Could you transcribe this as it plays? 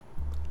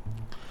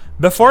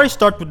Before I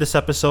start with this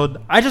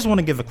episode, I just want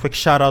to give a quick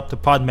shout out to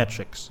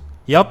Podmetrics.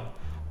 Yup,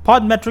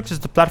 Podmetrics is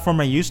the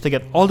platform I use to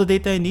get all the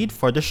data I need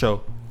for the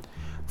show.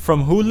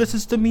 From who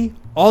listens to me,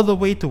 all the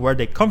way to where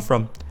they come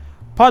from,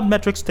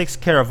 Podmetrics takes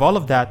care of all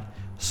of that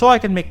so I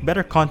can make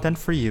better content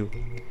for you.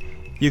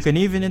 You can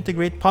even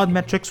integrate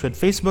Podmetrics with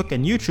Facebook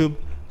and YouTube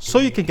so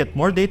you can get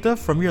more data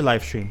from your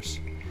live streams.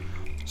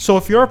 So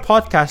if you're a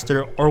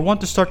podcaster or want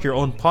to start your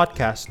own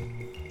podcast,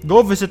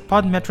 go visit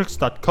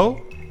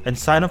podmetrics.co and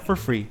sign up for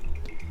free.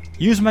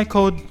 Use my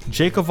code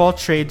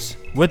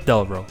JakeOfAllTrades with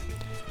Delro.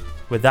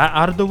 With that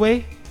out of the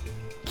way,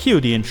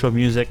 cue the intro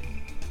music.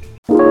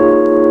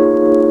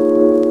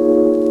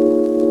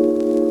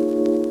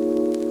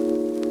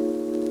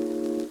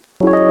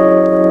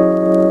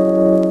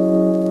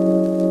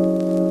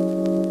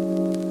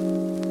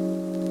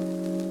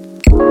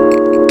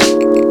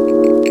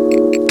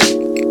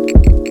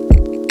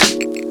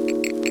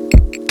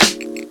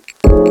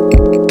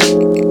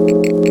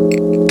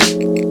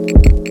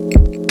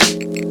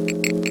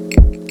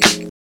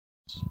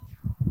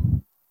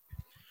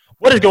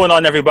 What is going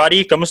on,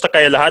 everybody? Kamusta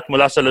kayo lahat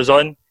mula sa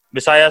Luzon,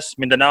 Visayas,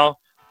 Mindanao,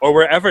 or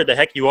wherever the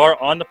heck you are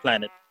on the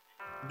planet?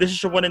 This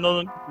is your one and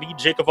only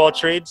Jake of all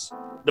trades,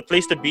 the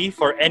place to be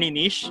for any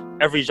niche,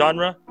 every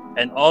genre,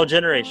 and all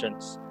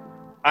generations.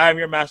 I am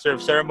your master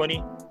of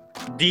ceremony,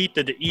 D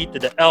to the E to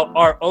the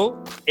LRO,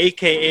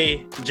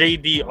 aka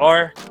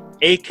JDR,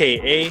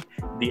 aka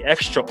the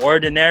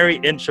extraordinary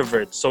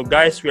introvert. So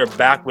guys, we are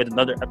back with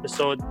another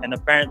episode, and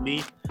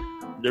apparently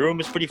the room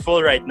is pretty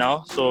full right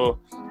now. So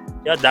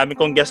yeah, dami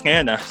kong guest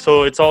ngayon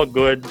So it's all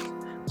good.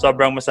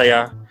 Sobrang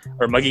masaya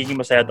or magiging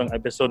masaya tong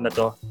episode na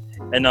to.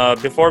 And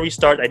before we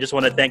start, I just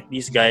want to thank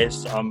these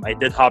guys. I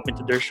did hop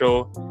into their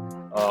show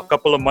a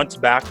couple of months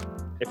back.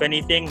 If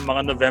anything,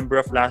 mga November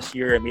of last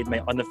year, I made my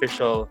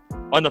unofficial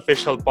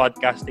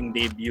podcasting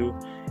debut.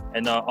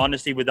 And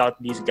honestly, without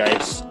these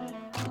guys,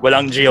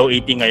 walang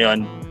GO80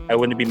 ngayon, I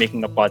wouldn't be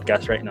making a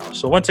podcast right now.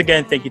 So once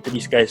again, thank you to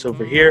these guys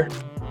over here.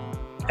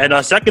 And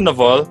second of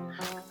all,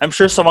 I'm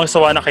sure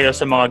sawang-sawa na kayo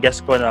sa mga guests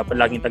ko na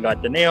palaging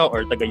taga-Ateneo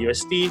or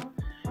taga-UST.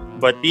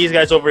 But these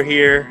guys over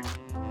here,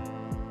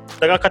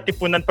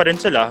 taga-Katipunan pa rin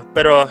sila,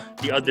 pero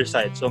the other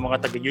side. So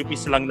mga taga-UP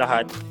silang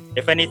lahat.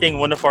 If anything,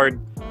 one of our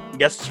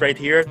guests right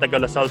here,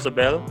 taga-Lasal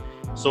Isabel.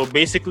 So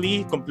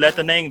basically,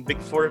 kompleto na yung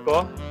Big Four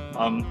ko.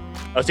 I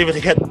was able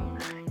to get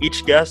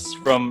each guest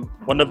from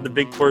one of the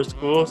Big Four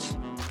schools.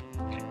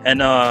 And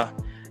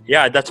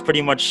yeah, that's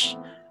pretty much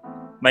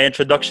my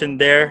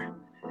introduction there.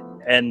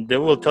 And they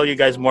will tell you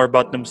guys more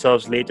about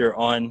themselves later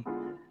on.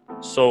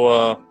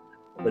 So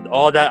with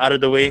all that out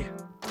of the way,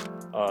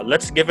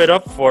 let's give it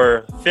up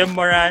for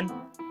Maroon,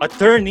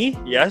 attorney,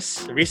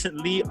 yes,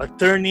 recently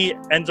attorney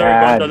Enzo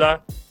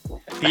Gondola,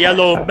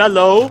 Pielo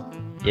Mello,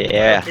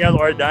 Pielo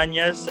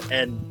Ordonez,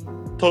 and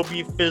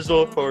Toby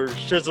Fizzle for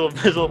Shizzle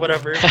Fizzle,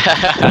 whatever,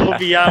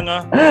 Toby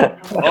Yanga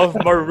of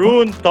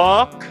Maroon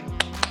Talk.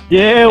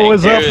 Yeah,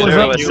 what's up?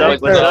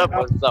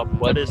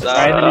 What is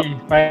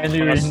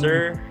Finally,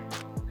 sir?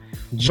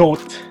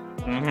 Jolt.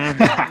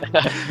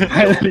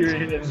 Finally,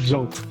 really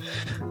jolt.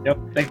 Yep.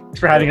 Thanks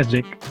for having us,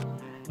 Jake.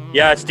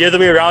 Yeah, it's the other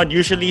way around.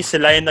 Usually,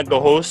 sila yung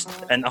nag-host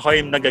and ako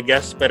yung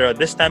nag-guest. Pero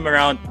this time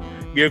around,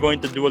 we are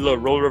going to do a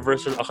little role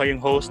reversal. Ako yung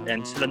host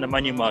and sila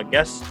naman yung mga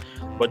guests.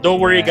 But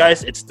don't worry,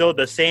 guys. It's still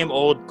the same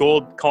old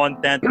gold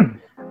content.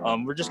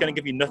 We're just going to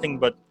give you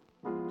nothing but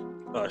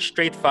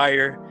straight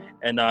fire.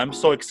 And I'm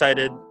so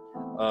excited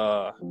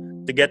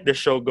to get this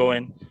show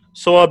going.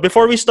 So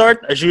before we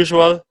start, as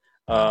usual,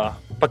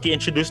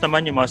 paki-introduce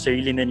naman yung mga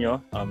sarili ninyo.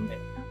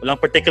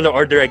 Walang particular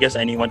order, I guess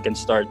anyone can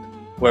start.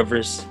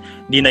 Whoever's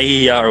di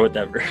nahihiya or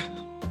whatever.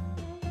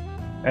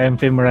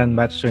 I'm Maroon,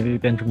 batch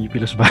 2010 from UP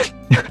Luzon.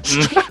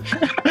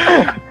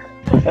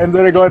 I'm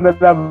Duragon na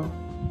lang,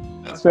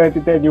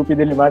 2010 UP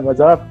Diliman.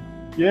 What's up?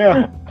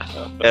 Yeah.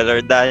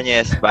 Pedro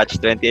Danyes, batch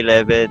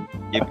 2011,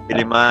 UP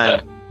Diliman.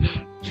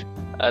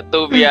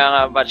 Toby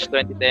Yanga, batch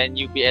 2010,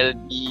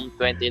 UPLB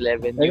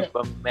 2011, UP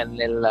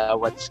Manila.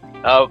 What's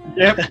up?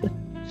 Yep.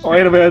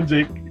 Okay na ba yan,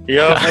 Jake?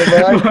 Yo,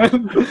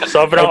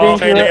 sobrang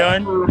okay na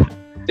yun.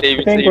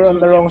 I think we're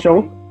on the wrong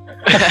show.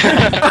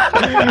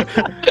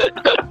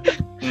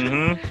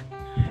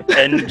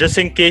 And just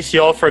in case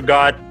y'all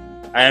forgot,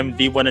 I am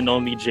the one and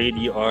only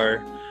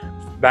JDR,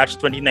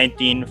 batch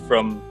 2019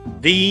 from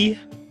the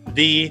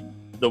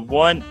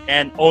one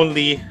and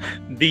only,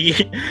 the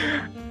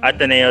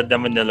Ateneo de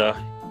Manila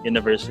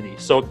University.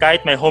 So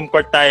kahit may home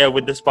court tayo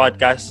with this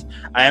podcast,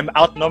 I am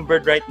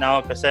outnumbered right now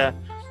kasi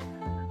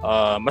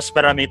mas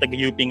marami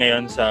taga-UP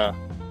ngayon sa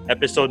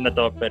episode na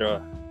to, pero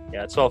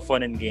yeah, it's all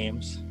fun and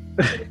games.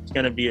 It's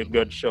gonna be a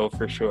good show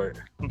for sure.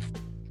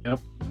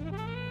 Yep.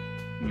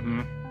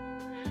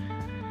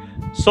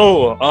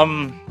 So,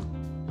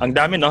 ang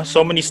dami, no?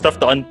 So many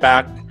stuff to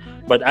unpack.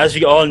 But as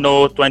we all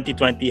know,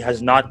 2020 has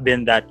not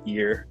been that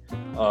year.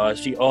 As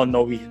we all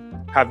know, we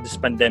have this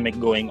pandemic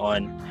going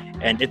on.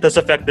 And it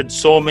has affected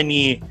so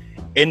many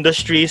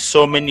industries,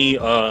 so many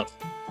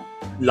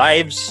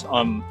lives.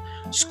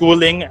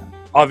 Schooling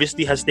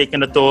obviously has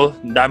taken a toll.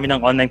 Ang dami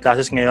ng online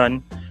classes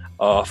ngayon.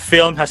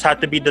 Film has had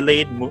to be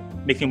delayed.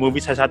 Making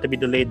movies has had to be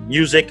delayed.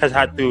 Music has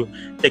had to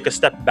take a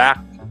step back.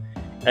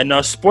 And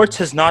sports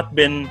has not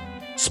been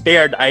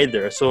spared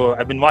either. So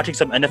I've been watching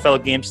some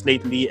NFL games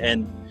lately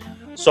and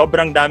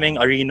sobrang daming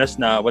arenas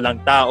na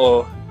walang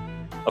tao.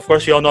 Of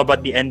course, we all know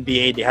about the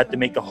NBA. They had to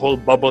make a whole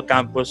bubble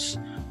campus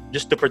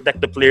just to protect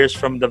the players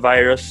from the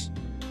virus.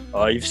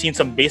 You've seen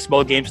some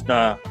baseball games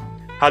na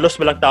halos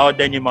walang tao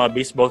din yung mga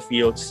baseball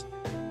fields.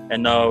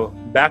 And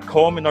back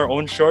home in our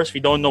own shores, we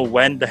don't know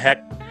when the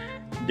heck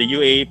the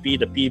UAAP,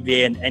 the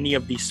PBA, and any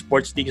of these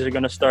sports leagues are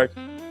gonna start.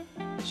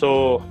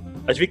 So,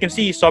 as we can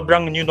see,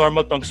 sobrang new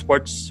normal tong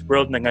sports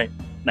world na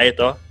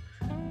ito.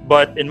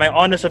 But in my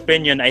honest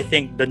opinion, I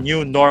think the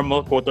new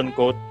normal,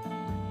 quote-unquote,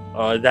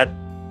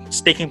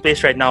 that's taking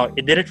place right now,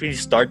 it didn't really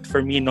start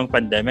for me nung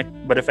pandemic.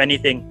 But if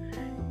anything,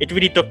 it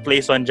really took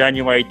place on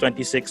January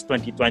 26,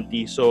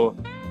 2020. So,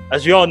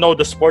 as we all know,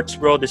 the sports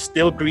world is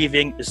still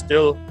grieving, is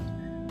still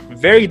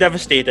very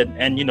devastated.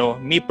 And,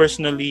 me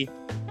personally,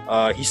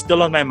 he's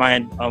still on my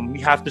mind.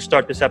 We have to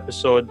start this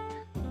episode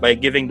by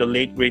giving the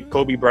late, great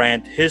Kobe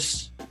Bryant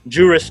his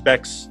due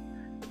respects.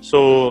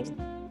 So,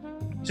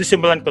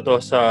 sisimulan ko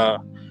to sa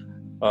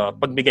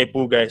pagbigay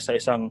pugay sa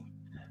isang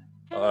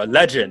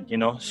legend,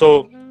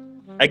 So,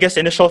 I guess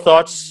initial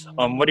thoughts,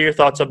 what are your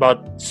thoughts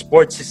about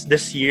sports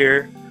this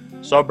year?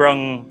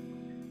 Sobrang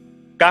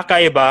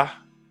kakaiba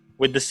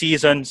with the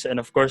seasons and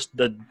of course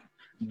the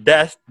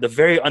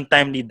very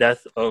untimely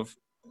death of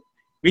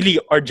really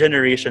our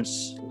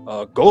generation's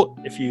GOAT,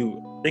 if you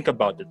think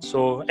about it.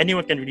 So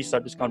anyone can really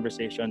start this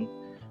conversation.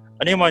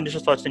 Ano yung mga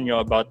initial thoughts ninyo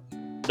about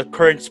the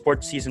current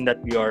sports season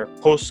that we are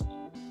post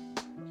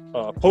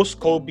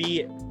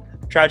Kobe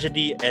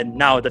tragedy and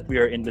now that we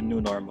are in the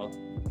new normal?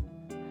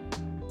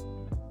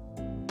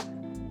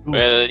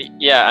 Well,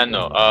 yeah,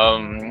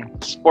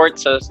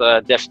 sports has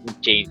definitely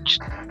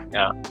changed.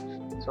 Yeah.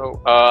 So,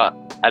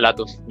 a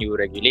lot of new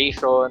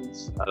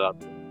regulations, a lot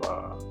of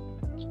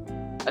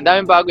ang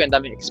daming bago, ang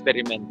daming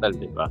experimental,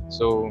 di ba?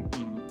 So,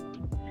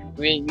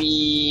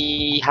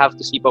 we have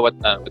to see pa what's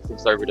in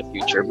store for the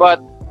future. But,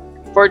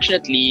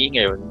 fortunately,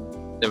 ngayon,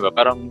 di ba,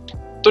 parang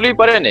tuloy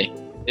pa rin eh.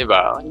 Di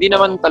ba? Hindi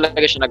naman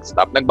talaga siya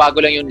nag-stop. Nagbago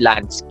lang yung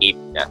landscape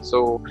niya.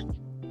 So,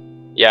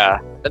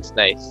 yeah, that's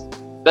nice.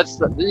 That's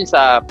dun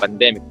sa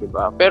pandemic, di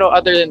ba? Pero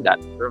other than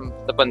that, from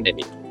the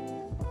pandemic,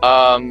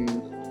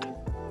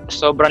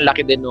 sobrang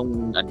laki din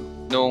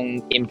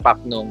nung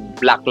impact nung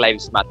Black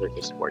Lives Matter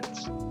to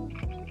sports.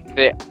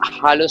 Kasi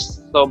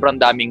halos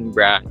sobrang daming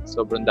brands,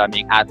 sobrang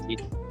daming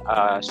athletes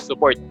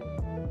support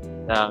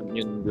ng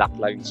yung Black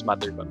Lives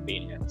Matter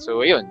campaign yan.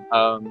 So, yun.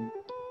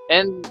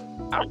 And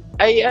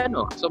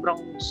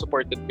sobrang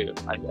supported ko yun.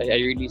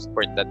 I really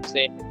support that.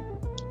 Kasi,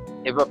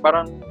 diba,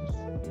 parang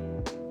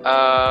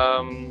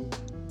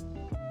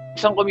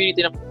isang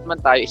community naman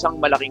tayo, isang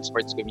malaking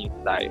sports community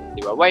tayo.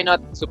 Diba? Why not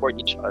support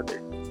each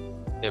other?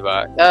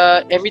 Diba?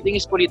 Everything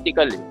is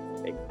political.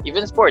 Like,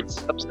 even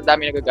sports. Tapos na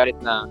dami nagagalit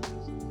na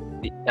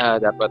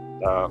dapat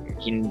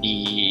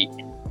hindi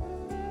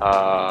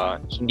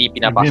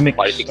pinapasok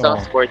politics ng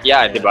sport.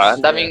 Yeah, yes, diba?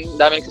 Ang daming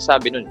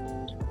nagsasabi nun.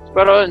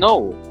 Pero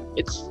no,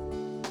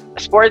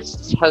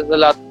 sports has a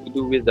lot to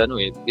do with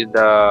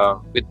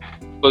with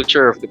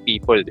culture of the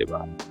people,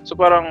 diba? So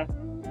parang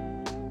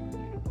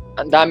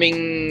ang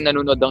daming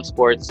nanonood ng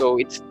sports.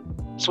 So it's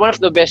one of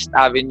the best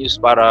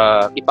avenues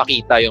para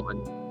ipakita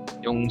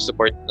yung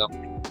support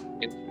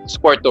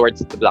towards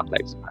the Black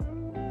Lives Matter.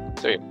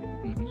 So yun.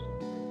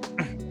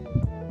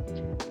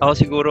 Ako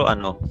siguro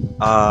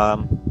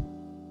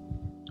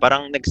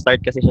parang nag-start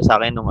kasi siya sa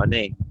akin nung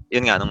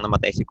yun nga, nung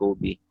namatay si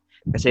Kobe.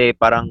 Kasi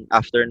parang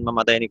after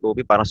mamatay ni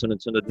Kobe, parang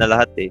sunod-sunod na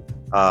lahat eh.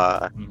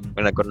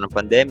 Nagkaroon ng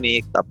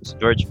pandemic, tapos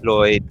George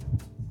Floyd,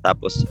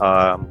 tapos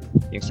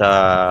yung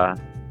sa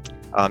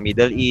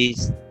Middle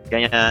East,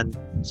 ganyan.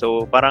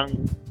 So parang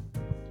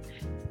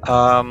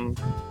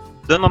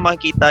doon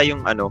makikita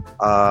yung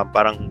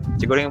parang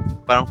siguro yung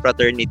parang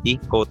fraternity,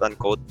 quote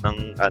unquote,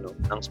 ng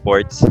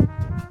sports.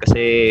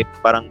 Kasi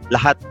parang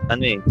lahat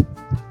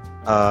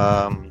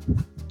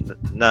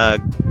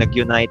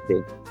nag-unite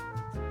eh.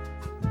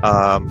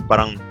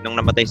 Parang nung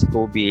namatay si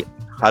Kobe,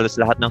 halos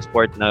lahat ng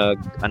sport sa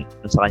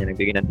kanya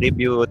nagbigay ng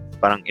tribute,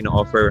 parang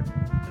ino-offer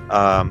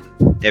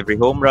every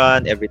home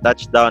run, every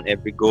touchdown,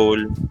 every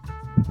goal,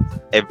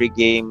 every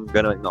game,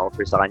 gano'n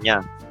ino-offer sa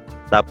kanya.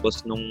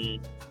 Tapos nung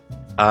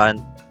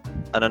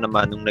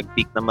nung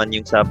nag-peak naman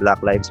yung sa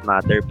Black Lives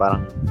Matter,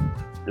 parang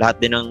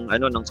lahat din ng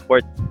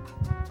sport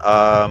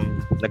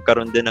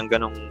nagkaroon din ng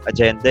ganong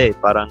agenda eh.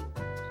 Parang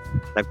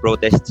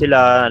nag-protest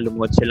sila,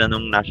 lumuhod sila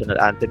ng national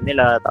anthem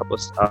nila,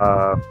 tapos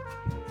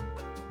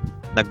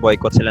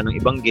nag-boycott sila ng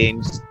ibang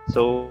games.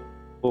 So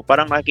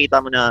parang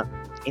makikita mo na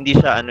hindi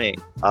siya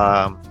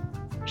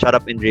shut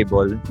up and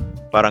dribble,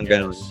 parang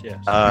ganun. Yes.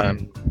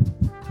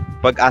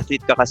 Pag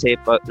athlete ka kasi,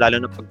 lalo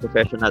na pag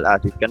professional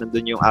athlete ka,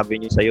 nandun yung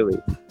avenue sa'yo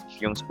eh.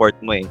 Yung sport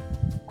mo eh.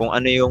 Kung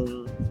ano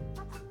yung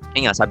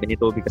sabi ni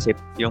Toby kasi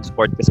yung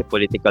sport kasi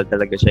political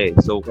talaga siya eh.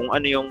 So kung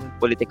ano yung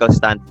political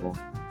stand mo,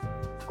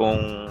 kung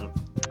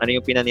ano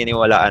yung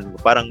pinaniniwalaan mo,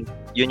 parang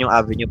yun yung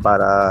avenue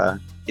para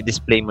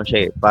i-display mo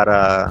siya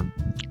para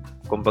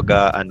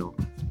kumbaga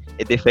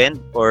i-defend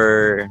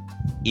or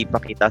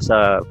ipakita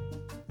sa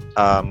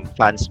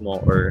fans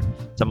mo or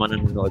sa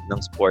manonood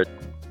ng sport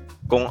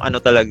kung ano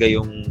talaga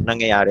yung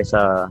nangyayari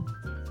sa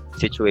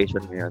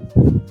situation mo yun.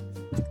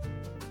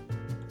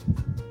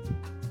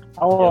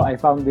 I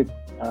found it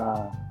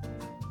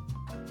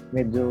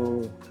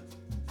medyo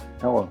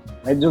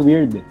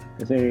weird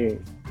kasi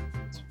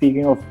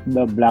speaking of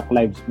the Black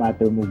Lives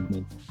Matter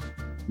movement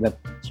that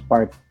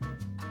sparked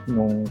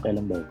nung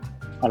kailan ba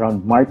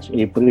around March,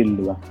 April,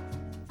 di ba?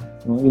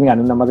 Yun nga,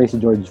 nung namatay si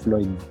George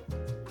Floyd.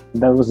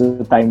 That was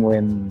the time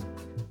when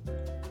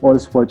all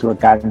sports were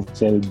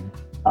cancelled.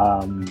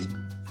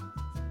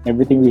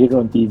 Everything we hear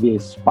on TV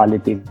is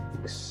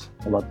politics,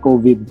 about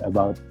COVID,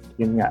 about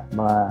yun nga,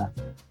 mga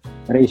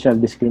racial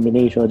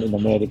discrimination in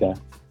America.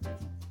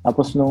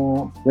 Tapos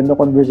when the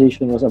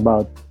conversation was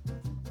about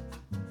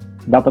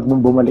dapat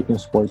mong bumalik yung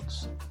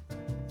sports,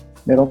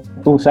 merong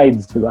two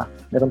sides, di ba?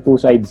 Merong two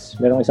sides.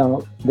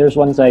 There's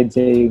one side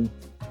saying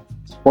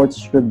sports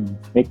should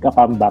make a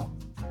comeback.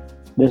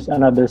 There's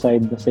another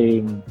side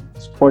saying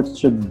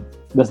sports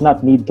does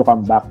not need to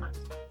come back.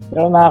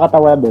 Pero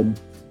nakakatawa doon.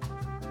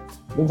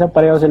 Minsan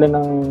pareho sila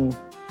ng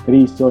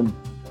reason.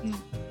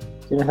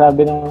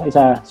 Sinasabi ng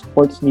isa,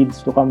 sports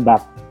needs to come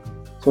back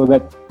so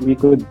that we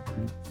could,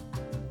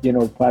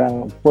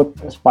 parang put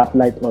a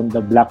spotlight on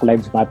the Black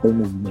Lives Matter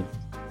movement.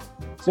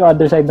 So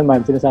other side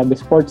naman, sinasabi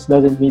sports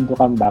doesn't need to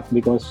come back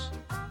because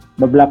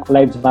the Black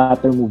Lives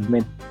Matter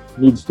movement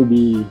needs to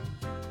be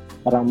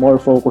parang more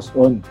focused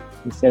on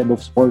instead of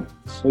sports.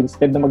 So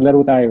instead na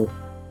maglaro tayo,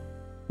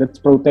 let's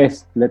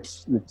protest,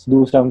 let's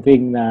do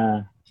something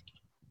na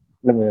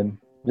alam mo yun,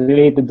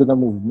 related to the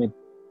movement.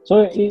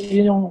 So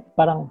yun yung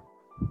parang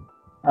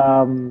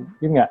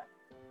yun nga,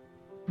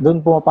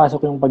 doon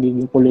pumapasok yung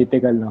pagiging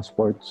political ng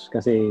sports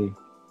kasi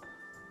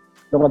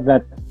look at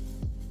that,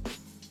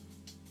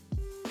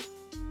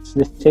 it's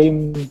the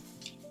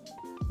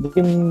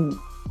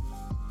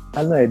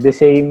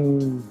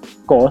same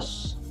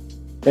cause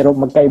pero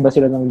magkaiba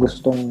sila ng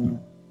gustong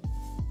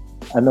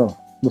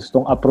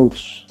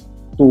approach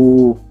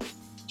to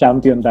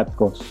champion that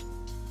cause.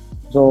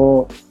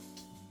 So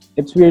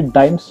it's weird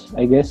times,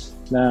 I guess,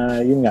 na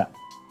yun nga,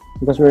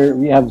 because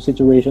we have a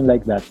situation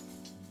like that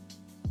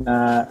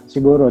na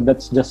siguro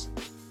that's just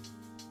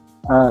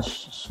a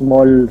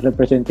small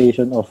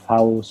representation of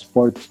how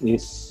sports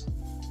is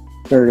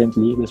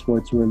currently, the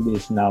sports world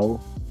is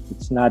now.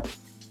 It's not,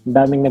 ang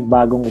daming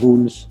nagbagong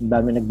rules, ang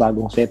daming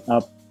nagbagong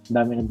setup, ang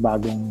daming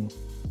nagbagong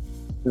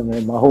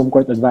mga home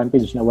court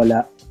advantage na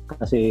wala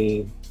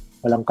kasi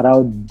walang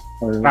crowd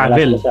or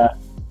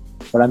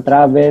walang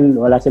travel,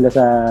 wala sila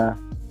sa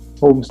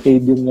home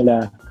stadium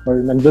nila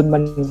or nandun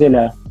man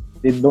sila,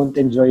 they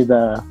don't enjoy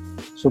the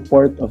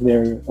support of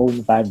their own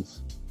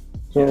fans.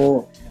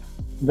 So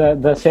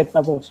the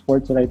setup of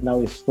sports right now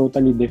is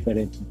totally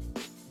different.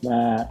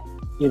 Na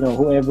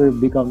whoever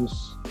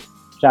becomes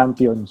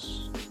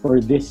champions for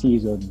this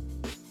season,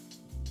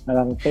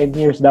 parang 10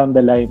 years down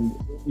the line,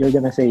 you're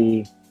gonna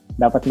say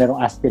dapat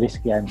merong asterisk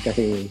yan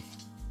kasi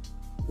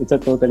it's a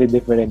totally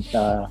different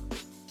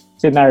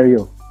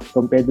scenario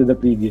compared to the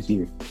previous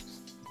year.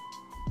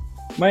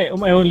 My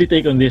only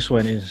take on this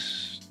one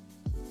is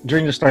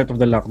during the start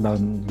of the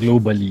lockdown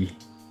globally,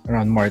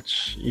 around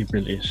March,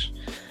 April-ish,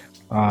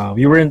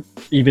 we weren't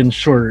even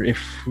sure if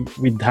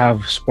we'd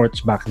have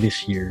sports back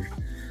this year.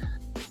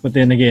 But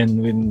then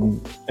again,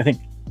 when I think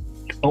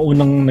ang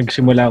unang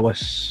nagsimula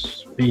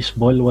was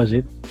baseball, was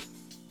it?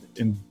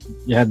 And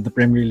you had the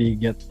Premier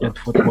League, you had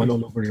football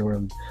all over the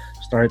world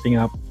starting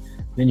up.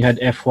 Then you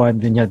had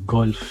F1, then you had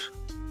golf.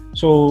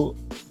 So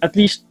at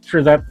least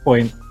for that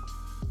point,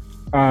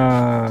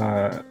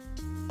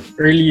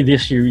 early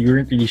this year, you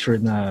weren't really sure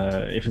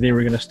na if they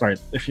were gonna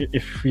start,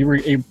 if we were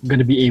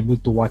gonna be able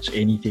to watch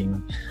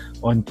anything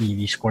on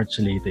TV sports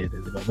related.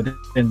 Diba? But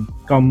then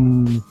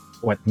come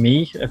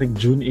May, I think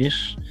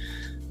June-ish,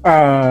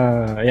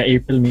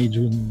 April, May,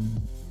 June,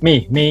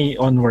 May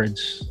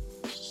onwards,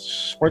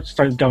 sports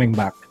started coming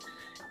back.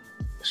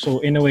 So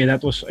in a way,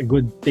 that was a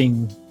good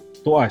thing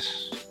to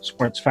us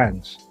sports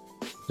fans,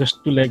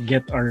 just to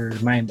get our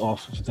mind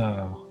off of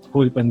the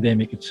whole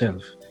pandemic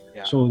itself.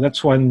 Yeah. So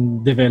that's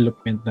one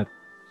development that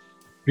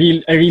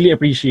I really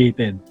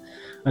appreciated,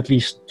 at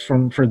least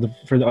for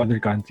the other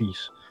countries.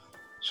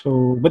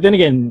 So, but then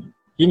again,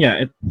 you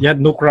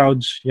had no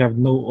crowds, you have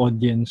no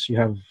audience, you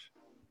have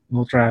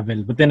no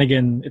travel. But then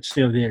again, it's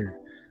still there.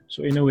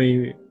 So in a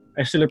way,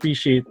 I still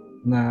appreciate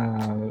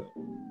na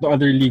the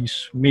other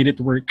leagues made it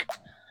work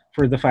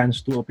for the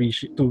fans to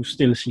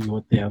still see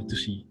what they have to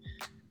see.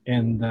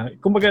 And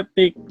kumbaga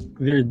take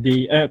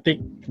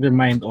their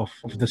mind off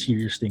of the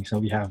serious things that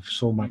we have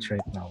so much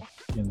right now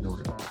in the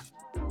world.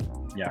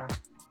 Yeah.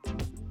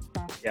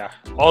 Yeah,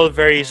 all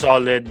very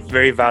solid,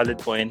 very valid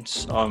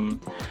points.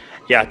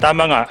 Yeah,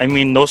 tama nga. I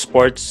mean, no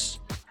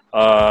sports,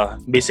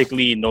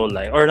 basically no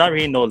life, or not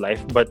really no life,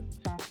 but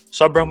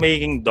sobrang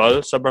magiging dull,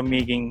 sobrang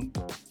magiging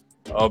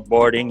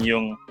boring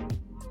yung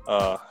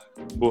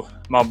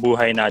mga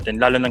buhay natin,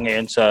 lalo na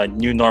ngayon sa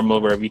new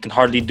normal where we can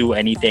hardly do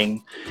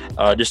anything.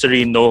 Just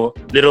really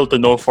little to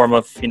no form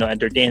of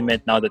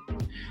entertainment now that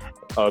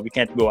we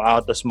can't go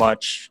out as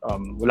much.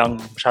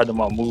 Walang masyadong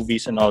mga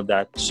movies and all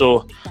that.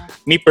 So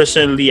me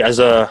personally, as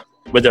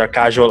whether a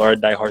casual or a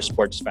diehard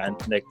sports fan,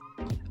 like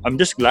I'm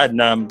just glad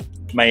na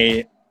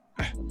my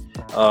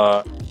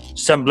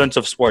semblance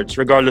of sports,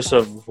 regardless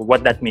of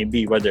what that may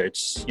be, whether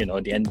it's the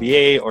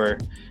NBA or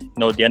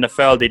the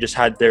NFL. They just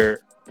had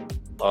their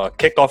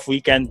kickoff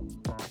weekend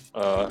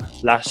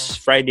last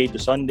Friday to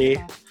Sunday,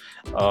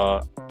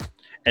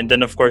 and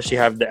then of course you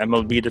have the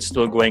MLB that's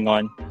still going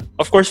on.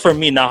 Of course, for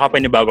me,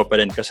 nakakapanibago pa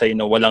rin kasi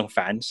walang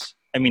fans.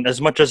 I mean,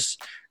 as much as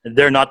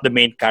they're not the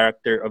main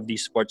character of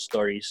these sports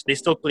stories, they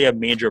still play a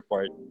major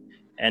part,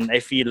 and I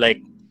feel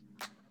like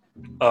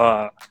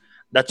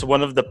that's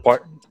one of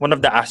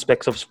the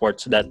aspects of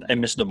sports that I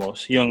miss the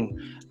most, yung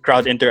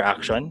crowd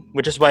interaction,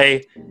 which is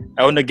why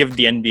I want to give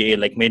the NBA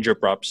like major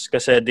props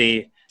kasi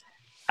they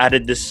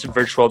added this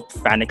virtual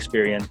fan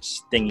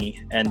experience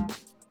thingy, and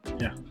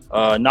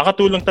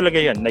nakatulong talaga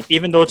yun. Like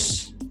even though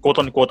it's quote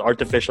unquote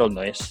artificial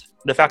noise,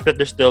 the fact that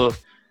they're still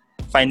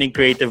finding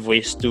creative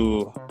ways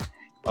to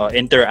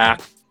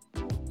interact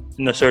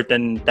in a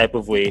certain type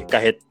of way,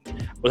 kahit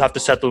we'll have to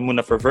settle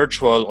muna for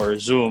virtual or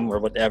Zoom or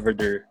whatever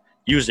they're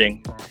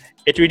using,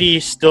 it really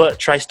still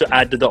tries to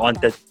add to the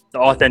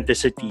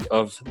authenticity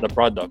of the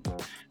product.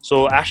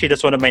 So actually,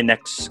 that's one of my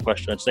next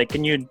questions. Like,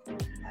 can you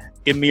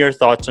give me your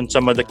thoughts on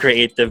some of the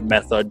creative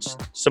methods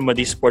some of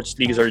these sports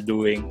leagues are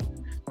doing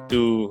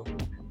to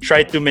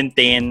try to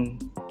maintain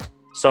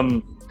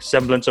some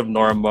semblance of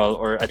normal,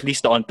 or at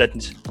least the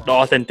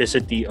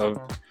authenticity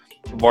of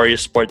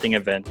various sporting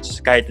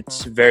events, kahit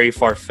it's very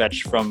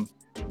far-fetched from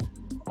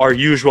our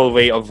usual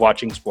way of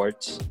watching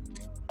sports?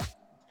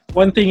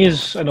 One thing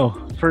is,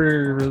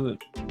 for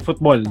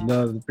football,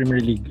 the Premier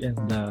League,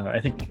 and I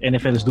think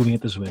NFL is doing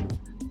it as well.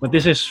 But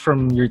this is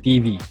from your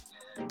TV.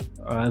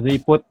 They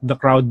put the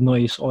crowd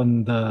noise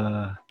on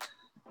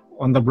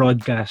the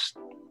broadcast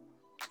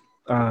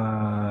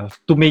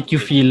to make you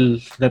feel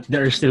that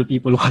there are still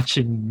people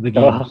watching the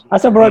game.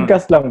 As a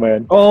broadcast lang ba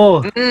yun?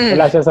 Oh,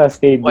 Wala siya sa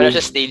stadium. Wala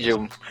siya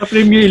stadium. sa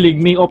Premier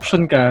League, may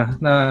option ka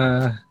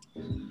na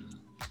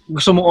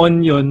gusto mo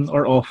on yun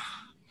or off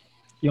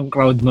yung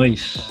crowd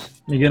noise.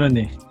 May ganun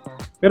eh.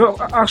 Pero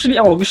actually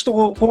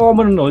kung ako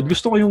manonood,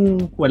 gusto ko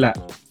yung wala.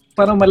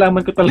 Para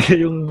malaman ko talaga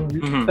yung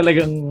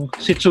talagang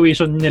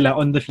situation nila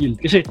on the field.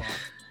 Kasi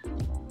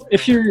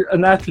if you're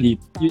an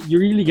athlete, you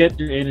really get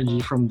your energy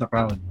from the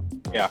crowd.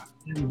 Yeah.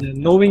 And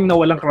knowing na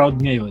walang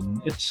crowd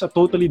ngayon, it's a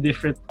totally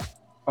different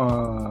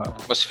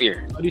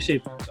Atmosphere. how do you say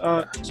it?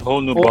 It's a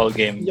whole new ball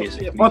game,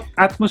 basically.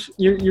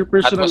 Your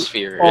personal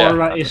Atmosphere,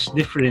 aura is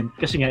different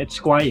kasi nga it's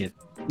quiet.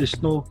 It's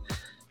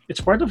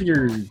part of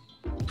your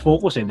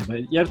focus,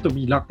 diba? You have to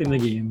be locked in the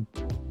game,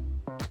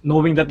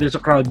 knowing that there's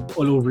a crowd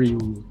all over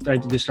you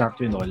trying to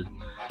distract you and all.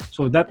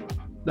 So that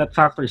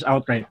factor is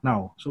out right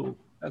now. So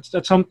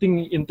that's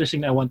something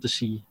interesting I want to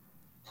see.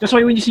 That's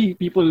why when you see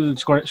people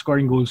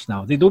scoring goals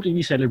now, they don't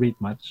really celebrate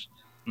much.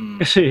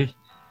 Kasi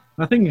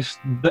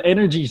the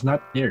energy is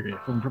not there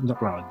from the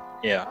crowd.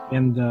 Yeah.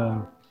 And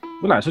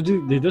wala, so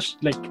they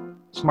just like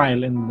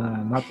smile and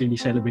not really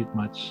celebrate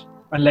much.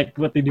 Unlike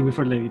what they do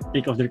before, like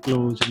take off their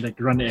clothes and like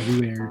run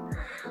everywhere.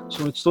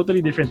 So it's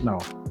totally different now.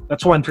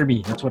 That's one for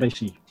me. That's what I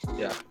see.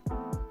 Yeah.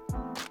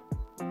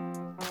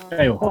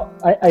 Kayo. Oh,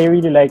 I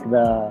really like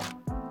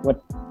what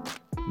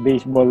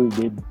baseball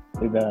did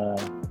with the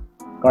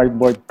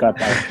cardboard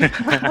cutout.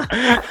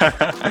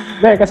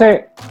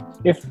 Kasi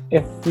if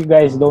you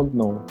guys don't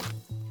know,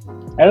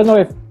 I don't know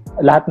if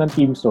lahat ng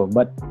teams so,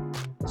 but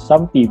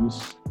some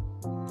teams,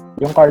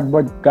 yung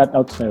cardboard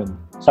cutouts na yun,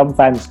 some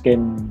fans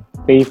can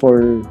pay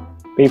for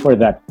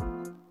that.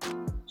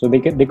 So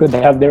they could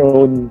have their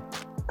own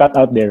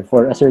cutout there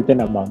for a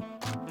certain amount.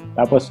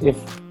 Tapos if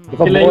a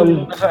Sila ball,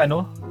 yung nasa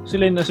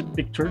Sila yung nasa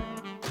picture?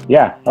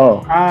 yeah, oh.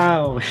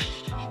 Okay.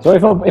 So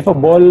if a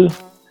ball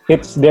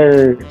hits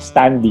their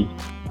standee,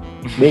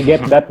 they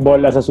get that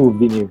ball as a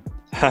souvenir.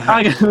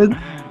 Ganun.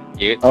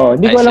 Oh,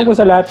 hindi ko alam kung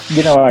sa lahat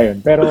ginawa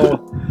yun. Pero,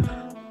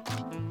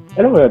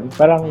 alam mo yun,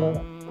 parang,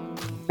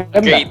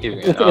 Creative.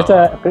 it's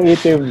a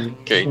creative,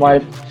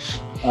 smart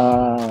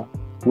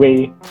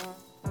way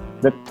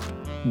that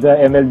the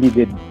MLB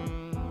did.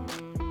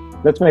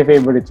 That's my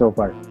favorite so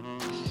far.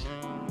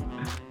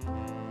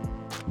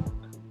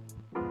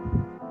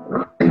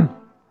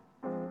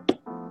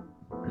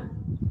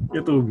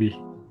 YouTube.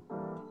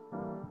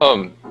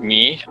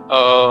 Me?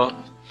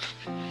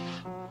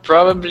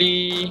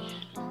 Probably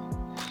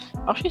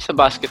actually sa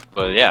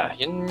basketball, yeah.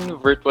 Yung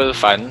virtual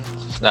fans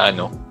na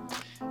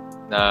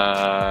na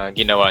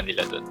ginawa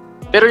nila doon.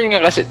 Pero yun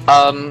nga kasi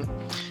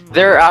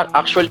there are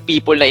actual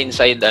people na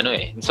inside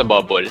sa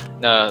bubble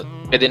na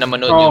pwede na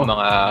manood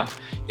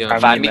yung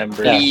family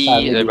members.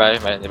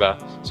 diba?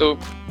 So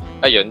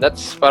ayun,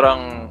 that's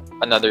parang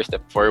another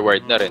step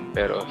forward na rin,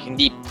 pero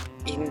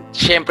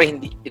syempre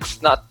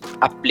it's not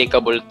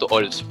applicable to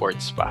all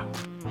sports pa.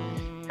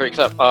 For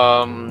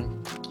example,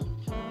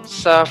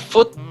 sa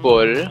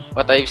football,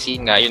 what I've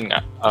seen nga, yun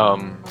nga,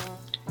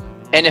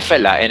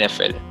 NFL.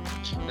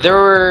 There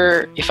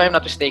were, if I'm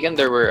not mistaken,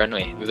 there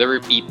were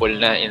people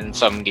na in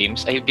some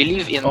games. I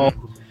believe in Oh,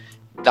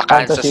 the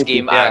Kansas Kansas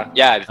City. game.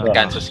 Yeah. The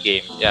Kansas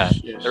game. Yeah.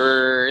 Yes.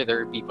 There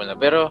were people na.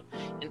 Pero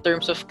in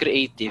terms of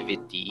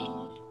creativity,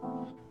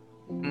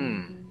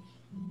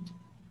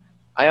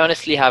 I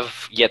honestly have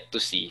yet to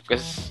see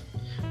because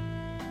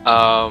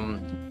other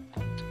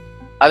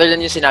than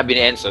yung sinabi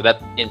ni Enzo,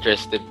 that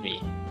interested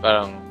me.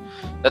 Parang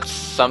that's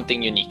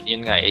something unique.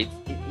 Yun nga,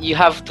 you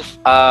have to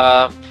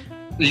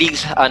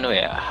leagues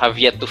have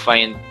yet to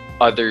find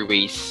other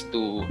ways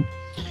to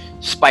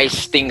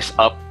spice things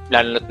up,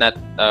 lalo na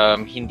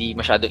hindi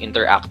masyadong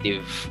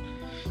interactive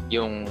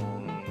yung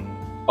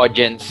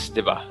audience,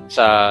 'di ba?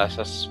 Sa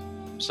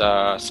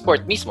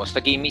sport mismo,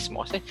 sa game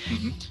mismo. Kasi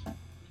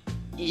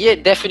yeah,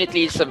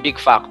 definitely it's a big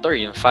factor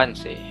yung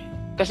fans eh.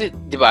 Kasi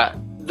 'di ba,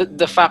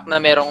 the fact na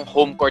merong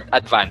home court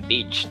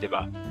advantage, 'di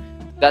ba?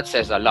 That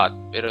says a lot.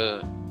 Pero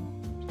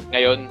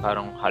ngayon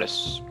parang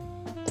halos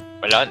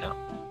wala na.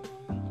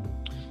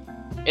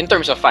 In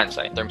terms of fans.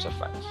 Sa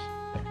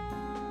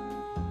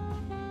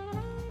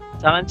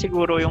akin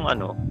siguro yung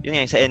yun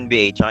yung sa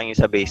NBA tsaka yung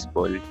sa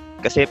baseball.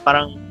 Kasi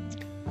parang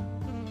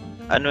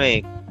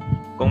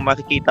kung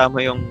makikita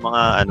mo yung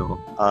mga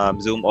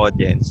Zoom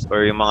audience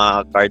or yung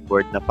mga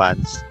cardboard na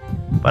fans,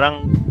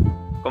 parang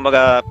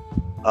kumbaga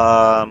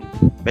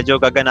medyo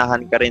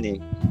gaganahan ka rin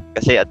eh.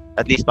 Kasi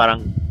at least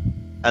parang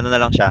na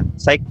lang siya.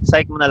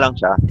 Psych mo na lang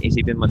siya.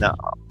 Isipin mo na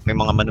may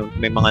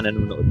mga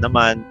nanonood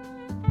naman.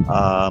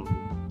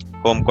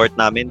 Home court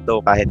namin to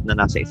kahit na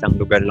nasa isang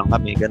lugar lang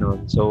kami,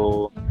 ganun.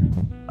 So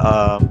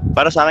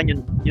para sa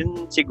akin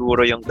yun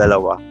siguro yung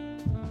dalawa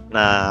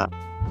na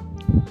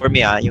for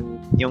me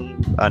yung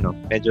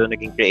medyo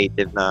naging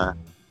creative na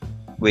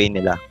way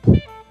nila.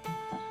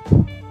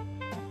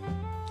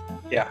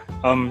 Yeah.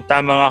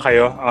 Tama nga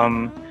kayo.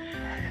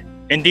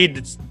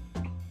 Indeed,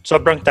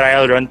 sobrang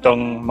trial run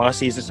tong mga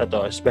seasons na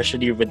to,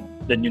 especially with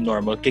the new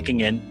normal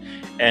kicking in.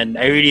 And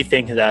I really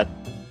think that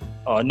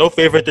no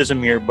favoritism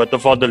here, but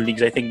of all the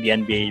leagues, I think the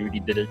NBA really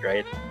did it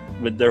right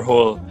with their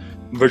whole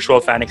virtual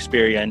fan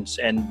experience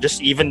and just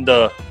even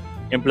the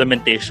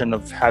implementation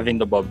of having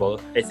the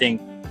bubble. I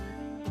think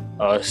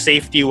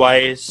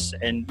safety-wise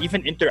and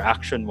even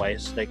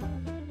interaction-wise, like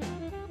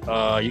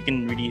you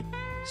can really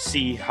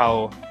see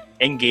how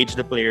engaged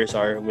the players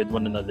are with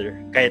one another.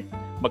 Kahit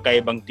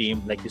magkaibang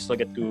team, like you still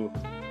get to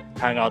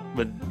hang out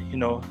with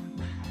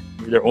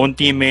their own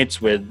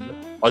teammates, with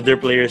other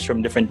players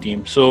from different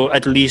teams. So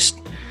at least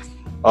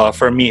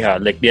for me,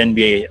 like the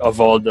NBA, of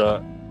all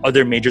the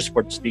other major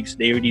sports leagues,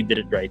 they really did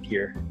it right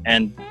here.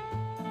 And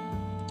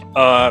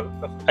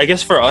I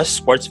guess for us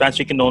sports fans,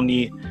 we can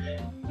only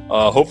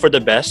hope for the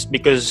best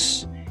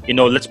because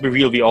let's be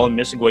real, we all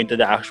miss going to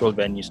the actual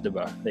venues,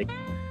 diba? Like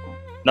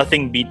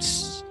nothing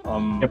beats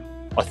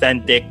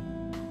authentic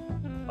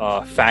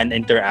fan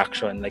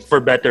interaction, like for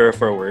better or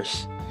for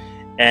worse.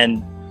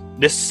 And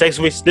this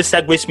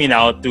segues me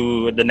now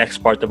to the next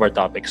part of our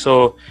topic.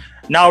 So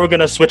now we're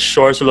gonna switch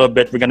shores a little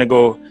bit. We're gonna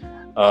go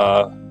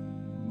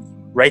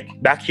right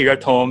back here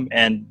at home,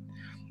 and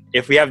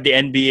if we have the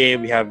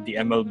NBA, we have the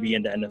MLB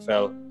and the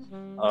NFL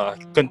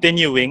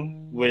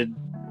continuing with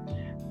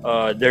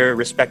their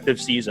respective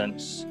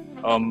seasons.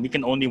 We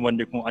can only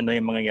wonder kung ano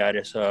yung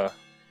mangyayari sa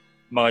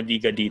mga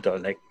liga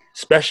dito, like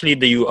especially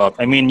the U-Up.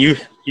 I mean,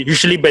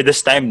 usually by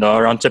this time, no,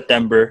 around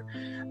September,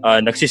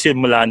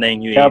 nagsisimula na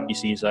yung UAP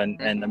season,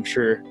 and I'm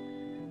sure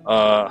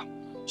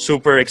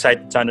super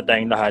excited sana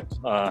tayong lahat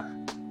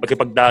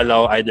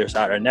magkipagdalaw either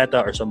sa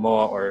Araneta or sa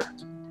MOA or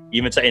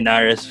even sa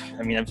Inares.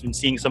 I mean, I've been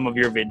seeing some of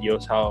your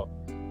videos how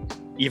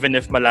even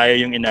if malayo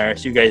yung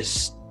Inares, you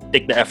guys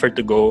take the effort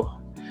to go.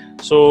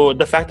 So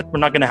the fact that we're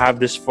not gonna have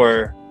this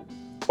for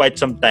quite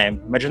some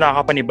time, medyo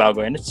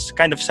nakakapanibago, and it's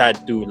kind of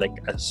sad too, like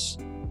as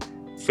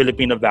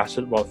Filipino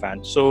basketball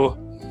fans. So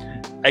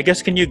I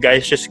guess can you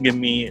guys just give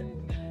me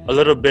a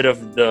little bit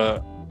of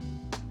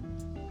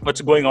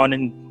what's going on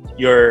in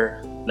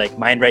your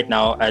mind right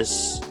now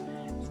as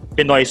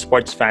Pinoy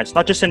sports fans,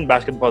 not just in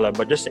basketball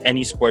but just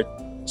any sports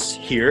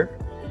here,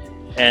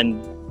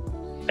 and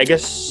I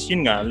guess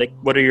yun nga, like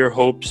what are your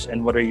hopes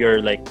and what are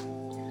your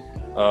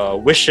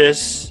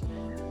wishes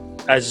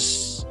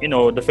as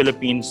the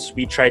Philippines,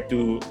 we try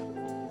to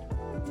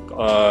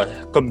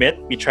commit,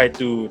 we try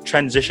to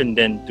transition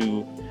then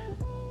to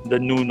the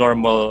new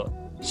normal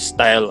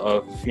style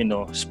of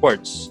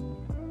sports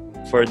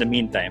for the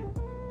meantime.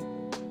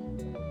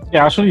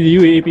 Yeah, actually the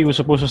UAP was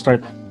supposed to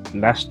start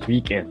last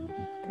weekend,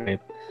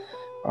 right?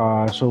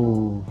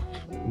 So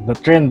the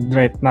trend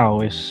right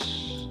now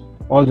is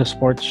all the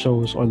sports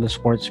shows, all the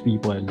sports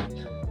people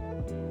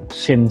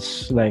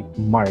since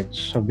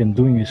March have been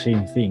doing the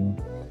same thing,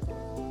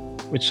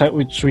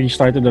 which we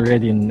started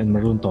already in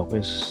Maroon Talk,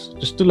 is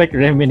just to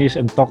reminisce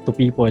and talk to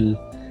people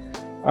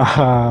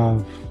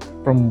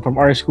from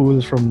our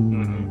schools,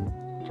 from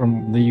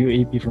the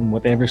UAP, from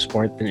whatever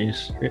sport there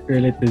is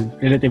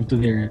relative to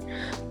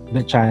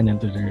the chan and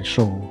to their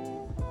show.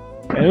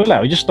 And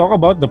we just talk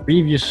about the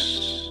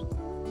previous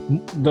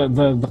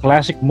the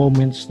classic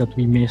moments that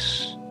we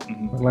miss,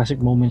 the classic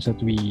moments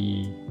that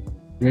we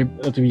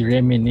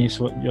reminisce.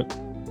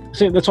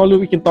 So that's all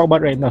we can talk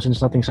about right now,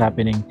 since nothing's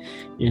happening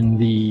in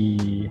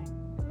the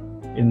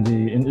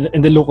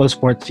local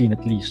sports scene,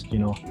 at least.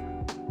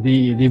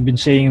 They've been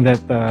saying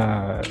that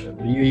the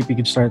UAP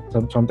could start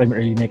sometime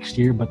early next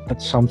year, but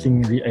that's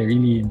something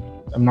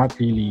I'm not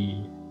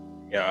really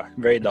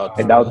very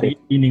doubtful. I doubt it.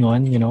 leaning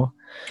on.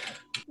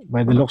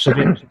 By the looks of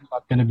it, it's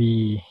not gonna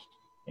be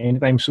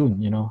anytime soon.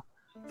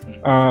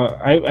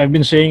 I've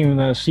been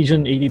saying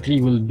season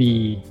 83 will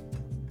be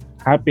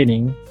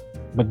happening,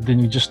 but then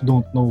we just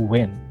don't know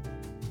when.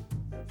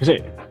 Kasi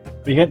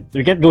we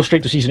can't go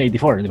straight to season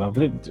 84, diba?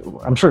 But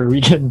I'm sure we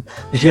can.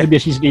 There's gonna be a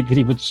season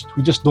 83, but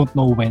we just don't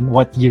know when,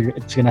 what year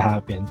it's gonna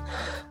happen.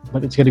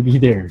 But it's gonna be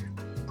there.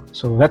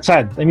 So that's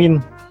sad. I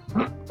mean,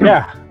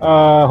 yeah.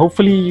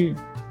 Hopefully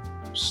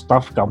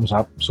stuff comes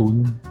up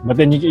soon. But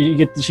then you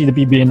get to see the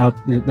PBA out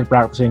they're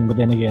practicing. But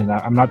then again,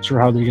 I'm not sure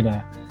how they're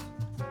gonna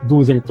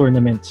do their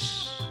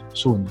tournaments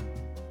soon.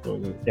 So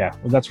yeah,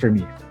 well, that's for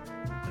me.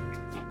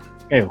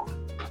 Okay.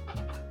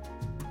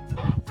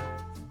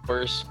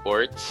 For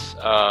sports,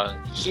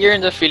 here in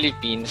the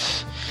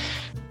Philippines,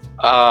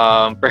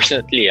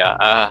 personally,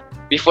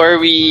 before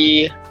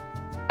we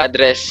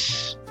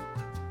address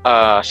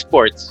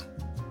sports,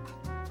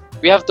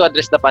 we have to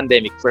address the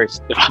pandemic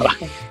first, di ba?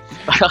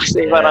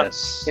 Kasi parang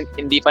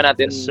hindi pa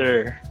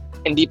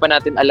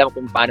natin alam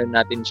kung paano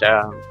natin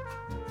siya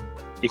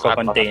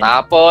i-contain.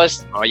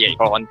 Tapos,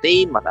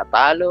 i-contain,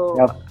 matatalo,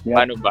 Yep.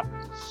 paano ba?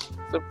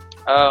 So,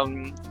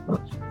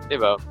 di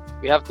ba?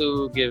 We have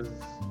to give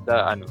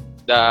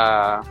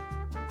the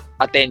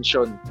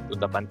attention to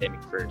the pandemic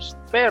first.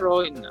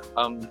 Pero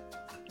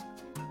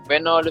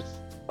when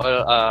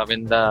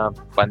when the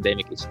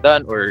pandemic is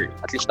done, or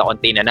at least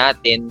na-contain na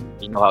natin,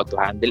 we know how to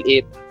handle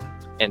it,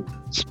 and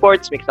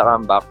sports makes a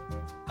comeback.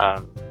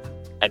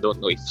 I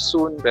don't know if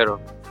soon, pero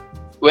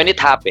when it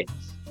happens,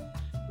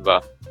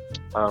 diba?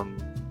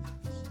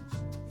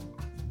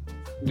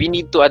 We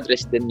need to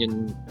address din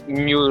yung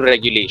new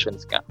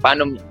regulations ka.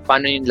 Paano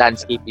yung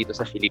landscape dito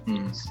sa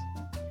Philippines?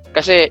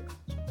 Kasi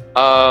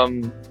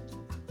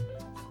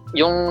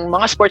yung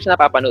mga sports na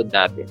napapanood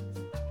natin,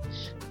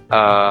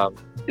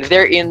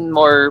 they're in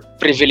more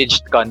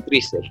privileged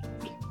countries eh.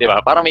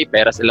 Diba? Parang may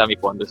pera sila, may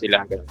pondo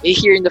sila.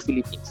 Here in the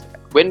Philippines,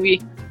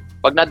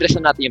 pag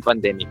na-address na natin yung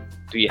pandemic,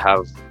 do we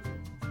have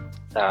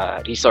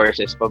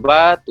resources pa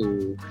ba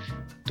to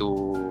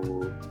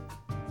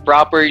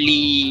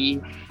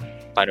properly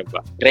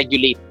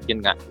regulate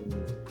yun nga, yung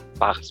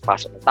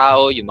pasok ng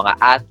tao, yung mga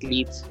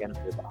athletes, ganun,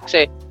 diba?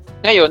 Kasi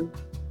ngayon,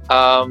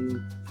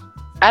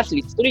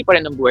 athletes, tuloy pa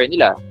rin ang buhay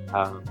nila.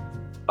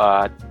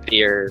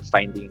 They're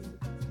finding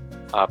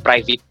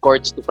private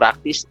courts to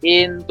practice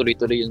in,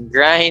 tuloy-tuloy yung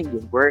grind,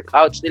 yung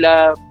workouts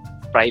nila,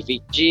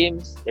 private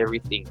gyms,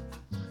 everything.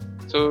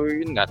 So,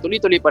 yun nga,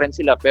 tuloy-tuloy pa rin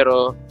sila,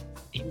 pero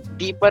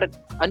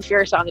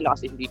unfair sa kanila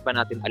kasi hindi pa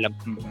natin alam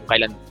kung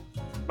kailan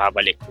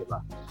babalik, di ba?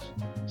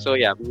 So,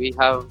 yeah, we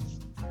have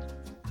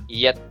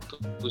yet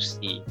to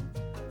see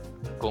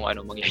kung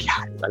anong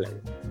mangyayari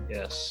talaga.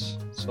 Yes,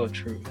 so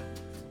true.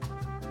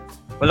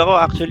 Well, ako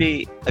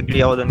actually, agree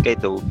ako dun kay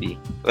Toby.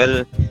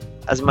 Well,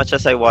 as much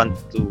as I want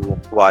to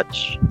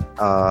watch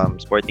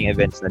sporting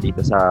events na dito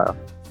sa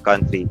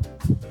country,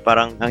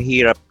 parang ang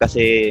hirap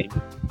kasi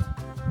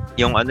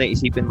yung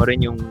isipin mo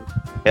rin yung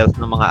health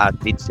ng mga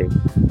athletes eh.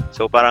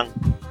 So parang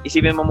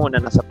isipin mo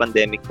muna nasa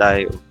pandemic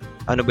tayo.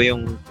 Ano ba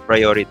yung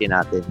priority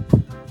natin?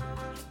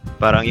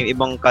 Parang yung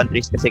ibang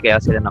countries kasi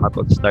kaya sila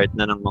nakapag-start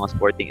na ng mga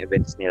sporting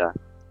events nila.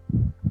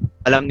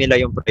 Alam nila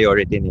yung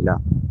priority nila.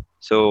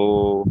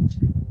 So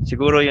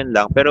siguro yun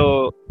lang.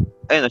 Pero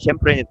ayun,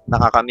 syempre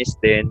nakakamiss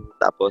din.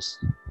 Tapos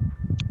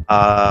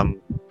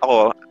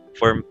ako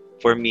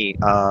for me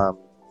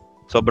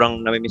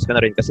sobrang nami-miss ko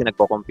na rin kasi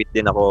nagko-compete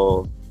din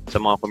ako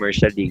sa mga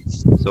commercial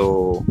leagues.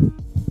 So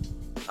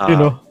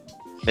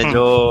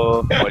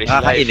medyo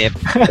nakakainip.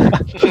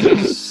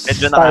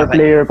 Medyo Star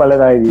player pala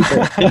tayo dito.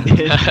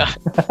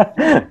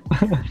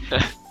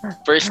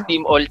 First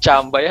team all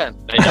chamba yan.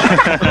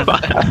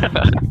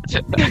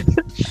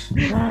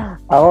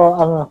 Ako,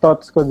 ang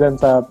thoughts ko dyan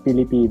sa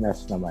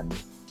Pilipinas naman,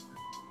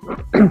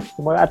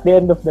 at the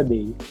end of the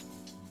day,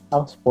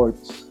 ang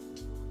sports,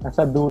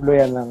 nasa dulo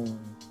yan ng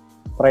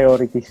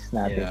priorities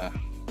natin. Yeah.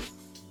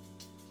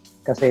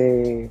 Kasi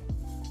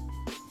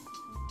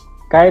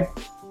kahit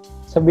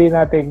sabihin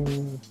natin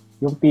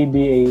yung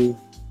PBA,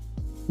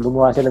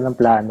 gumawa sila ng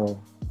plano,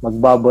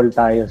 magbubble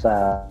tayo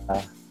sa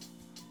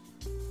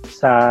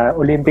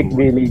Olympic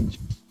Village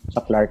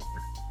sa Clark.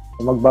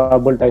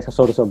 Magbubble tayo sa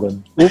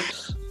Sorsogon. Oops!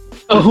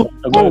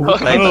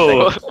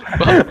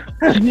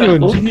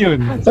 Sino yun?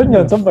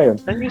 Saan ba yun?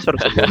 Ano yung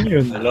Sorsogon?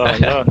 Yun. Hello.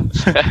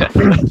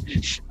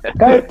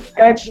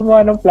 kahit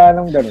gumawa ng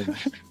planong ganun,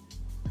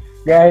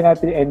 gaya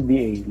natin yung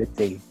NBA, let's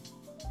say.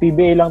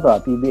 PBA lang to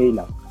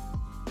PBA lang.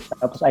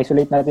 Tapos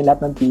isolate natin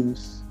lahat ng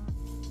teams.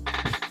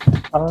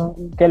 Ang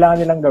kailangan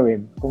nilang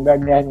gawin, kung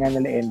gagayahin nga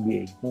nila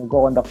NBA,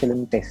 mag-conduct sila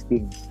ng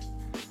testing.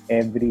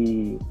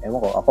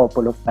 ewan ko, a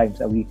couple of times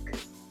a week,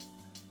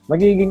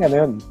 magiging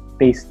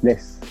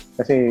tasteless.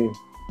 Kasi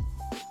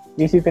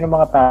isipin ng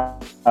mga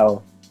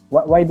tao,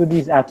 why do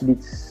these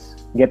athletes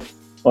get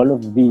all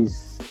of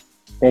these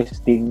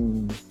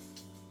testing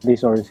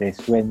resources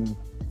when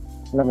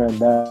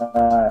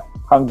the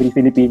hungry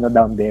Filipino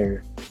down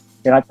there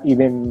cannot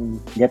even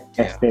get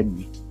tested?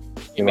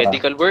 Yung Diba?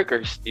 medical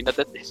workers, di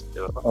natatest.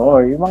 Diba?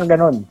 Oo, yung mga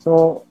ganon.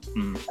 So,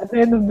 at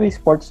the end of the day,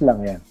 sports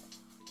lang yan.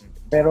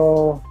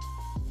 Pero,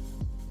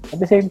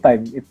 at the same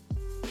time, it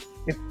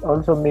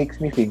also makes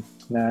me think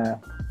na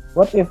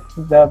what if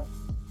the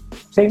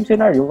same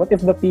scenario, what if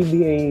the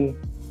PBA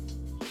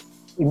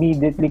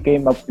immediately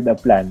came up with a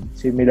plan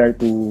similar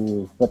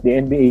to what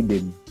the NBA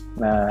did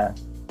na,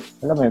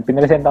 alam mo yun,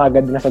 pinresenta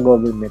agad na sa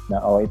government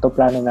na, ito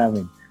plano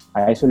namin.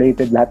 I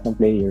isolated lahat ng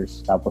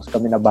players, tapos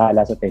kami na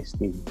bahala sa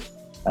testing.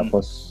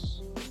 Tapos,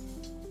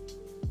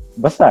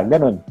 basta,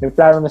 ganun. May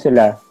plano na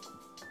sila.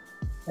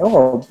 Ewan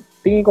ko,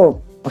 tingin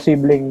ko,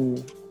 posibleng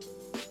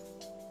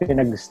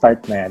pinag-start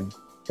na yan.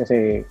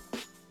 Kasi,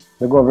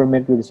 the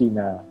government will see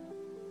na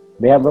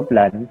they have a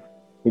plan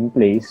in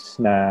place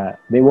na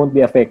they won't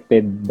be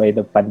affected by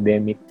the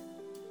pandemic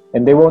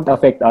and they won't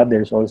affect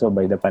others also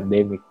by the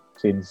pandemic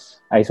since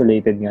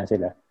isolated nga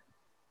sila.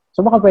 So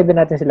baka pwede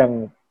natin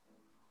silang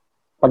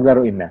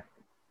paglaruin na.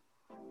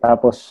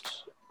 Tapos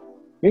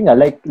yun nga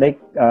like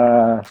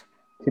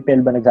si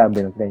Pel ba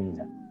nagsabi ng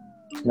kanina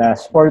na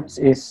sports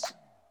is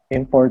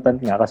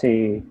important nga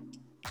kasi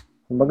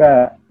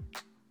kumbaga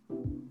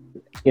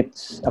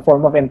it's a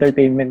form of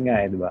entertainment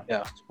nga di ba?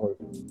 Yeah. Sport.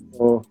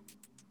 So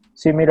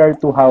similar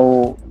to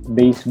how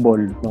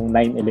baseball nung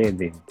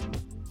 9/11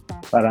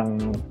 parang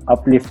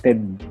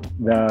uplifted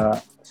the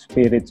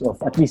spirits of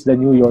at least the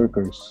New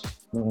Yorkers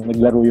nung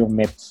naglaro yung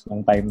Mets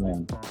ng time na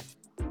yun.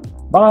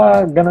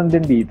 Baka ganun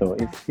din dito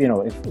if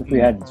we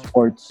had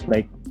sports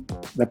like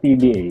the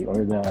PBA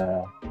or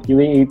the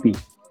UAAP.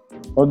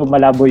 Although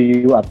malabo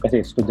yung UAP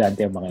kasi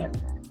estudyante ang mga yan.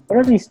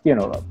 But at least,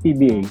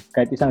 PBA,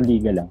 kahit isang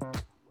liga lang.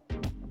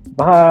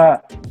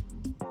 Baka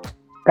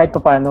kahit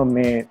pa paano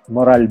may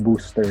moral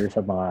booster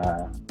sa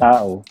mga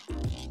tao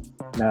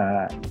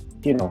na,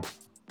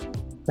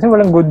 kasi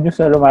walang good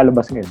news na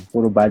lumalabas ngayon.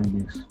 Puro bad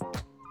news.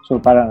 So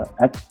parang,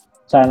 at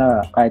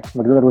sana kahit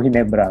maglaro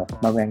Hinebra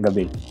mamayang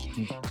gabi,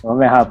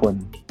 mamayang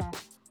hapon,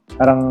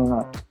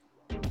 parang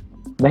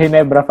the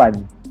Hinebra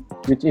fan,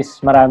 which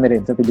is marami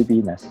rin sa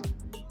Pilipinas,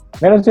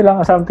 meron silang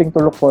something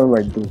to look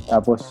forward to.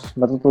 Tapos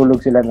matutulog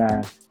sila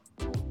na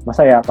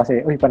masaya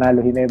kasi,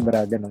 panalo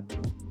Hinebra, ganun.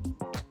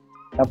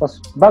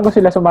 Tapos, bago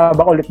sila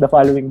sumabak ulit the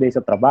following day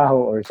sa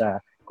trabaho or sa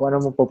kung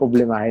ano mong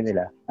poproblemahin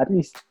nila, at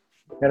least,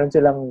 meron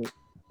silang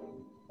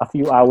a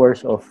few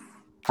hours of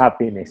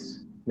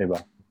happiness. Di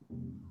ba?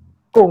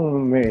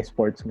 Kung may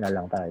sports nga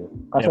lang tayo.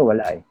 Kaso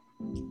wala eh.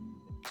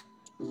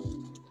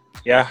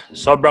 Yeah,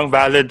 sobrang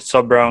valid,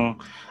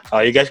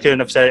 you guys couldn't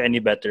have said it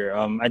any better.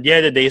 At the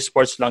end of the day,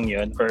 sports lang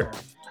yun. For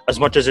as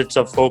much as it's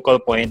a focal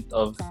point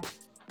of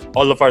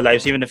all of our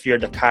lives, even if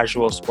you're the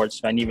casual sports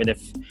fan, even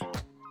if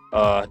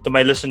to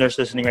my listeners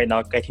listening right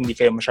now, kahit hindi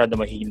kayo masyado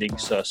mahilig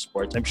sa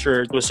sports, I'm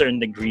sure to a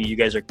certain degree, you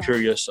guys are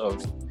curious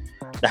of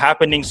the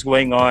happenings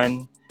going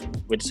on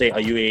with, say,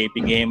 a UAAP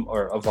game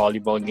or a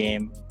volleyball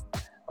game.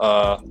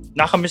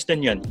 Nakamiss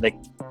din yun. Like,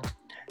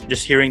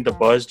 just hearing the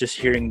buzz, just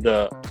hearing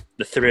the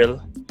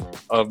thrill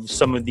of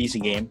some of these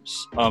games.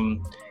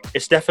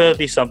 It's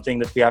definitely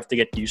something that we have to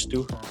get used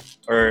to,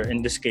 or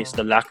in this case,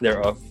 the lack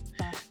thereof,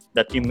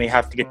 that you may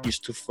have to get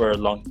used to for a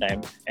long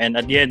time. And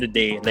at the end of the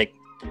day, like,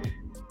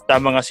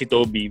 tama nga si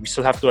Toby, we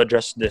still have to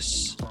address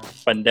this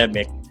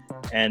pandemic,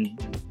 and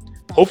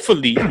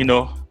hopefully,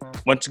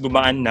 once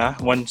gumaan na,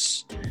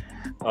 once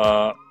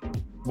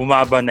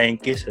bumaba na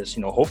yung cases,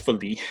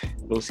 hopefully,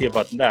 we'll see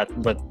about that,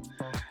 but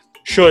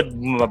should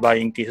bumaba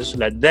yung cases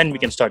ulit, then we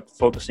can start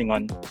focusing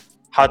on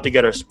how to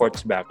get our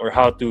sports back or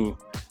how to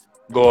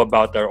go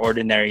about our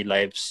ordinary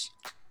lives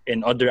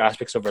in other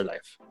aspects of our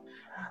life.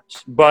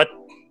 But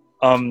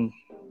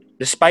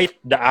despite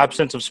the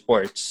absence of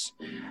sports,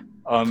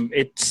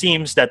 it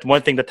seems that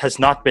one thing that has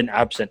not been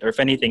absent, or if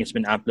anything, it's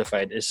been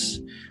amplified,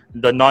 is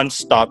the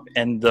non-stop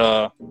and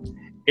the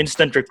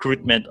instant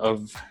recruitment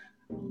of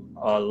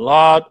a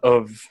lot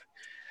of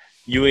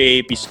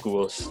UAAP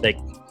schools. Like,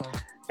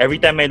 every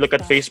time I look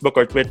at Facebook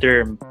or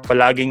Twitter,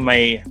 palaging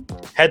may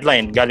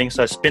headline galing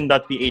sa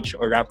spin.ph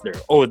or Rappler.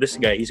 Oh, this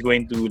guy is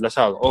going to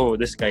LaSalle. Oh,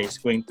 this guy is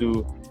going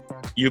to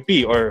UP.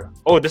 Or,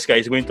 oh, this guy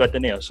is going to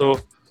Ateneo. So,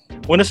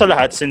 una sa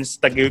lahat, since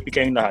tag-UP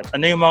kayong lahat,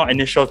 ano yung mga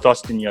initial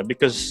thoughts niyo?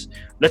 Because,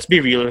 let's be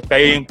real,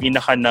 kayo yung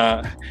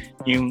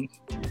pinakamaraming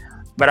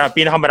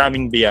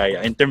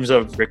biyaya in terms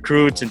of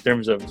recruits, in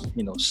terms of,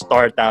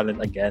 star talent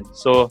again.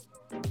 So,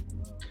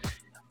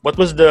 what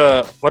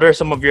are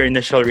some of your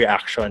initial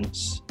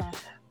reactions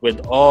with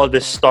all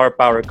this star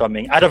power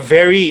coming at a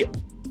very,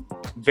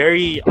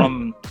 very,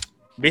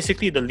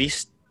 basically the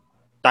least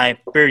time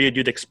period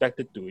you'd expect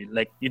it to?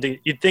 Like,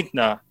 you'd think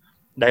na,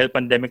 dahil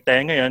pandemic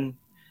tayo ngayon,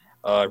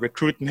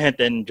 recruitment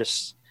and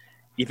just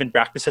even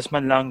practices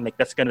man lang, like,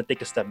 that's gonna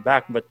take a step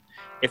back. But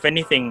if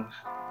anything,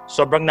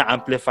 sobrang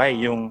na-amplify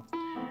yung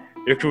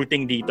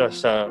recruiting dito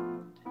sa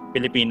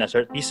Pilipinas,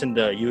 or at least in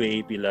the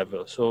UAAP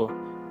level. So,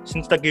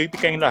 since nag-UAP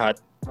kayong lahat,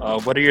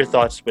 what are your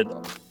thoughts with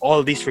all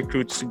these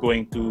recruits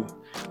going to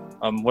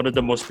one of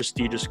the most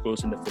prestigious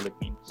schools in the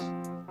Philippines?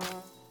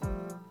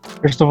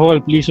 First of all,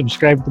 please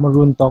subscribe to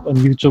Maroon Talk on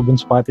YouTube and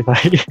Spotify.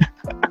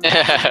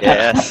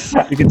 Yes.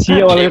 You can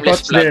see all our Shameless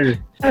thoughts plug. there.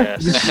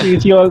 Yes. You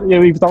can see all,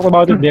 yeah, we've talked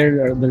about it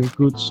there, the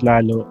recruits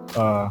lalo.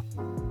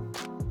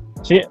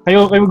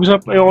 Kayo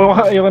mag-usap.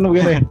 Ayoko na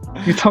mag-ano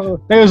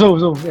Kayo,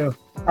 Zo. Yeah.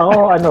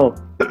 Ako,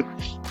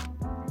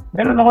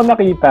 meron ako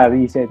nakita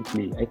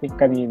recently. I think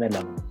kanina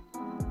lang.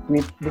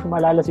 Tweet. Hindi ko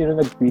maalala sino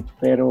nag-tweet.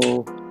 Pero,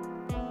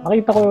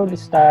 nakita ko yung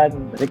listahan.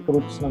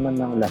 Recruits naman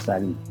ng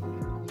Lasal.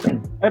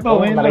 Ito,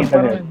 Oo,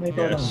 nakita niyo.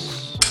 Yes.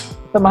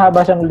 Ito,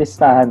 mahaba siyang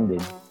listahan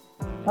din.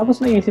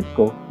 Tapos naisip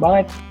ko,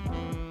 bakit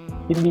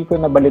hindi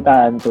ko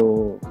nabalitaan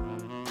to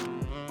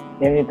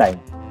anytime?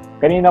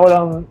 Kanina ko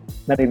lang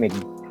narinig.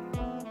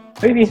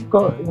 So, inisip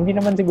ko, hindi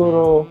naman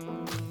siguro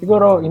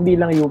hindi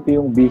lang UP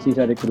yung busy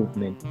sa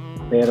recruitment.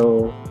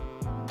 Pero,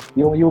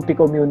 yung UP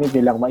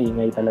community lang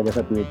maingay talaga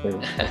sa Twitter,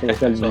 sa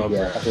social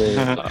media. Kasi,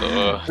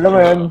 alam mo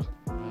yun,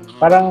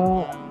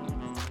 parang,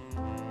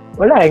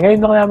 wala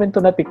ngayon lang namin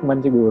to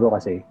natikman siguro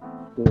kasi,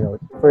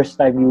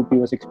 first time UP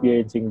was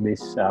experiencing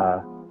this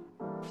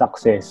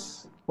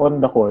success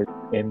on the court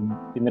and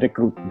in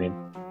recruitment.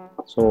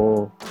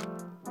 So,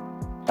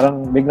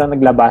 parang biglang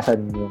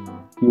naglabasan yung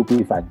UP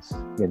fans.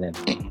 Ganun.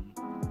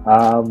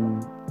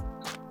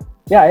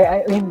 Yeah,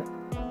 I mean,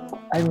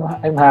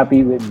 I'm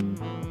happy with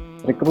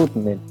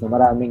recruitment na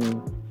maraming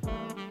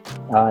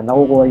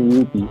nakukuha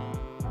yung UP.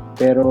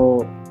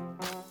 Pero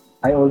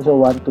I also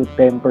want to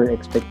temper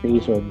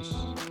expectations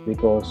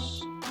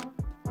because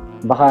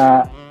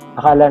baka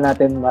akala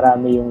natin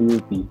marami yung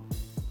UP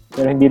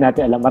pero hindi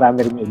natin alam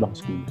marami rin yung ibang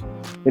schools.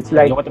 It's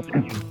like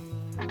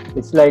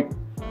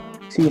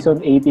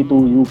season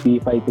 82 UP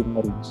fighting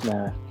Maroons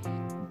na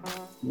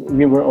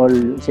we were all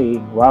saying,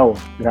 wow,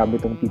 grabe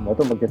tong team na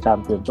to,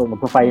 magka-champion to,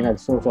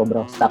 magpa-finals to,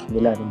 sobrang stack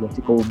nila. Nandiyan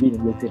si Kobe,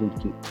 nandiyan si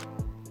Richie.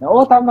 Na,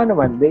 tama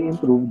naman, they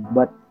improved,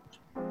 but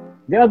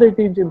the other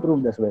teams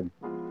improved as well.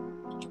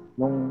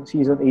 Nung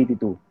season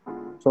 82.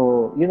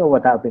 So, you know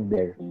what happened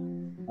there.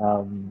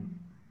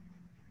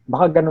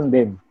 Baka ganun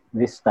din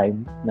this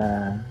time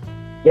na,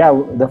 yeah,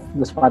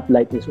 the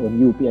spotlight is on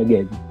UP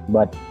again,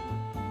 but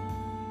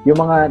yung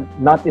mga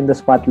not in the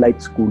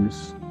spotlight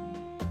schools,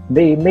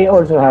 they may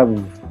also have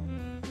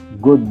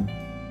good,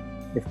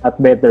 if not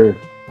better,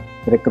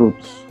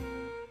 recruits.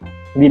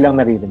 Hindi lang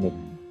naririnig.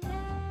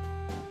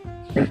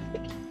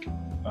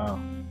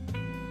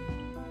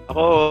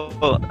 Ako,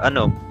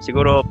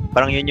 siguro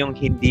parang yun yung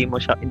hindi mo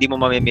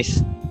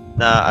mamimiss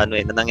na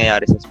na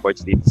nangyayari sa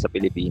sports dito sa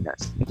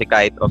Pilipinas. Kasi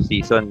kahit off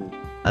season,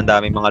 ang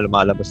daming mga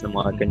lumalabas ng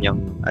mga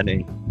kanyang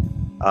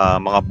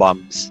mga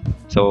bombs.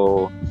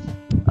 So,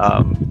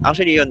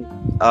 actually yun,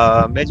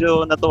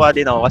 medyo natuwa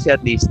din ako kasi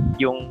at least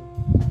yung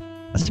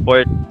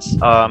sports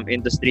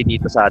industry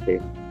dito sa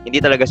atin, hindi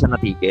talaga siya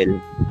natigil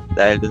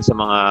dahil dun sa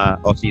mga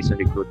off-season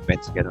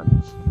recruitments, gano'n.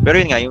 Pero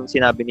yun nga, yung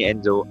sinabi ni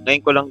Enzo,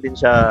 ngayon ko lang din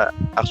siya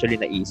actually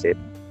naisip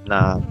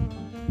na,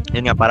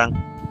 yun nga, parang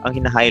ang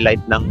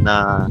hina-highlight lang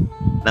na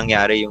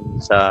nangyari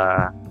yung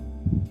sa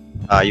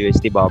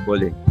UST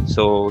bubble eh.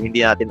 So,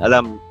 hindi natin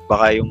alam,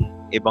 baka yung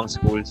ibang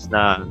schools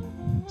na,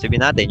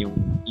 sabihin natin, yung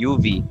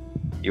UV,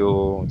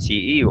 yung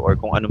CEU, or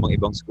kung anumang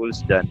ibang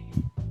schools dyan,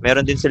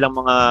 meron din silang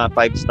mga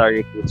 5-star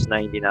recruits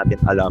na hindi natin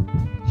alam.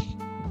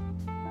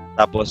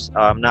 Tapos,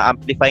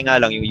 na-amplify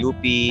nga lang yung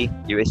UP,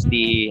 UST,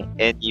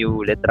 NU,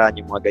 Letran,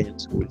 yung mga ganyang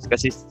schools.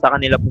 Kasi sa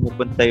kanila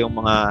pumupunta yung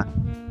mga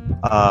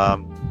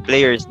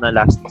players na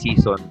last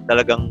season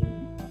talagang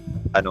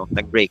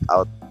nag-break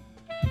out.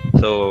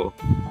 So,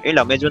 yun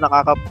lang, medyo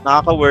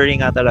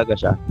nakaka-worry nga talaga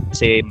siya.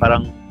 Kasi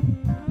parang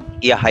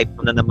i-hype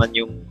mo na naman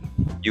yung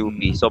UP.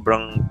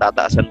 Sobrang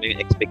tataasan mo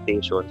yung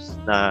expectations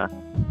na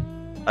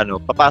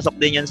papasok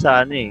din yan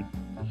sa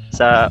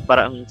sa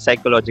parang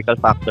psychological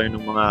factor ng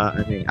mga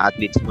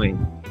athletes mo eh.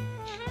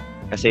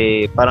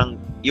 Kasi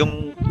parang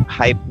yung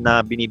hype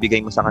na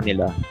binibigay mo sa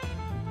kanila,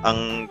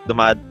 ang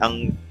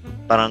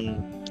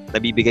parang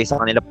nabibigay sa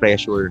kanila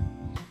pressure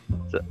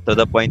to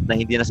the point na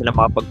hindi na sila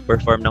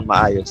makapag-perform ng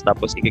maayos,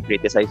 tapos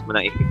i-criticize mo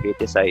ng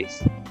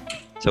i-criticize.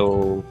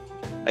 So,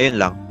 ayun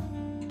lang.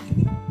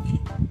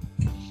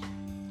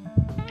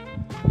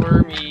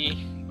 For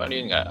me, paano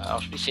yun nga?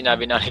 Actually,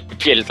 sinabi na ni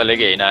PL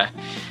talaga na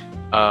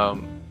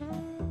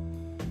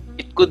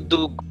it could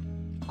do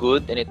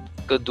good and it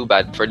could do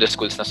bad for the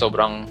schools na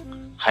sobrang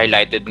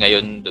highlighted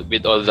ngayon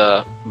with all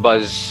the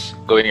buzz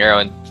going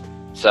around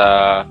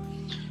sa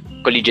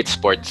collegiate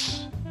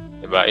sports.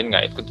 Diba? Yun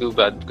nga, it could do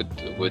bad, could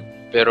do good.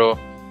 Pero,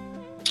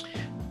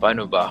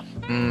 paano ba?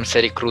 Sa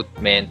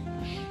recruitment,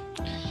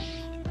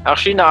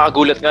 actually,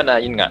 nakakagulat nga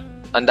na, yun nga,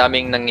 ang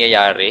daming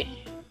nangyayari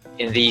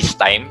in these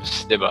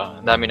times,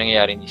 diba? Ang daming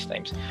nangyayari in these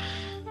times.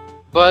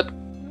 But,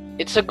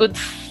 it's a good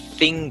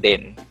thing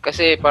din.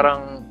 Kasi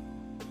parang,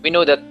 we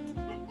know that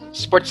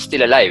sports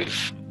still alive.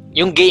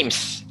 Yung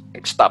games,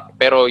 nag-stop.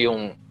 Pero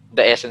yung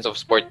the essence of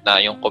sport na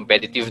yung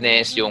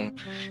competitiveness, yung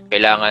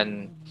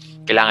kailangan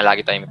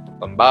lagi tayong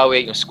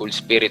pambawi, yung school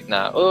spirit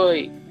na,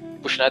 oy,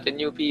 push natin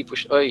UP,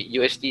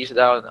 UST is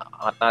down,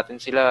 angat natin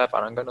sila,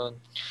 parang ganun.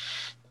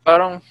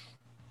 Parang,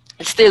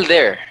 it's still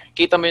there.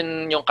 Kita mo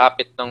yung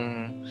kapit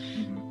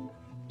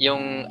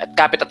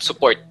at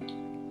support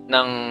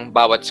ng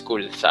bawat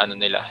school sa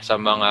nila, sa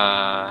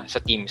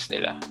teams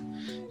nila.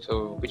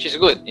 So, which is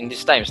good in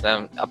these times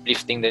na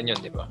uplifting din yun,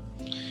 di ba?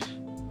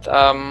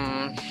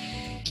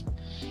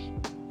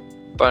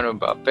 Paano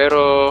ba?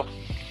 Pero,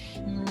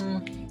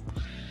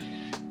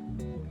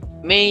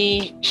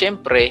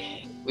 syempre,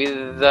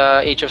 with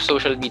the age of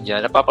social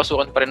media,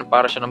 napapasukan pa rin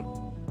para siya ng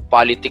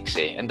politics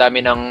eh. Ang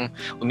dami ng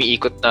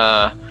umiikot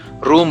na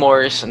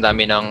rumors, ang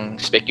dami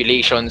ng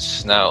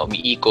speculations na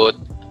umiikot,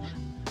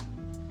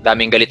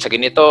 daming galit sa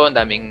ganito, ang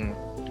daming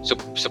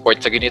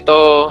support sa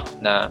ganito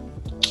na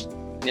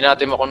hindi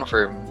natin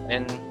ma-confirm.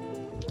 And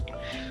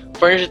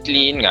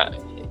fortunately, yun nga,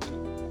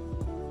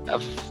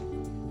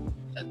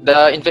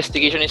 the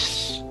investigation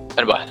is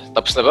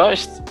tapos na ba?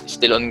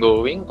 Still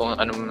ongoing kung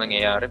ano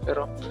nangyayari,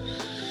 pero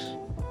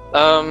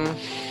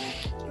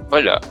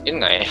wala, yun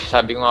nga eh,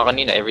 sabi ko nga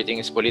kanina,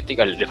 everything is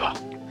political, di ba?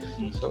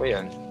 So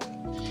yun.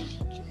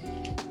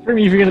 For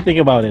me, if you're gonna think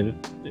about it,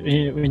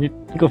 when you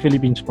think of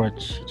Philippine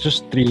sports, it's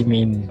just 3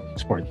 main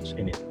sports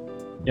in it.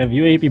 You have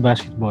UAP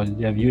basketball,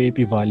 you have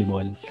UAP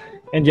volleyball,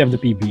 and you have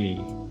the PBA.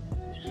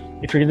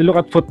 If you're gonna look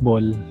at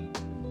football,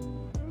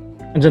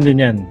 andyan din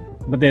yan.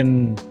 But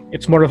then,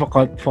 it's more of a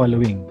cult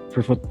following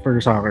for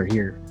soccer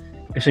here.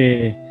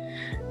 Kasi,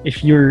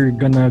 if you're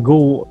gonna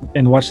go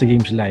and watch the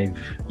games live,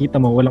 kita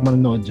mo, walang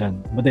manonood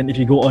dyan. But then,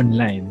 if you go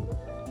online,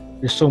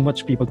 there's so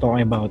much people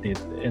talking about it.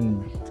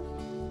 And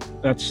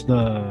that's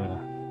the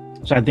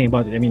sad thing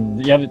about it. I mean,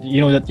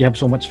 you know that you have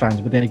so much fans,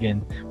 but then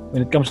again,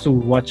 when it comes to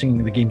watching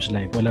the games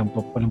live, walang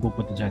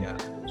pupunta dyan.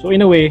 So,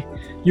 in a way,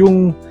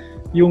 yung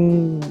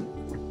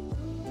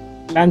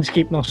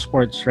landscape ng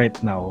sports right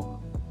now,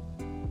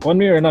 one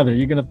way or another,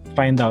 you're gonna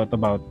find out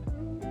about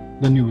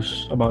the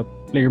news, about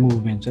player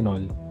movements and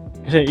all.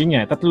 Kasi yun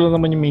nga, tatlo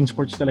naman yung main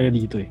sports talaga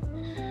dito eh.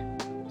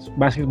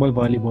 Basketball,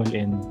 volleyball,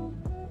 and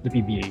the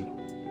PBA.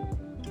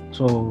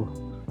 So,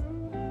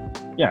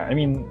 yeah, I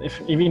mean,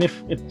 even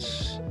if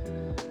it's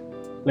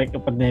like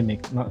a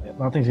pandemic,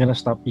 nothing's gonna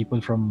stop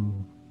people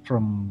from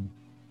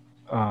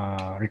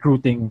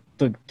recruiting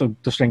to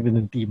strengthen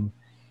the team.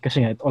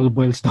 Kasi nga, it all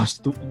boils down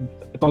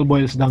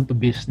to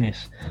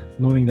business,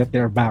 knowing that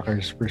there are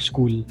backers per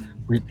school,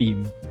 per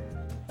team.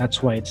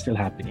 That's why it's still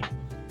happening.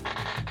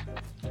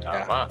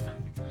 Tama.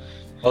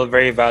 All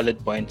very valid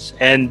points.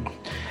 And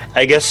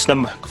I guess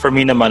for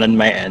me naman on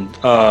my end,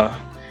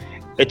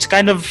 it's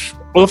kind of,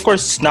 well, of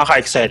course,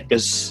 nakaka-excite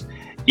because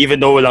even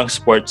though walang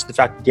sports, the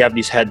fact that you have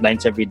these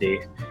headlines every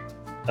day,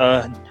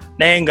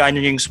 naiengganyo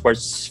yung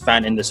sports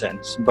fan in the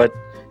sense. But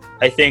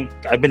I think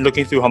I've been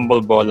looking through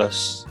Humble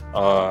Bola's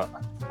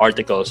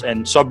articles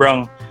and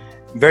sobrang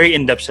very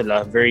in-depth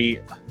sila,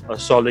 very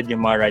solid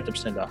yung mga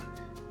write-ups nila.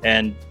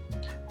 And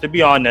to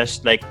be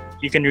honest, like,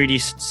 you can really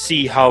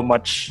see how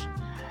much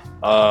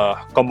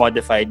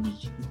commodified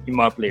yung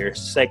mga players.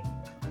 It's like,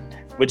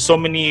 with so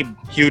many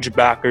huge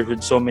backers,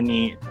 with so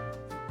many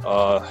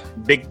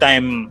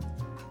big-time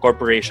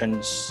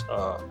corporations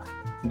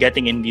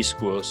getting in these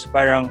schools,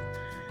 parang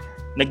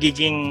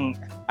nagiging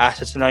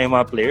assets na yung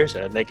mga players.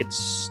 Like,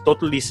 it's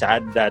totally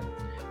sad that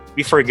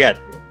we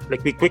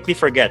quickly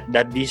forget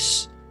that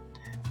these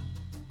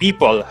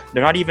people,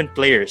 they're not even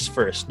players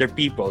first. They're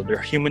people.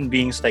 They're human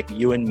beings like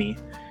you and me.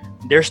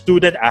 They're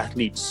student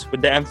athletes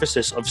with the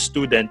emphasis of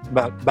student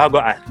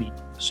bago athlete.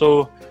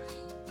 So,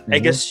 I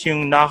guess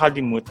yung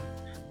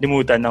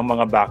nakakalimutan ng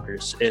mga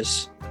backers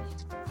is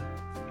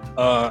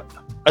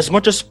as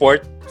much as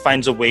sport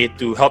finds a way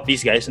to help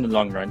these guys in the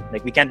long run,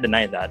 like, we can't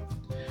deny that.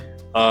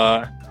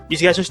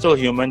 These guys are still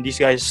human. These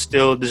guys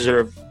still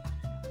deserve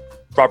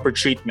proper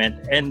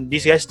treatment, and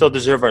these guys still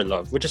deserve our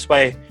love, which is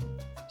why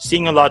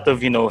seeing a lot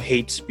of,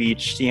 hate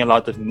speech, seeing a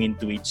lot of mean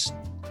tweets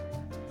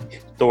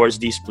towards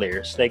these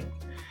players, like,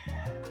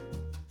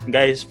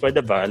 guys,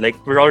 pwede ba? Like,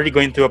 we're already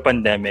going through a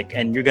pandemic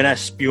and you're gonna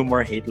spew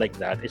more hate like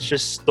that. It's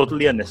just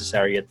totally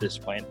unnecessary at this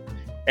point.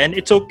 And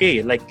it's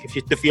okay, like, if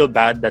you to feel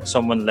bad that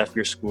someone left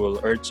your school,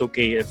 or it's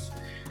okay if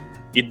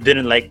you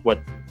didn't like what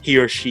he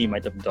or she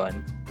might have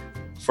done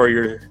for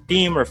your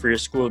team or for your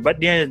school. But at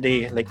the end of the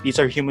day, like, these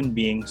are human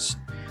beings.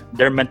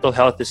 Their mental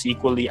health is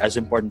equally as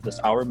important as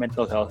our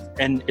mental health,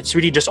 and it's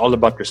really just all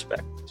about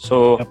respect.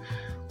 So,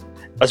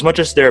 as much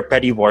as there are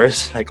petty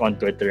wars like on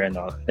Twitter and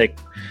all, like,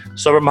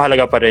 sobrang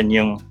mahalaga pa rin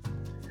yung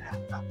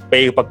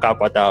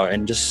pagkapwa-tao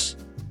and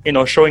just,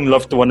 showing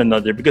love to one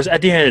another, because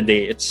at the end of the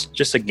day, it's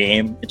just a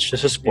game, it's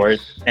just a sport.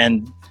 Yes.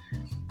 And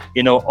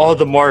all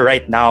the more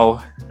right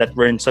now that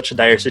we're in such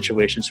dire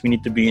situations, we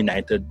need to be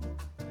united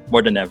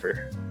more than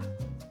ever.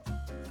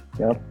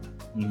 Yep.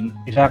 Mm-hmm.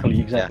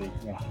 Exactly.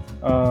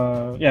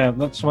 Yeah,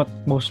 that's what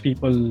most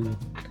people,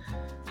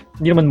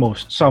 hindi naman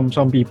most, some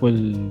people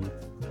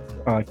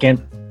can't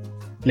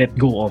let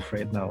go of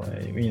right now.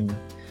 I mean,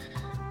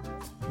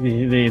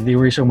 They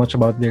worry so much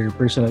about their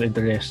personal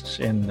interests,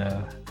 and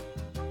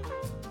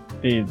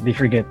they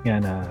forget nga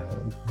na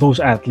those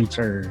athletes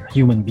are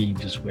human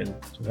beings as well.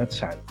 So that's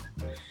sad.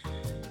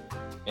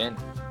 Yan.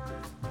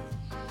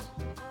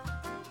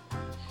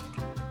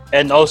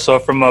 And also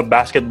from a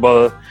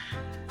basketball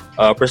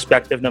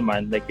perspective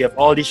naman, like you have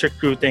all these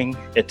recruiting,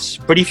 it's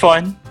pretty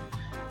fun.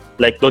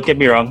 Like, don't get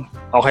me wrong,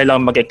 okay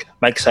lang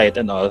mag-excite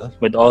and all,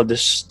 with all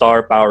this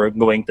star power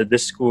going to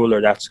this school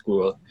or that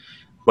school.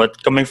 But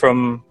coming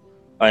from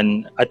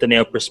an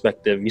Ateneo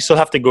perspective, you still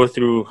have to go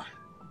through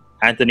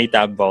Anthony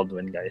Tab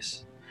Baldwin,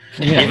 guys.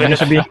 Yeah, Even if-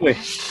 sabihin ko eh.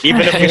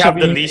 Even if we have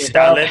the Sabihin least ko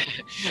talent,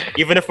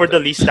 even if we're the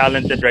least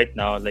talented right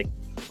now, like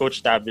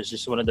Coach Tab is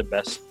just one of the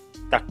best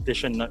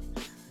tactician.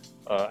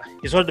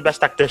 He's one of the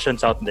best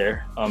tacticians out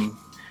there.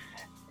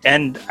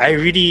 And I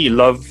really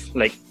love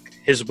like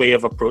his way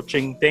of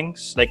approaching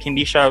things. Like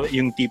hindi siya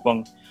yung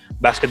tipong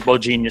basketball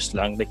genius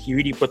lang. Like he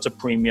really puts a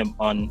premium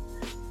on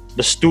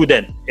the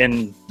student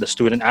and the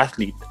student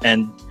athlete.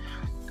 And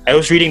I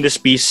was reading this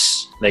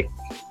piece like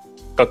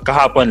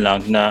kahapon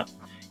lang na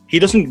he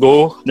doesn't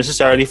go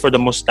necessarily for the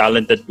most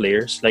talented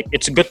players. Like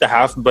it's good to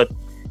have, but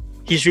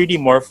he's really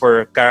more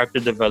for character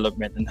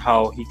development and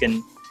how he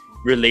can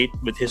relate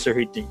with his or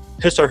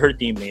her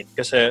teammate.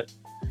 Kasi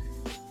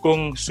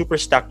kung super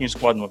stacked yung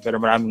squad mo pero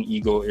maraming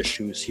ego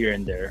issues here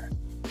and there,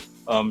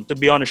 to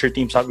be honest, your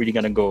team's not really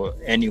gonna go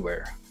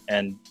anywhere.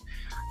 And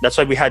that's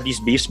why we had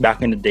these beefs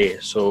back in the day.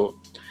 So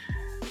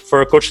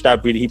for Coach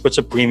Tab, really, he puts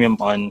a premium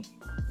on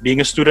being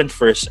a student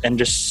first and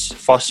just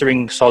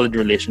fostering solid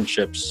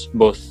relationships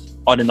both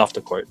on and off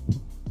the court.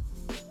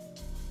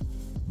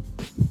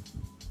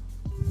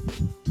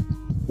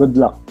 Good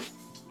luck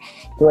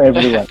to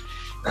everyone.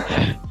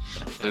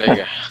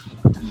 Talaga.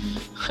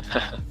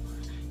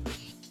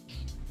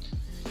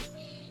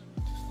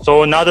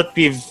 So now that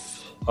we've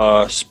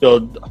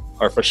spilled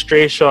our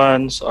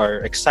frustrations,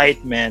 our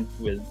excitement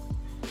with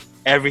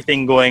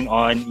everything going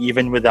on,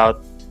 even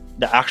without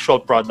the actual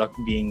product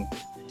being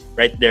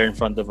right there in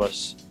front of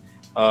us,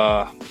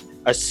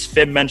 as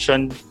Fib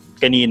mentioned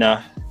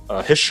kanina,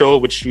 his show,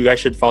 which you guys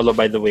should follow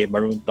by the way,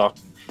 Maroon Talk,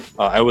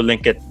 I will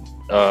link it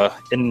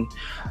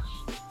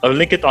I'll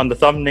link it on the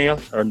thumbnail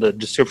or the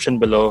description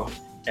below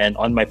and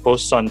on my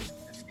posts on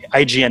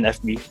IG and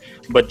FB.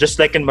 But just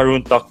like in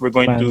Maroon Talk, we're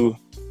going to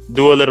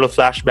do a little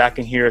flashback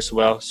in here as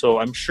well. So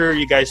I'm sure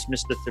you guys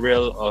missed the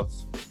thrill of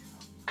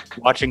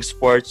watching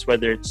sports,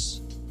 whether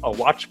it's a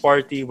watch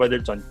party, whether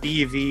it's on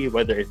TV,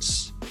 whether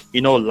it's,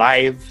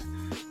 live.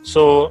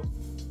 So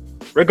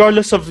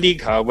regardless of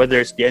league, whether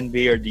it's the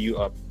NBA or the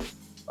UP,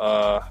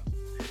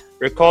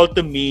 recall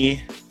to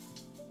me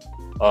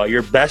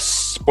your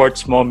best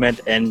sports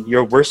moment and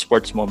your worst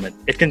sports moment.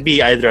 It can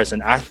be either as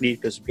an athlete,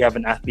 because we have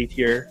an athlete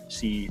here,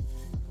 si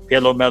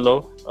Pielo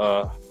Melo.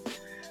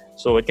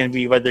 So it can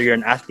be whether you're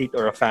an athlete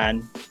or a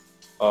fan.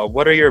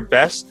 What are your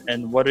best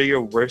and what are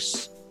your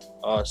worst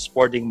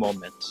sporting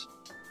moments?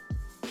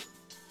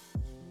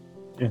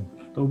 Yan.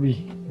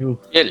 Toby, you.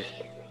 Yel.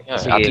 Yeah,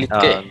 Sige, athlete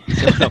ka eh.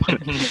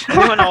 Hindi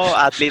naman ako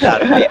athlete.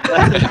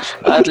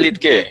 Athlete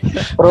ka eh.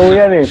 Pro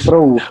yan eh,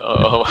 pro.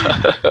 Oo.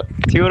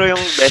 Siguro yung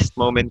best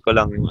moment ko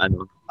lang yung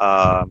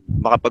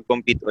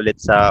makapag-compete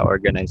ulit sa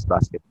organized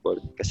basketball.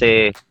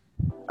 Kasi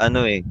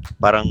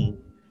parang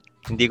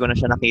hindi ko na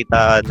siya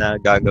nakita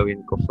na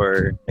gagawin ko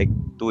for like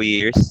 2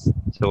 years.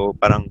 So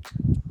parang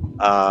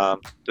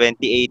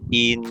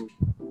 2018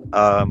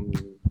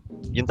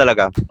 yun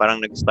talaga, parang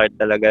nag-start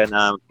talaga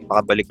na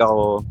makabalik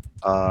ako.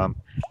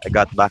 I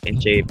got back in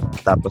shape.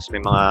 Tapos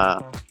may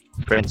mga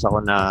friends ako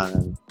na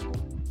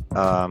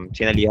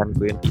sinalihan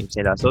ko yung teams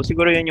nila. So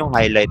siguro yun yung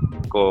highlight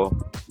ko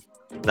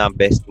na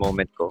best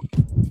moment ko.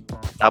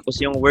 Tapos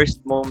yung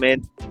worst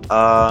moment,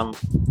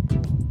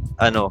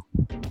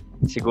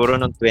 siguro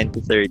noong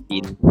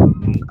 2013,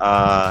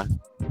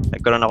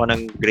 nagkaroon ako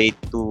ng grade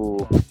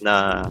 2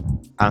 na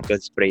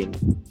ankle sprain.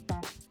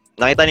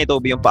 Nakita ni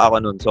Toby yung paa ko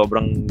noon.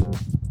 Sobrang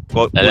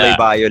kulay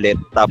violet.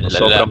 Tapos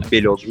sobrang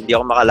bilog. Hindi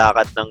ako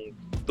makalakad ng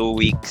 2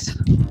 weeks.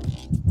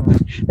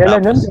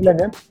 Kailan yun?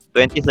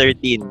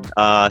 2013.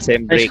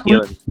 Sem break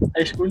school? yun.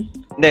 High school?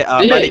 Hindi,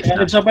 college na.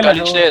 College na pala.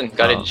 College na yun.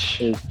 College.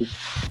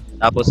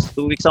 Tapos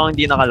 2 weeks ako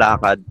hindi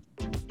nakalakad.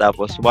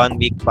 Tapos 1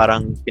 week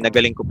parang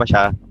pinagaling ko pa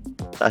siya.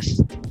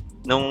 Tapos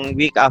nung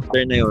week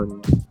after na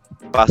yun,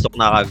 pasok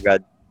na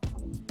kagad.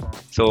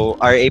 So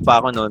RA pa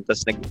ako noon,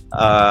 tapos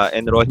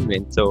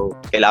nag-enrollment. So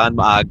kailangan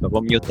maaga,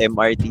 commute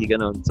MRT,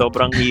 ganun.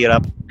 Sobrang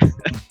hirap.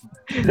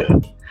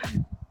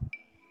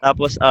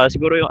 Tapos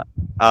siguro yung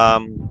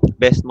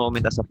best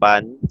moment as a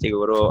fan,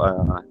 siguro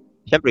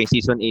syempre yung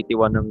season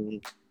 81 ng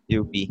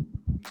UP.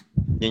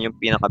 Yun yung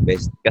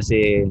pinaka-best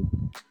kasi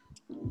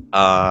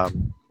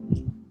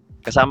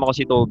kasama ko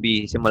si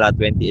Toby simula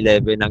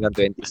 2011 hanggang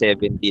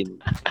 2017.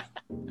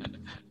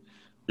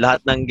 Lahat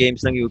ng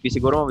games ng UP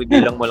siguro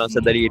mabibilang mo lang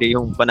sa daliri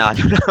yung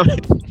panalo namin.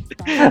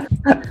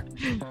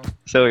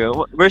 So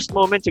yung worst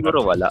moment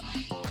siguro wala.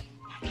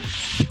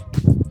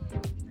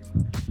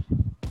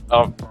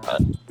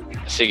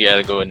 Sige,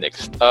 I'll go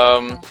next.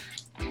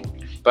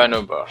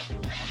 Paano ba?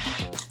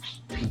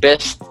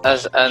 best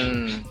as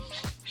an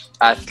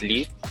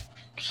athlete?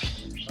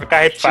 Or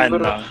kahit fan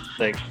Siguro- lang.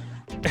 Like,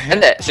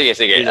 Hindi, sige.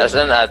 As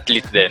an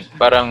athlete din.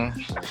 Parang,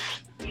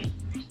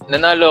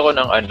 nanalo ako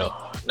ng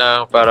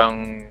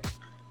parang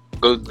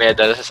gold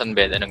medal sa San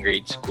Beda ng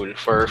grade school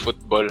for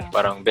football.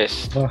 Parang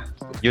best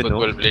You know.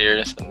 football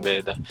player sa San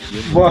Beda.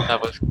 Wow.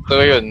 Tapos,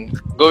 so yun,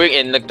 going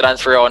in,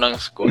 nag-transfer ako ng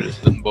school,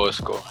 Don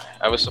Bosco.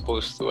 I was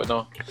supposed to,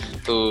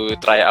 to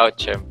try out,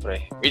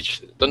 syempre.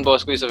 Which, Don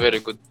Bosco is a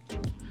very good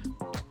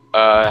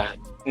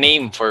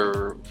name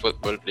for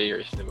football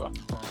players, di ba?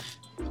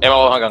 Ewan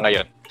ko hanggang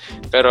ngayon.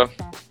 Pero,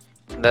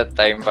 that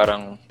time,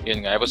 parang,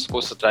 yun nga, I was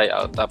supposed to try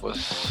out, tapos,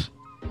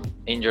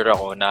 injured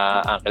ako,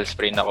 na ankle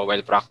sprain ako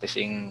while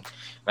practicing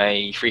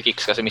my free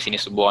kicks kasi may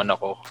sinisubukan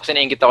ako. Kasi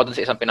nainggit ako dun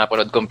sa isang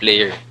pinapanood kong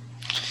player.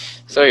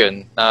 So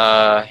yun,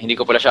 hindi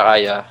ko pala siya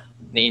kaya,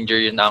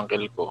 na-injure yung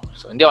ankle ko.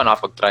 So hindi ako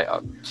nakapag-try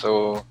out.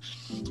 So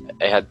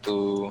I had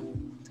to,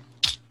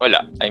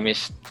 I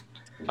missed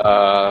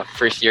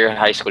first year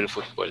high school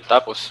football.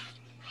 Tapos,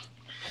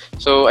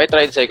 so I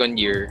tried second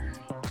year,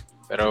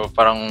 pero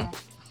parang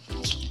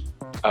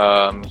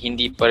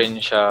hindi pa rin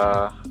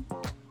siya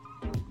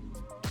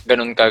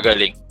ganun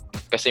kagaling.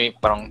 Kasi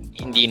parang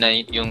hindi na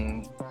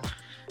yung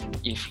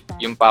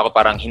pa ako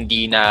parang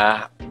hindi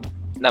na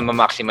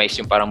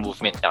ma-maximize yung parang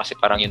movement niya kasi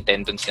parang yung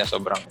tendons niya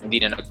sobrang hindi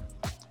na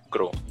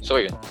nag-grow.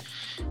 So yun.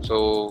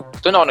 So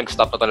doon ako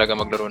nag-stop na talaga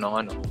maglaro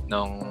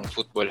ng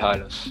football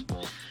halos.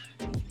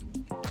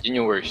 Yun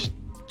yung worst.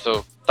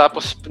 So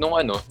tapos nung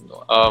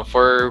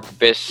for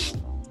best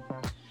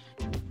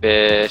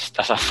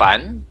as a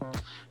fan,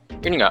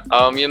 yun nga,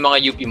 yung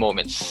mga UP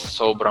moments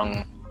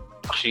sobrang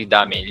actually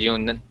dami.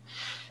 Yung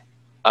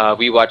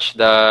we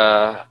watched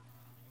the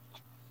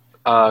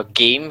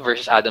game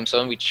versus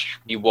Adamson,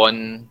 which we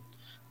won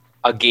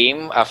a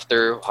game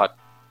after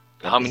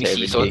how many 27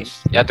 seasons?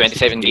 games. Yeah,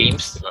 27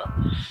 games. Diba?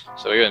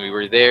 So yun, we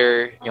were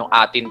there. Yung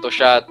atin to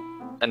shot,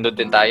 nandun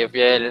din tayo,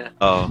 Fiel.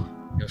 Oh.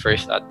 Yung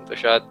first atin to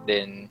shot.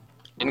 Then,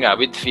 yun nga,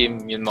 with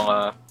Fim, yung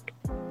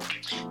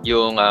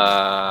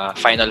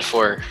Final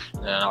Four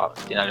na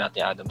tinalo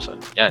natin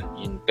Adamson. Yan,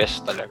 yung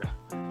best talaga.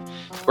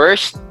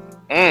 Worst?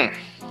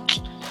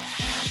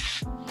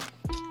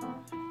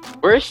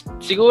 Worst?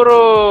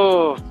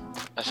 Siguro,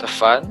 as a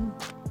fan,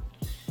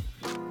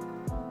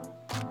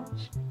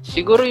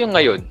 siguro yung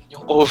ngayon,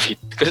 yung COVID.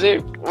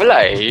 Kasi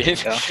wala eh.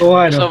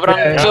 Sobrang,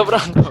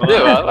 di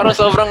ba? Parang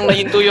sobrang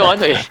nahinto yung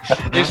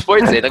yung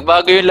sports eh.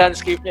 Nagbago yung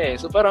landscape niya eh.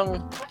 So parang,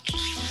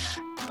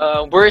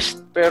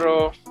 worst,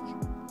 pero,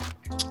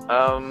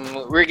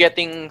 we're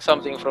getting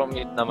something from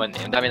it naman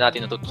eh. Ang dami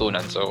natin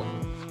natutunan. So,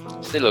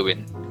 still a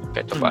win.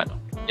 Kahit pa paano.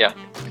 Yeah.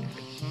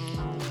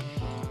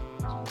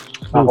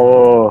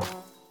 Ako,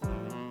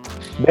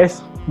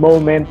 best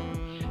moment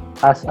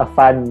as a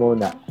fan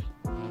muna.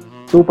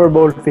 Super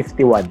Bowl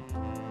 51.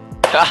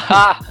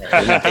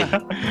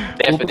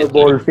 Definitely. Super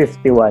Bowl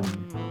 51.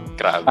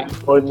 Grabe.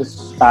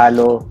 Falcons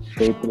talo,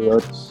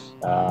 Patriots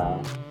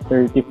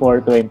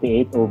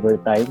 34-28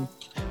 overtime.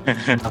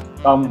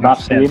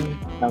 Comeback win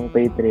ng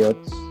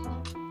Patriots.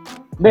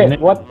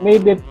 Then, what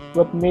made it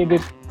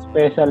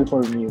special for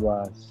me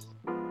was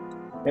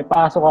may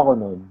pasok ako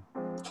noon.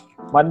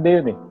 Monday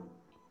yun eh.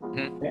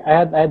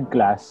 I had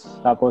class,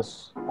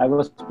 tapos I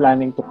was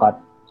planning to cut.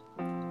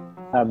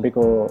 Sabi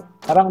ko,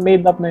 parang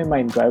made up na yung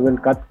mind ko, I will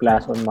cut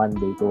class on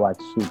Monday to watch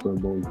Super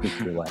Bowl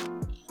 51.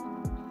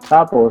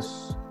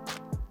 Tapos,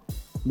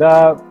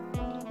 the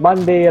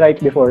Monday right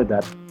before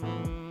that,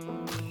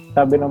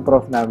 sabi ng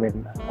prof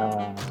namin,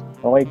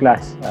 okay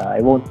class, I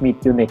won't meet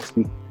you next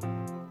week.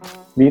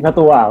 Hindi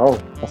natuwa ako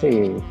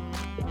kasi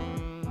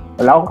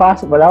wala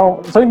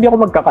akong so hindi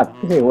ako magka-cut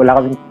kasi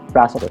wala kaming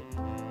pasok eh.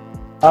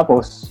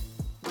 Tapos,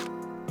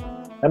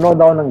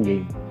 nanood ako ng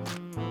game.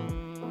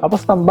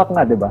 Tapos tambak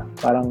nga, di ba?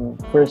 Parang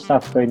first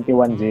half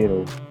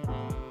 21-0.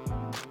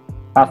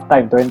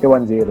 Halftime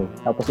 21-0.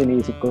 Tapos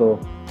iniisip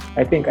ko,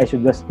 I think I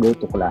should just go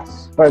to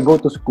class or go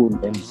to school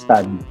and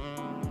study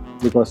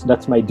because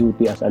that's my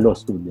duty as a law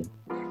student.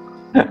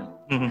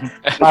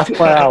 Pasok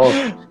na ako.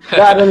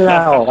 Gano'n na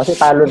ako kasi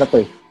talo na to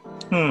eh.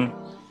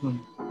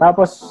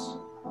 Tapos,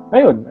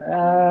 ayun,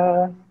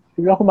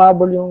 bigla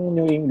kumabol yung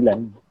New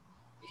England.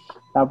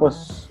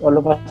 Tapos, all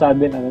of a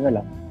sudden,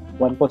 na lang,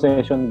 one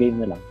possession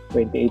game na lang,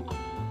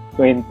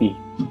 28-20.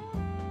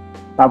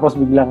 Tapos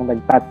biglang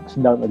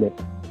nag-touchdown ulit.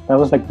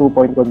 Tapos nag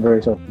 2-point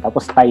conversion.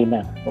 Tapos tie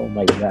na. Oh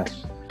my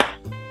gosh.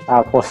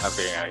 Tapos,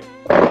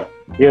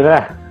 yun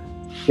na.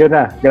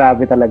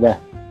 Grabe talaga.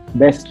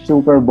 Best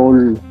Super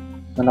Bowl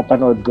na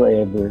napanood ko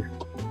ever.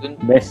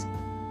 Best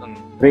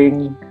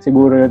ring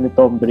siguro yun ni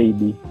Tom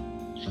Brady.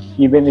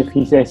 Even if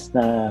he says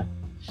na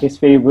his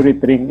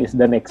favorite ring is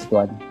the next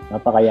one.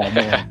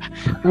 Napakayaman.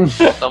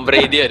 Tom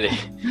Brady yun eh.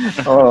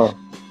 Oo.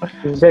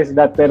 He says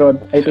that, pero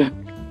I think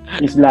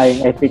he's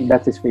lying. I think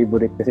that's his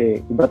favorite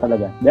kasi iba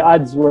talaga. The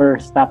odds were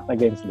stacked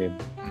against them.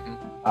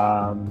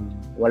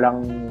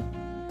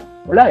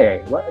 Wala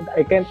eh.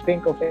 I can't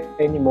think of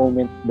any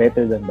moment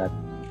better than that.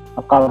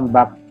 A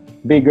comeback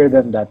bigger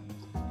than that.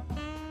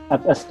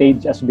 At a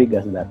stage as big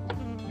as that.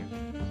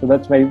 So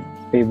that's my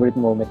favorite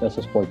moment as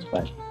a sports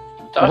fan.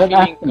 Tsaka As an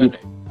feeling ko, athlete,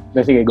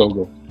 sige, go.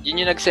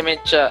 yun yung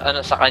nag-cement siya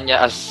sa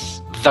kanya as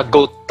the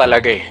GOAT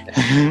talaga eh.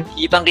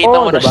 Kitang-kita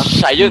Oo, mo na diba?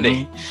 siya yun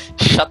eh.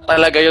 Siya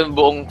talaga yung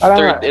buong Parang,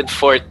 third and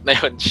fourth na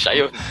yun. Siya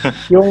yun.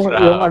 yung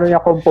Grabe. ano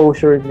niya,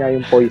 composure niya,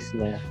 yung poise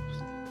niya.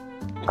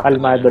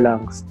 Kalmado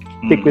lang.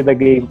 Stick with the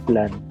game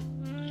plan.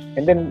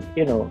 And then,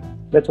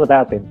 that's what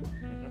happened.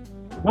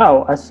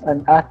 Now, as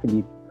an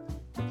athlete,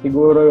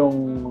 siguro yung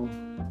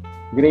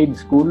grade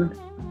school,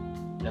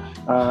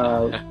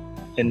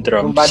 In yung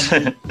drums.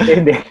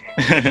 hindi.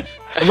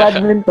 Sa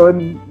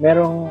badminton,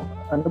 merong,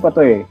 ano pa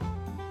to eh?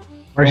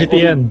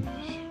 Varsity yan.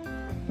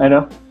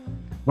 Ano?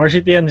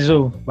 Varsity yan,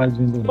 so,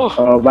 badminton.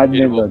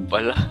 Badminton. Yun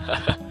pala.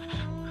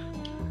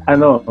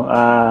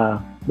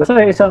 Basta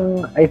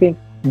isang, I think,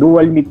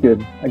 dual meet yun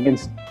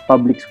against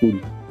public school.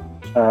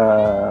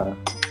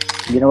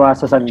 Ginawa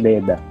sa San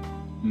Beda.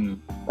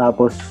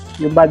 Tapos,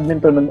 yung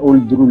badminton ng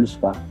old rules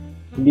pa.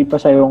 Hindi pa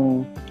siya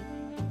yung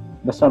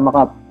basta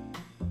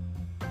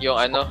Yung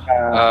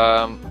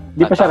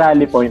hindi pa siya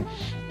rally point.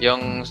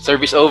 yung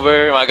service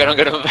over, mga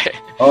ganun-ganun pa eh.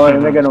 Oo,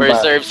 may ganun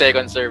First pa. serve,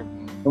 second serve.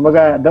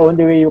 Kumbaga, the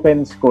only way you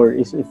can score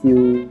is if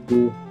you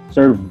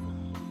serve.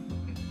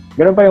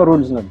 Ganun pa yung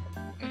rules nun.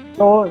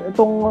 So,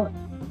 itong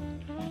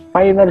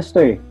finals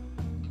to eh.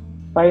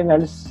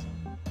 Finals,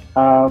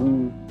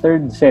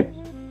 third set.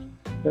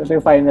 So, ito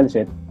yung final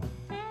set.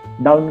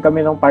 Down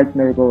kami ng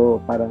partner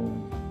ko, parang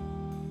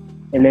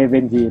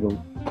 11-0.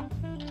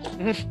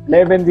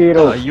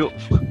 11-0. Ayo.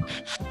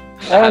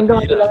 Hanggang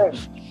lang.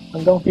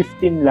 Hanggang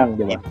 15 lang,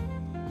 di ba?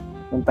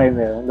 Noong time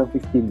na yun, hanggang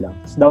 15 lang.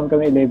 Tapos down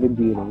kami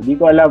 11-0. Hindi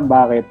ko alam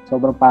bakit.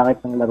 Sobrang pangit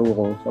ng laro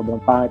ko.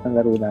 Sobrang pangit ng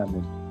laro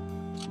namin.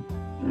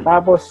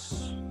 Tapos,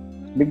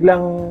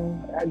 biglang,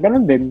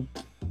 ganun din.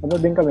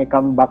 Ano din kami,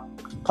 comeback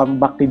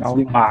kids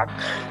din.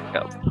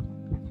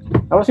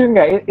 Tapos yun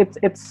nga,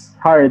 it's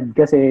hard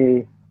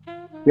kasi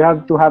you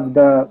have to have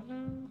the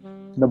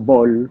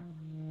ball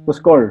to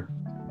score.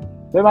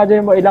 So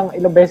imagine mo, ilang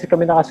beses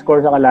kami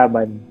nakascore sa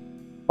kalaban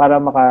para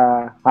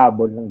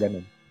makahabol ng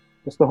ganun.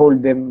 Just to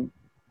hold them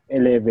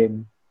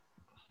 11.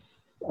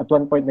 At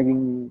one point,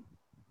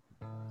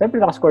 siyempre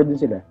nakascore din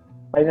sila.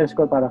 Final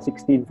score parang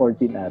 16-14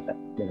 ata.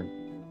 Ganun.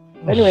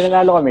 Anyway,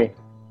 nanalo kami.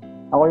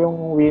 Ako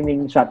yung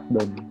winning shot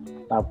doon.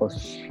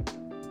 Tapos,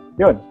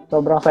 yun.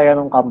 Sobrang saya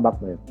ng comeback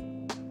na yun.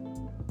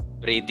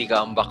 Brady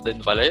comeback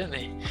din pala yun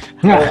eh.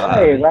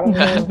 Parang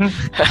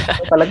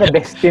talaga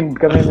destined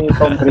kami ni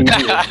Tom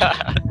Brady.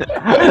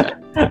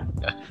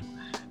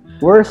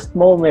 Worst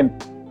moment.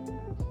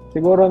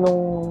 Siguro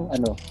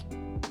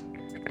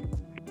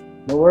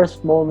the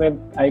worst moment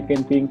I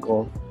can think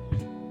of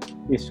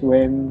is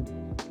when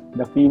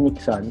the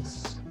Phoenix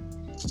Suns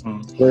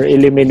were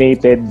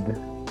eliminated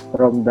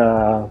from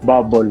the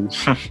bubble.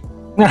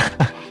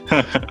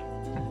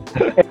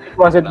 It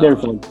wasn't their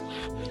fault.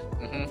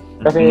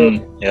 Kasi,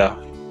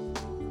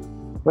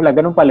 wala,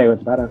 ganun pala yun.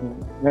 Parang,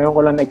 ngayon ko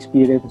lang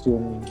na-experience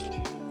yung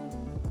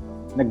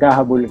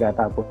naghahabol ka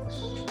tapos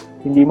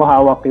hindi mo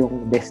hawak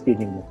yung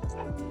destiny mo.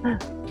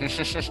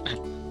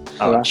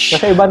 Diba?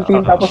 Kasi ibang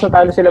team tapos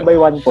natalo sila by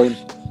 1 point.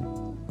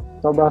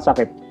 Sobrang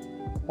sakit.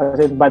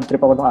 Kasi bad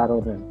trip ako nung araw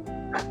na yun.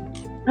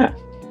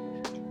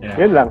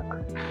 Yun lang.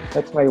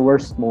 That's my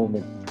worst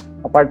moment.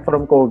 Apart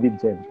from COVID,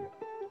 Jen.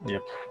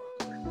 Yep.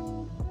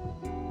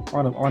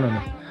 On.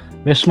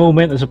 Best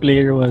moment as a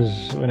player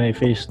was when I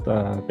faced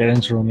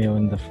Terence Romeo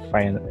in the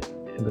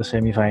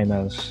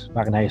semifinals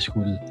back in high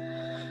school.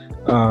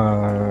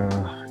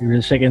 We were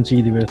the second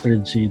seed, we were the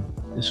third seed.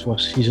 This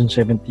was season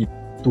 72.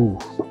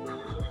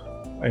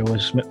 I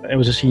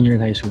was a senior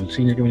in high school,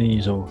 senior kami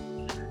ni Izo.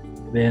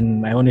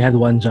 Then I only had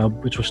one job,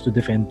 which was to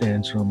defend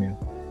Terence Romeo.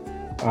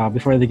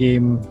 Before the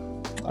game,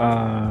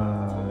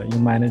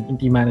 yung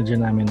team manager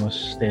namin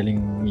was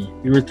telling me,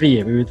 we were three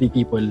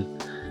people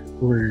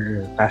who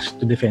were tasked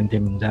to defend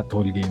him that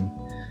whole game.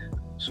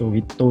 So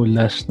he told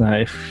us na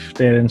if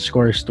Terence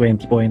scores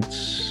 20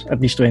 points, at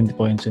least 20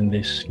 points in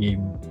this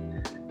game,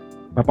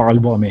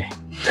 papakalbo kami.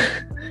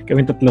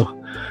 Kaming tatlo.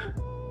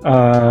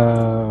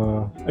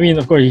 I mean,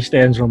 of course, he's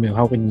Terence Romeo.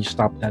 How can you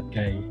stop that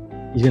guy?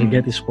 He's gonna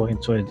get his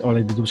point, so all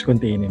I did was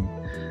contain him.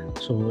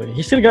 So he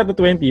still got the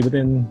 20, but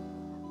then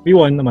we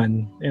won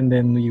naman, and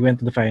then we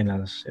went to the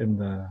finals. And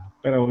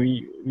pero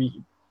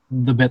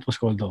the bet was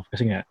called off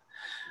kasi nga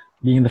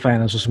being in the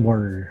finals was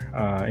more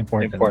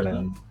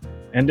important.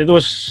 And it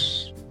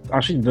was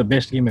actually the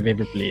best game I've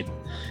ever played,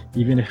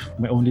 even if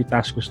my only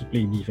task was to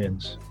play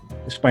defense.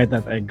 Despite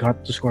that, I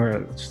got to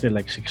score still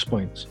like 6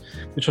 points,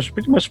 which was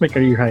pretty much my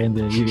career high in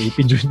the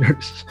UAP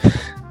juniors.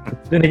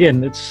 Then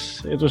again, it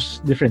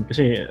was different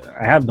kasi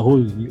I had the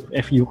whole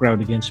FU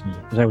crowd against me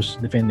because I was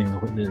defending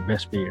the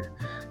best player,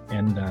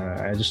 and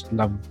I just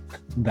loved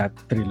that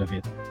thrill of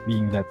it,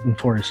 being that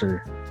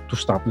enforcer to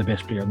stop the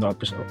best player on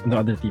the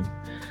other team.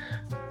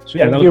 So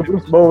yeah, Thank you,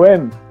 Bruce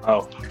Bowen.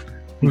 Oh.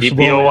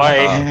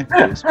 DPOY.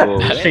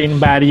 Shane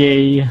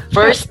Barrier.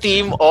 First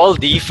team, all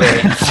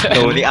defense.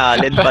 Tony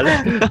Allen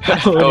pala.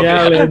 Tony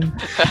Allen.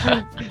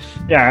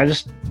 Yeah, I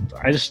just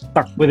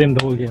stuck with him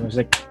the whole game. I was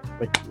like,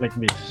 like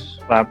this.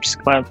 Clamps.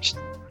 Clamps.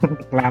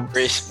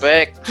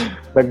 Respect.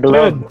 The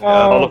glove.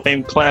 Hall of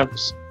Fame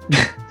clamps.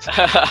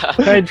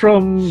 Aside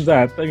from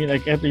that, I mean, I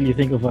can't really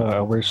think of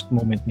a worst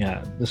moment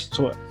nga.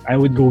 So I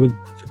would go with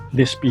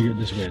this period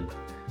as well.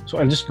 So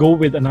I'll just go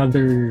with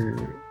another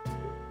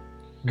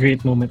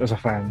great moment as a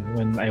fan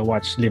when I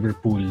watched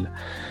Liverpool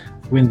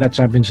win that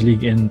Champions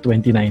League in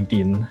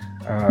 2019.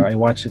 I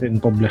watched it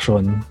in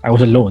Poblacion. I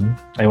was alone.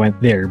 I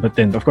went there, but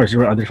then of course there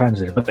were other fans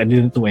there, but I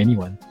didn't know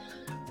anyone.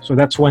 So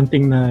that's one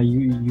thing na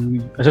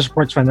you as a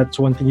sports fan, that's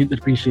one thing you'd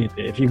appreciate.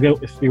 If you go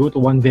to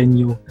one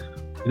venue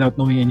without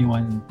knowing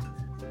anyone,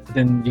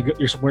 then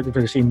you're supporting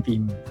for the same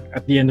team.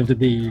 At the end of the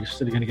day, you're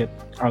still gonna get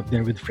out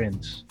there with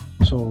friends.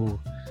 So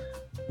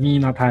me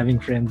not having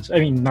friends, I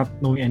mean not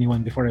knowing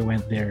anyone before I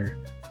went there.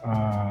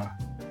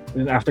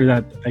 Then after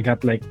that, I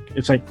got like,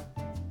 it's like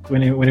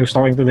when I was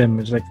talking to them,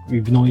 it's like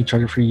we've known each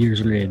other for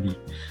years already,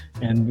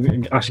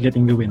 and us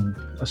getting the win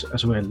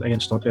as well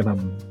against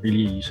Tottenham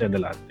really said a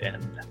lot.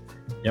 And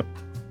yep,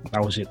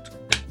 that was it.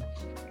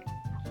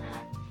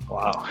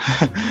 Wow.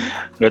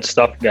 Good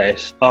stuff,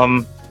 guys.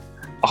 Ako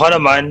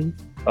naman,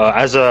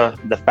 as a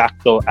de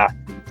facto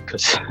athlete,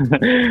 because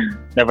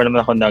never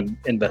naman ako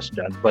nag-invest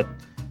dyan. But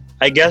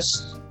I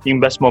guess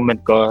yung best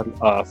moment ko,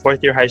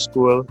 fourth year high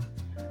school,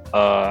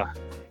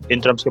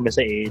 intrams kami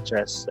sa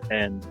AHS,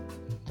 and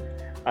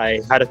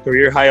I had a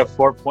career high of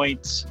 4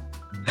 points.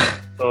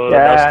 So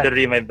that was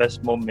literally my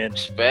best moment.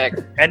 Respect.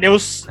 And it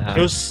was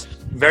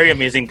very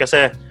amazing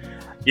kasi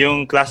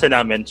yung klase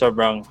namin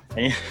sobrang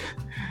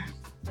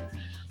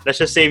let's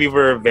just say we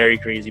were a very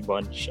crazy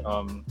bunch.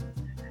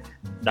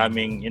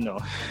 Daming,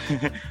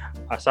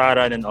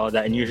 asaran and all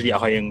that, and usually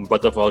ako yung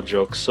butt of all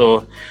jokes.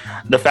 So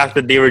the fact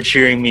that they were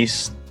cheering me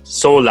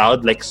so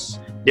loud, like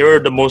they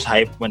were the most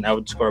hype when I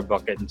would score a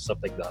bucket and stuff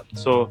like that.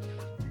 So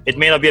it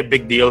may not be a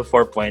big deal,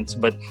 4 points,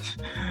 but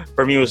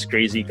for me it was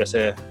crazy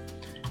kasi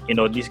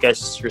these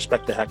guys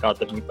respect the heck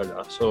out of me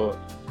pala. So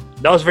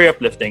that was very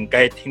uplifting.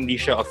 Kahit hindi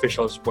siya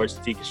official sports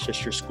league, it's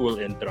just your school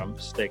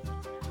intrams. Like,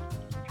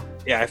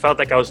 yeah, I felt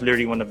like I was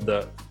literally one of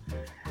the,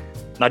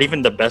 not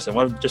even the best,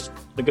 one of just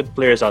the good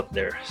players out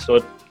there. So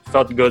it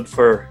felt good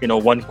for,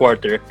 1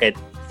 quarter, kahit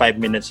 5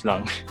 minutes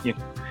lang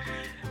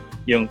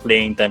yung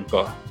playing time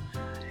ko.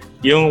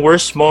 Yung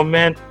worst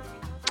moment,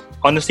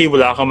 honestly,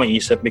 wala akong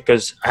maisip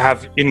because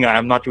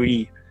I'm not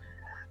really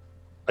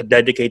a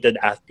dedicated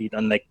athlete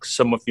unlike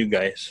some of you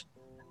guys.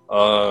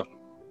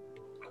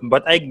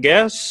 But I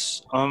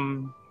guess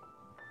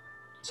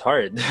it's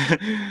hard.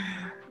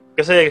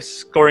 Kasi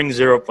scoring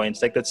 0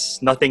 points, like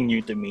that's nothing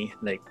new to me.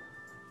 Like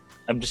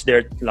I'm just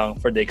there lang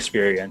for the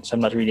experience.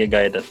 I'm not really a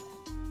guy that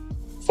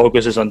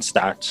focuses on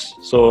stats.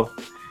 So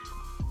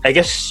I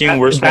guess yung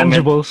worst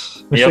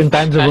intangibles. moment... Mr.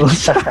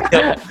 Intangibles.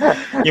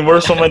 Yung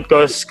worst moment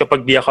ko is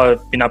kapag di ako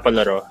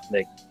pinapalaro.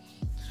 Like,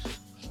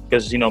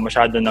 because,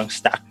 masyado nang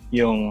stack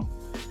yung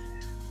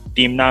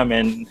team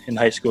namin in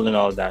high school and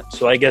all that.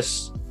 So I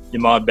guess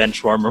yung mga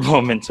bench warmer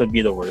moments would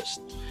be the worst.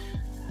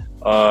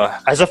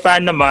 As a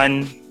fan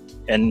naman,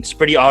 and it's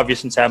pretty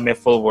obvious since I have my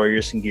full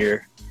Warriors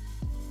gear,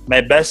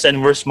 my best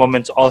and worst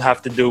moments all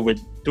have to do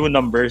with 2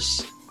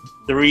 numbers.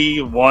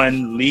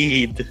 3-1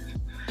 lead.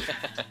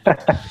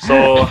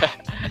 So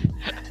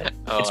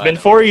it's been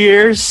 4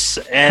 years,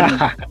 and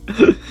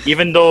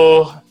even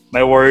though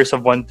my Warriors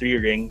have won 3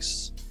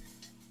 rings,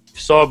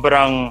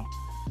 sobrang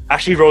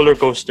actually roller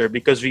coaster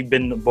because we've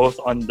been both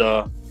on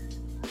the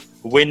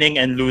winning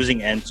and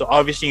losing end. So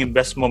obviously yung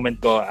best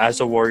moment ko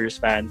as a Warriors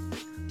fan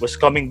was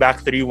coming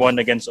back 3-1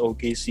 against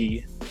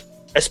OKC,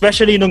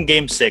 especially nung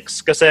game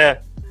 6 kasi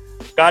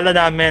kala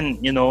namin,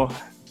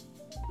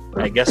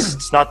 I guess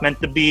it's not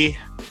meant to be.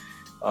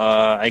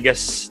 I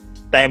guess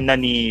time na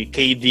ni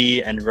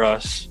KD and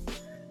Russ.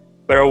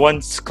 Pero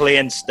once Clay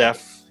and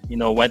Steph,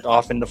 went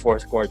off in the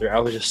fourth quarter, I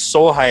was just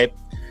so hyped.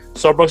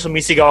 Sobrang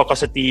sumisigaw ako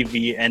sa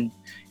TV, and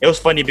it was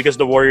funny because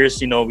the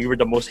Warriors, we were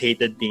the most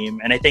hated team,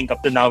 and I think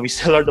up to now we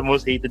still are the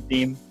most hated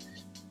team.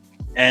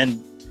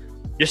 And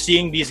just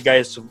seeing these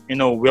guys,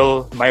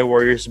 will my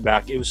Warriors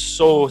back, it was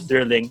so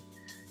thrilling.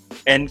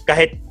 And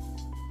kahit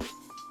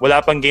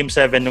wala pang game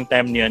 7 nung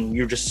time niyan,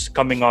 you're just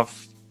coming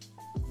off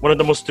one of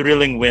the most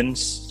thrilling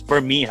wins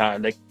for me,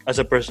 like as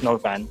a personal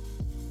fan.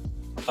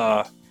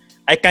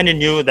 I kind of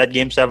knew that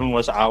game 7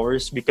 was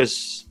ours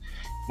because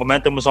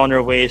momentum was on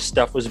our way.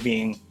 Steph was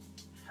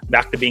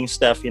back to being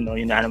Steph,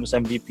 unanimous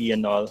MVP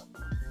and all.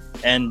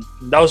 And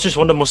that was just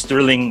one of the most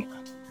thrilling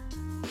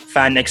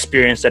fan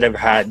experience that I've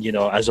had,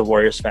 as a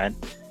Warriors fan.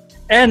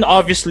 And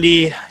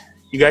obviously,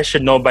 you guys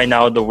should know by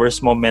now the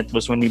worst moment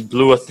was when we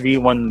blew a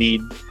 3-1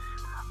 lead.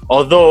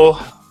 Although,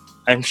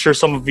 I'm sure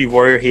some of you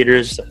Warrior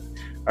haters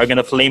are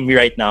gonna flame me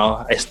right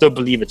now. I still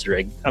believe it's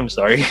rigged. I'm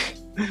sorry.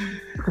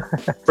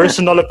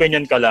 Personal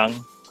opinion ka lang.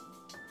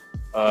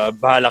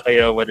 Bahala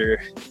kayo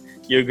whether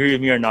you agree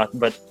with me or not.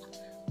 But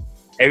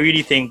I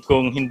really think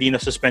kung hindi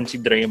na-suspend si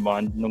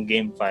Draymond nung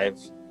Game 5,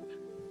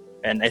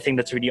 and I think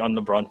that's really on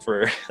LeBron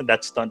for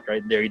that stunt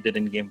right there he did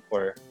in Game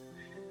 4.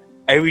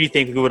 I really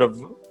think that would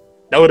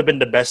have been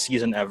the best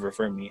season ever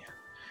for me.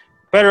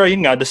 Pero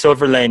yun nga, the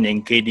silver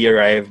lining, KD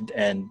arrived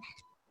and,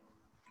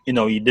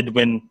 you did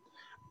win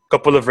a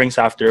couple of rings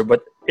after.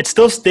 But it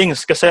still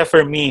stings kasi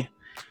for me,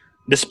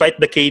 despite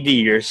the KD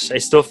years, I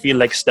still feel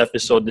like Steph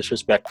is so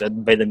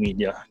disrespected by the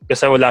media.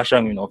 Kasi wala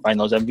siyang,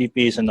 finals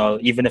MVPs and all,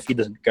 even if he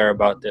doesn't care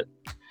about it.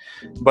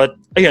 But,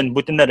 ayun,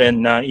 buti na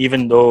rin na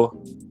even though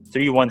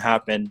 3-1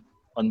 happened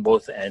on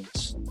both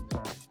ends,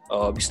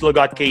 we still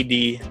got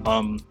KD.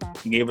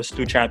 He gave us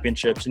 2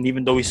 championships. And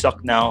even though we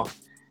suck now,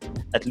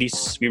 at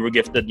least we were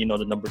gifted, the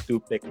number 2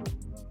 pick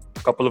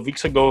a couple of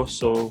weeks ago.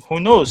 So,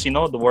 who knows,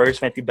 the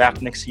Warriors might be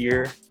back next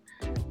year.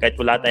 Kahit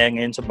wala tayo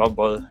ngayon sa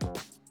bubble,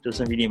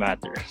 doesn't really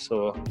matter.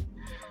 So,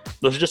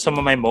 those are just some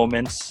of my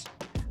moments.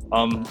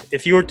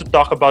 If you were to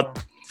talk about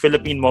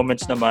Philippine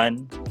moments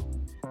naman,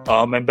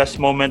 my best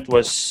moment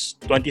was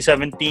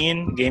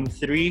 2017, Game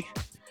 3.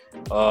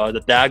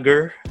 The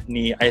dagger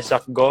ni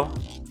Isaac Go.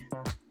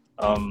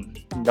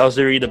 That was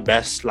really the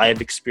best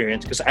live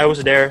experience because I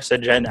was there sa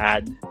Gen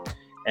Ad.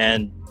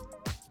 And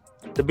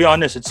to be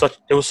honest, it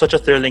was such a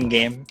thrilling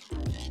game.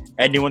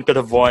 Anyone could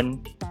have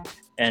won.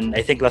 And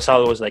I think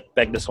LaSalle was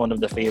pegged as one of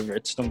the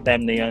favorites nung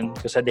time na yun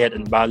because they had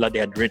Nbala, they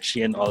had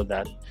Richie and all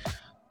that.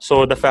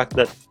 So the fact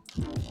that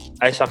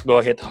Isaac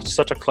Go hit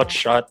such a clutch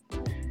shot,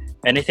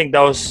 and I think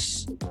that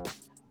was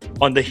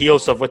on the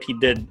heels of what he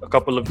did a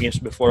couple of games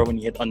before when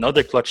he hit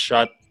another clutch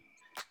shot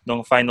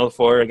nung Final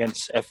Four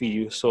against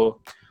FEU.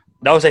 So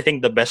that was, I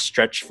think, the best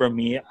stretch for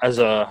me as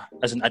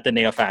an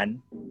Ateneo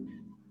fan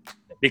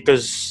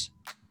because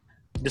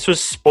this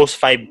was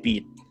post-5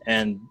 beat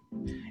and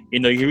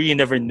you really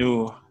never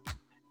knew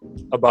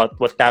about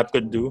what Coach Tab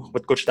could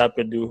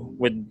do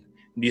with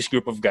this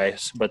group of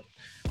guys. But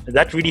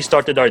that really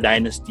started our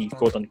dynasty,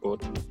 quote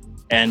unquote.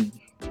 And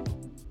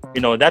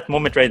that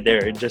moment right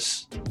there, it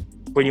just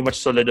pretty much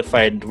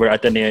solidified where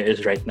Ateneo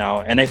is right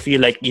now. And I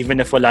feel like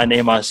even if wala na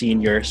yung mga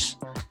seniors,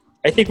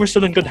 I think we're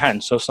still in good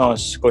hands so as long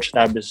as Coach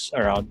Tab is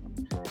around.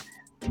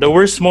 The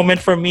worst moment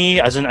for me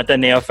as an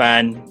Ateneo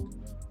fan,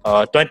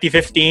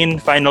 2015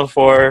 Final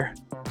Four,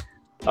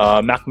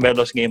 Mac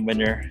Melos game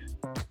winner.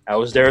 I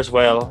was there as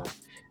well.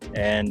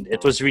 And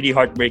it was really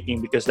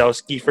heartbreaking because that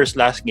was Kiefer's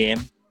last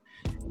game.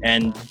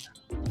 And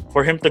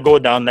for him to go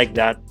down like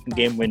that,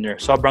 game winner,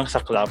 sobrang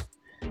saklap.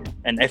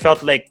 And I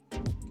felt like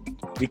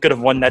we could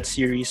have won that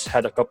series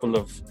had a couple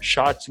of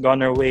shots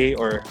gone our way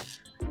or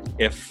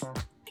if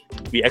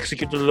we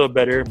executed a little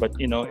better. But,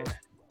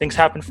 things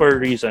happen for a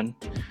reason.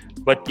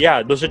 But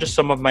yeah, those are just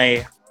some of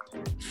my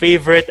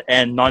favorite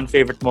and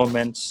non-favorite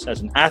moments as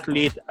an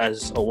athlete,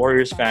 as a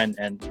Warriors fan,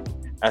 and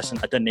as an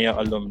Ateneo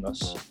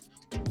alumnus.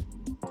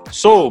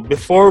 So,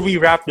 before we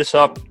wrap this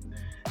up,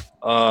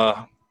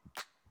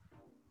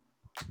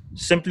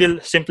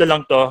 simple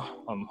lang to.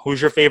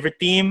 Who's your favorite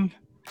team?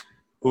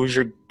 Who's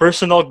your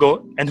personal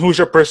GOAT? And who's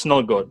your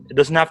personal GOAT? It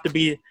doesn't have to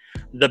be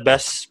the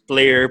best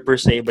player per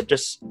se, but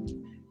just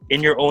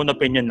in your own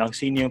opinion lang,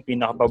 sino yung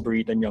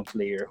pinaka-paborito niyong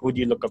player? Who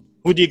do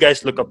you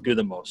guys look up to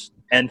the most?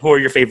 And who are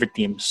your favorite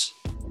teams?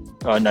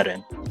 Na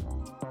rin.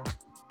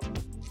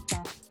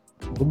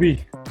 Bobby.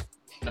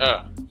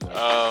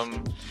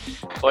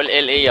 All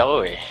LA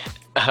ako eh.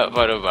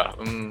 Paano ba?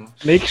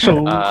 Lake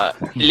Show.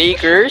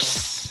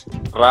 Lakers,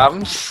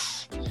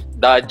 Rams,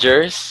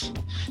 Dodgers,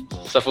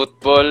 sa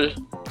football,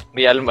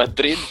 Real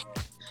Madrid,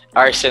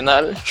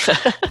 Arsenal.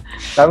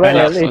 Tama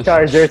na, LA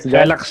Chargers.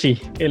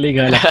 Galaxy. LA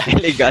Galaxy.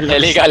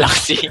 LA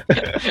Galaxy.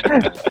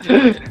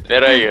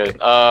 Pero yun,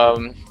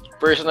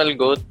 personal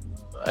GOAT,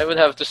 I would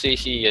have to say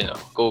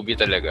Kobe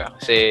talaga.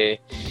 Kasi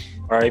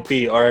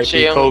RIP,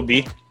 siya yung-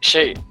 Kobe.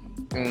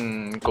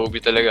 Kobe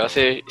talaga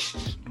kasi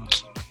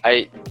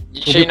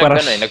siya yung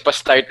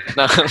nagpa-start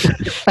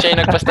siya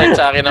yung nagpa-start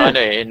sa akin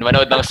ng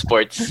manood ng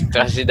sports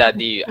kasi si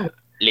daddy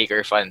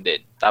Laker fan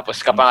din. Tapos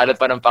kapangalan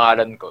pa ng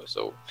pangalan ko.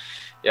 So,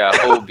 yeah,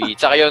 Kobe.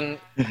 Tsaka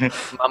yun,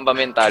 Mamba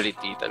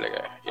mentality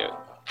talaga. Yun.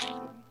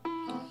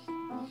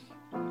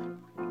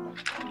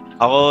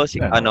 Ako,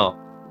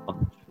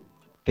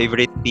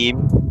 favorite team,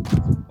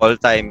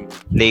 all-time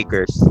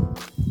Lakers.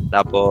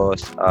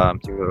 Tapos,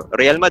 siguro,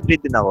 Real Madrid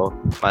din ako.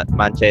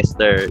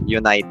 Manchester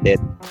United.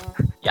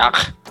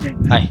 Yak!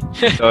 Ay.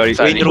 Sorry.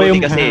 Sorry. Wayne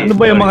Rooney kasi. Ano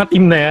ba yung mga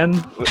team na yan?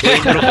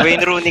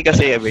 Wayne Rooney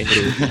kasi. Wayne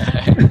Rooney.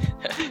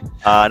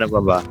 Ano pa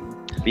ba?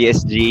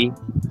 PSG.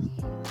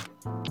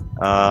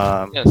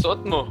 Yan,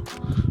 suot mo.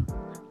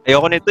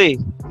 Ayoko nito eh.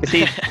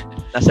 Kasi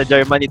nasa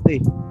Germany ito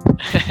eh.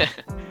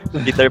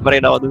 Guitar pa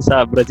rin ako dun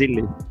sa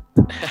Brazil eh.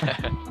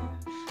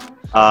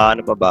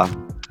 Ano pa ba?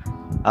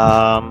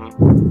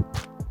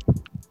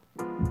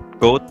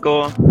 GOAT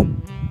ko.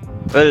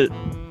 Well,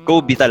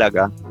 Kobe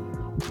talaga.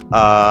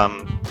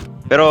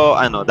 Pero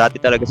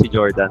dati talaga si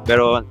Jordan.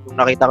 Pero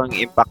nakita ko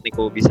yung impact ni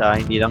Kobe sa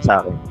hindi lang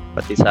sa akin,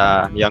 pati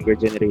sa younger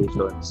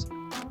generations.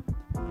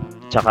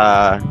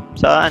 Tsaka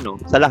sa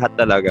lahat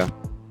talaga.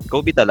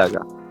 Kobe talaga.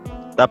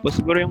 Tapos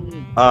siguro yung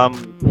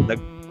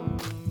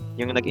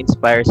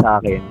nag-inspire sa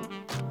akin.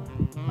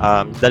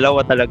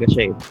 Dalawa talaga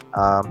siya eh.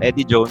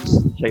 Eddie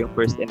Jones, siya yung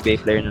first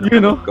NBA player na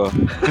napanood ko.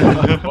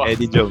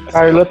 Eddie Jones.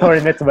 Charlotte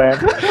Hornets ba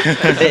yan?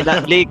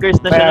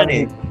 Lakers na siya nun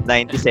eh.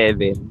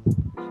 97.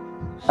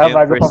 Yung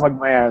Bago first- pa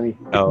mag-Miami.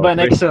 Van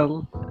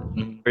Exel.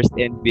 First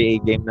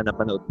NBA game na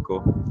napanood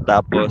ko.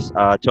 Tapos,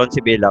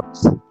 Chauncey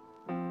Billups.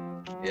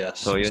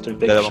 Yes. So, yun Mr. yung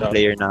Big dalawang Shot.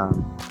 player na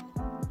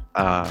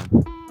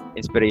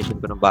inspiration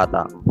ko nung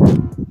bata ako.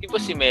 Di ba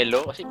si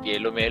Melo? Kasi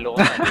Melo ko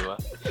na, di ba?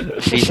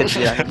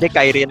 Recently lang. Hindi,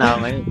 Kyrie na ako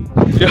ngayon.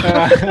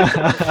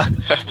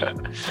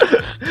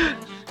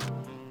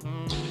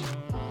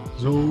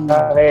 So, Sa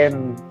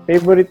akin,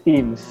 favorite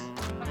teams,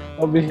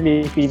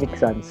 obviously Phoenix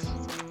Suns.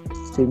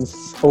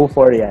 Since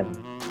 04 yan.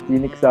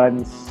 Phoenix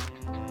Suns,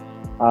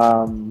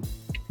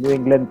 New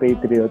England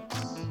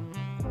Patriots.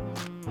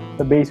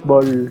 Sa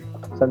baseball,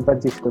 San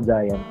Francisco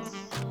Giants.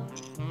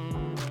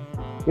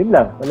 Yun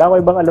lang. Wala ko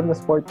ibang alam na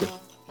sport eh.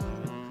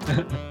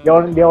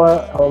 Hindi ako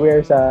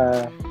aware sa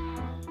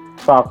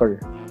soccer.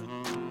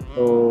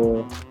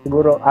 So,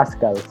 siguro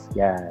Ascals.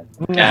 Yan.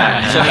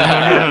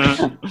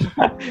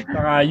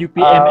 saka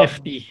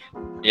UPMFT.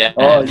 Yeah.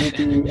 Oh,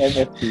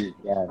 UPMFT.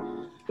 Yan.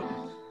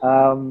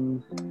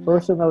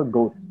 Personal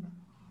GOAT.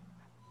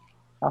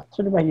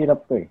 Actually,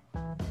 mahirap to eh.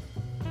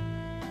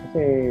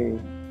 Kasi,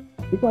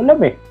 hindi ko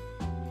alam eh.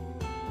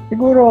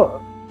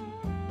 Siguro,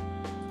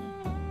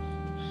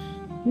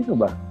 sino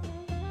ba?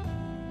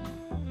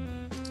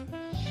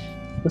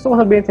 Gusto ko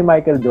sabihin si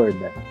Michael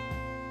Jordan.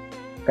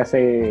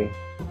 Kasi,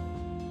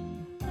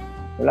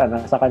 wala,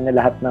 nasa kanya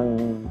lahat ng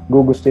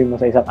gugustuhin mo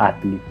sa isang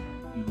athlete.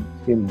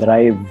 Yung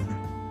drive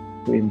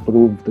to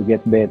improve, to get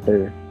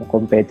better, yung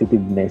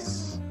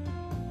competitiveness.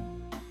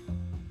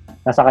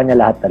 Nasa kanya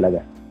lahat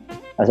talaga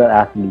as an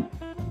athlete.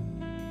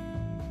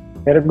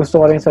 Pero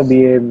gusto ko rin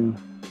sabihin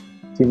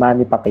si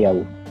Manny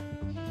Pacquiao.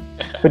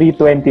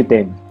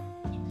 Pre-2010.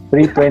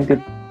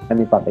 Pre-2010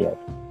 Manny Pacquiao.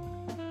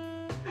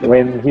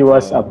 When he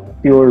was a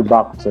pure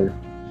boxer.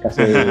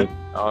 Kasi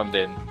Ako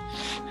din.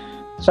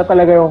 siya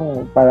talaga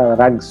yung parang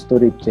rags to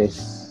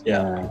riches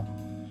na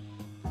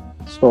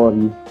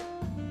story.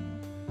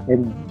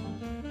 And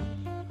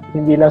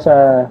hindi lang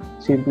sa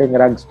simpleng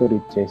rags to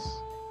riches.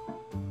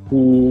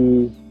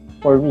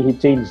 For me, he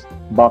changed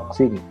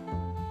boxing.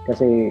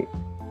 Kasi,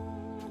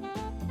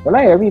 wala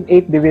eh. I mean,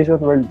 8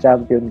 division world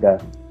champion ka.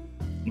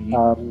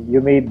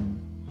 You made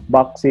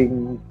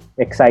boxing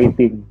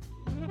exciting.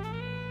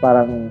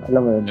 Parang,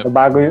 alam mo yun, Yep.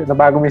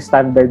 nabago mo yung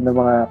standard ng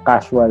mga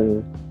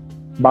casual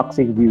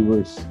boxing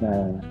viewers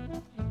na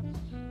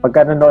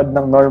pagka nanood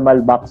ng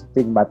normal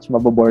boxing match,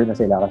 mabobore na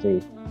sila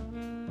kasi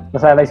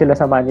nasanay sila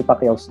sa Manny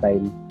Pacquiao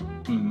style.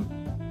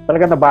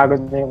 Talaga nabago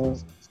na yung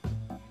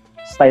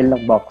style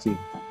ng boxing.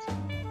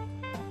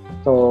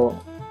 So,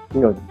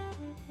 yun.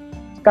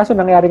 Kaso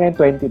nangyari ngayon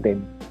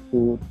 2010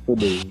 to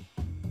today.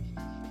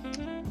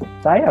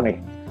 Sayang eh.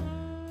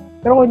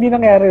 Pero kung hindi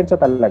nangyari yun siya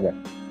talaga.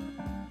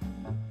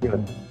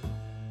 Yun.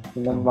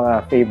 Yun ang mga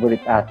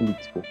favorite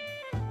athletes ko.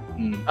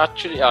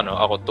 Actually,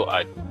 ako to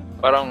add.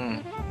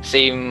 Parang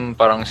same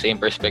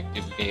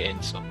perspective ni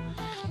Enzo.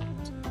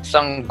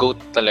 Isang GOAT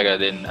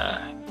talaga din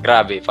na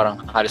grabe,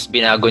 parang halos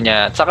binago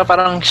niya. At saka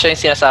parang siya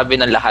yung sinasabi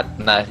ng lahat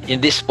na in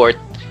this sport,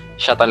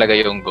 siya talaga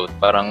yung GOAT.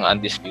 Parang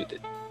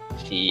undisputed.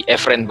 Si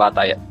Efren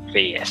Bataya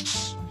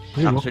Reyes.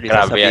 Actually,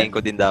 Grabe sasabihin yan. ko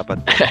din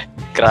dapat.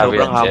 Grabe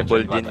Sobrang yan, si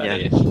humble Efren din Bataya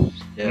yan.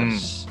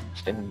 Reyes.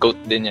 GOAT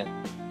din yan.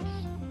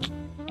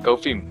 Go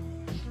Fim.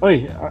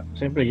 Oy,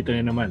 siyempre, ito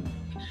na naman.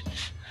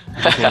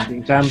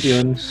 Defending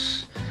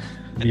champions,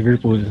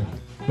 Liverpool.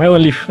 My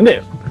only... Hindi.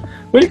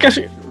 Well,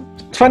 kasi,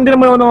 fan din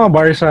naman ako ng mga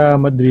Barca,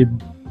 Madrid,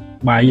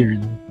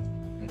 Bayern.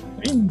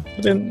 I mean,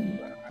 but then,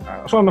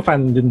 so I'm a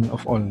fan din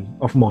of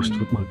most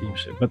football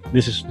teams. But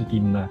this is the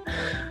team na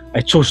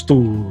I chose to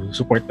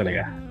support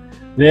talaga.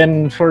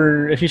 Then,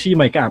 if you see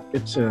my cap,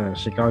 it's a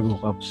Chicago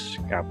Cubs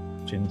cap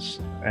since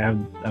I have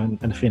an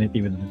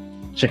affinity with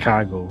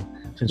Chicago.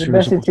 Since we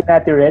were The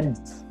Cincinnati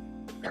Reds.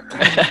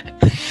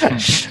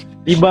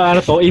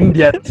 Iba to?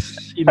 Indians.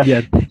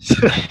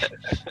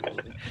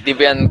 Di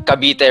ba yan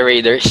Cavite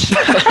Raiders?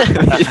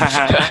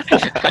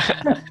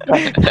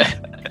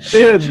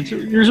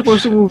 You're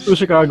supposed to move to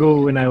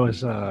Chicago when I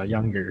was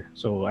younger.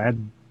 So I had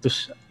to.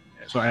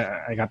 So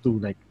I got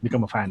to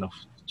become a fan of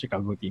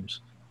Chicago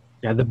teams.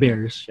 You had the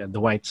Bears, you had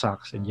the White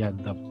Sox, and you had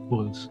the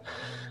Bulls.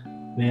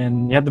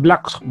 Then you had the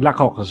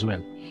Blackhawks as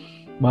well.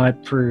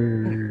 But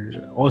for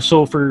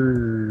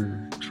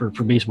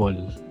baseball,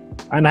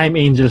 Anaheim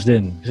Angels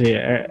din. Kasi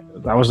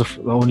that was the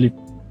only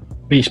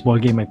baseball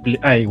game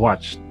I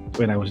watched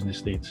when I was in the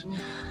States.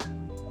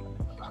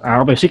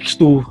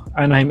 6-2,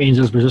 Anaheim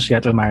Angels versus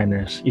Seattle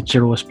Mariners.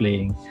 Ichiro was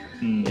playing.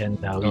 And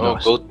we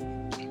lost. GOAT.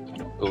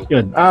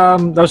 Yun.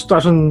 That was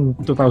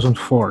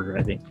 2004,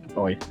 I think.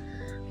 Okay.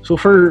 So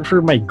for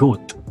my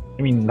GOAT,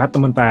 I mean, lahat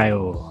naman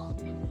tayo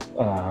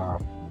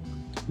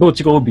GOAT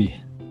si Kobe.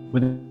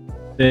 But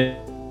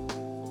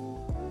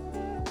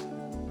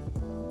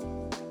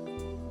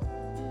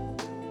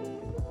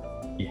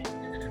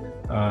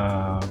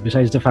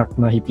besides the fact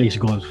na he plays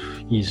golf,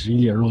 he's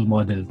really a role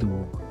model to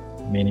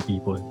many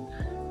people.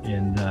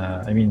 And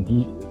I mean,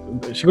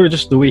 siguro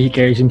just the way he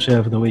carries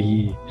himself, the way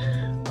he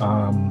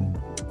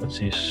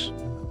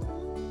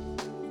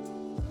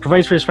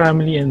provides for his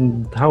family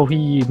and how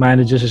he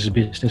manages his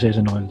businesses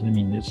and all. I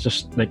mean, it's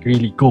just like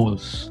really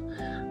goals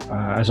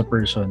as a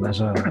person,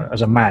 as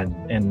a man,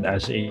 and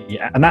as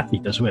an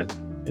athlete as well.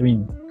 I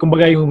mean,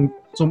 kumbaga nung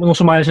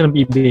sumali siya ng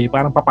PBA,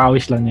 parang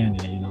papawis lang yan,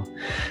 you know.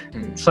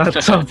 It's not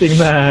something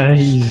na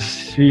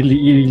he's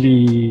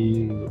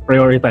really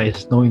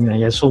prioritized, knowing that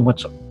he has so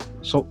much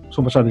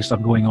other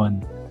stuff going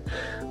on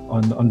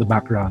the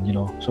background, you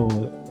know. So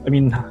I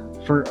mean,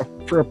 for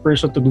a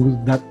person to do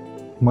that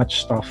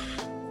much stuff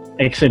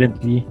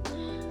excellently,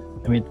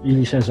 I mean, it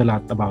really says a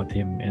lot about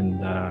him,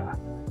 and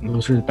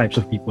those are the types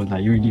of people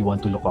that you really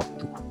want to look up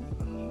to.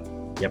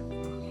 Yep.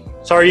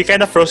 Sorry, you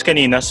kind of froze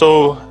kanina.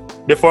 So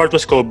before it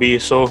was Kobe,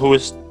 so who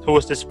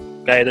was this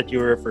guy that you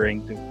were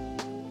referring to?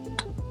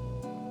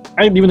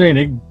 Ay, di mo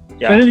narinig?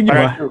 Yeah, Narinig niyo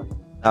ba?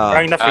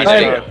 parang na-freeze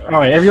Ay,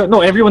 ka. Okay,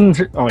 everyone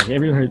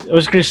heard. It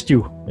was Chris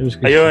Chu.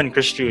 Ayun,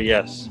 Chris Chu,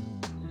 yes.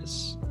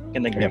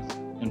 Can agree. Yep.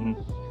 Mhm.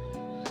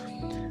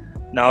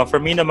 Now, for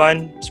me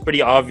naman, it's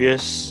pretty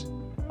obvious.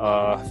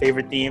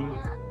 Favorite team.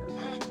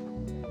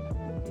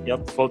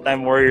 Yep,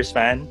 full-time Warriors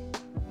fan.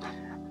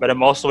 But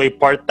I'm also a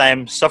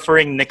part-time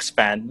suffering Knicks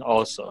fan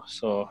also.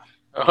 So,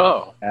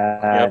 Oh.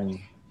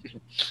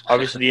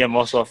 obviously, I'm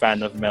also a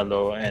fan of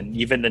Melo and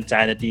even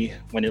Insanity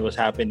when it was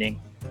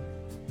happening.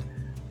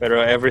 Pero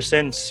ever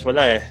since,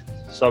 wala eh.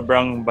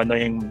 Sobrang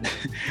banoy yung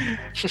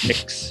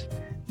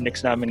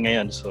Knicks namin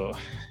ngayon. So,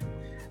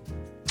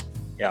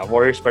 yeah,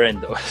 Warriors pa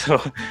rin though.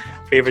 So,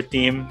 favorite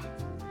team.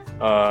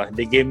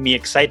 They gave me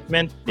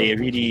excitement. They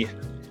really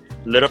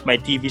lit up my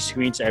TV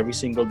screens every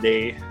single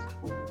day.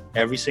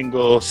 Every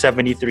single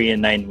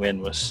 73-9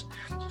 win was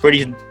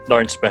pretty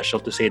darn special,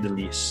 to say the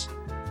least.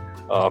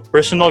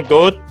 Personal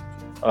GOAT,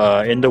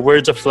 in the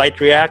words of Flight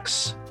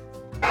Reacts.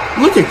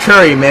 Look at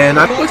Curry, man.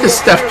 Look at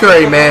Steph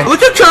Curry, man.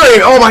 Look at Curry.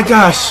 Oh my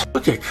gosh.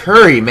 Look at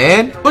Curry,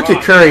 man. Look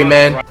at Curry,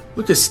 man.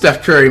 Look at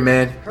Steph Curry,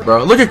 man.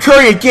 Bro, look at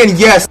Curry again.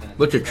 Yes.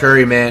 Look at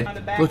Curry, man.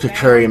 Look at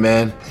Curry,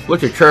 man.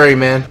 Look at Curry,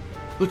 man.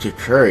 Look at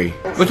Curry.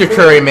 Look at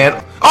Curry, man.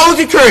 Oh,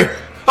 look at Curry.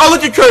 Oh,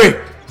 look at Curry.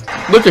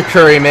 Look at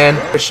Curry, man.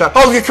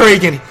 Oh, look at Curry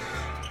again.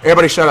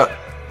 Everybody shut up.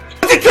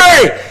 Look at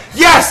Curry.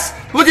 Yes.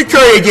 Look at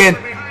Curry again.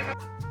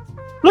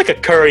 Look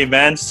at Curry,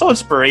 man. So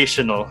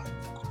inspirational.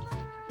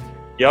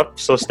 Yup,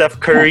 so Steph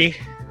Curry,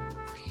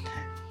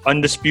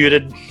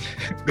 undisputed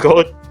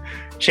GOAT,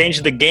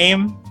 changed the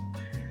game.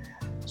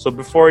 So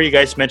before you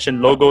guys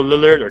mentioned Logo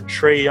Lillard or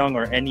Trae Young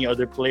or any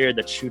other player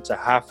that shoots a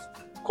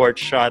half-court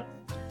shot,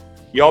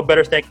 y'all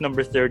better thank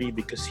number 30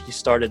 because he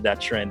started that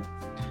trend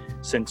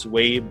since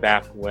way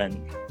back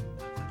when.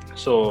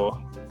 So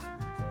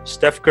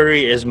Steph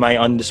Curry is my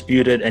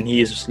undisputed, and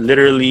he is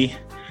literally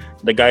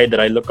the guy that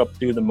I look up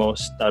to the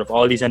most out of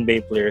all these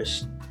NBA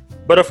players.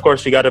 But of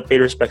course, we gotta pay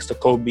respects to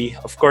Kobe.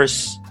 Of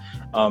course,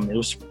 it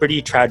was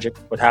pretty tragic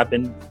what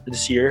happened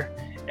this year.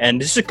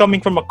 And this is coming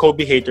from a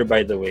Kobe hater,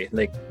 by the way.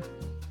 Like,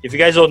 if you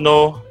guys don't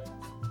know,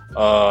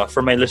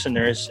 for my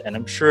listeners, and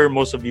I'm sure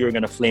most of you are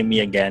gonna flame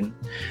me again,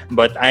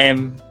 but I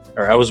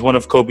was one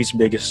of Kobe's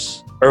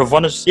biggest, I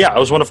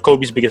was one of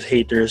Kobe's biggest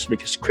haters,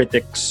 biggest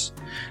critics.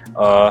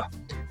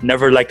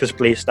 Never liked his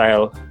play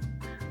style.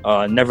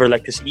 Never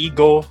liked his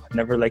ego.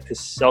 Never liked his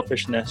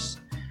selfishness.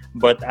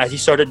 But as he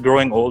started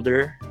growing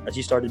older, as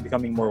he started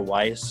becoming more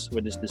wise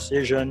with his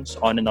decisions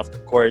on and off the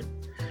court,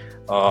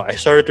 I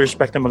started to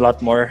respect him a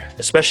lot more,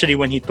 especially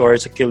when he tore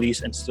his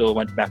Achilles and still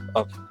went back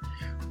up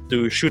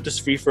to shoot his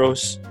free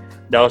throws.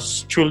 That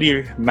was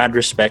truly mad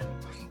respect.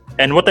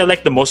 And what I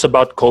like the most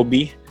about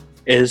Kobe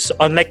is,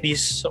 unlike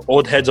these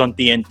old heads on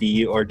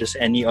TNT or just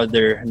any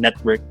other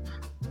network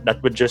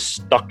that would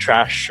just talk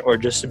trash or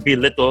just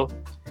belittle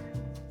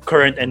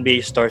current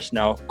NBA stars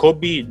now,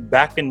 Kobe,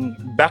 back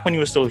when he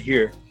was still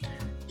here,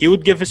 he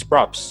would give his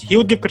props. He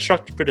would give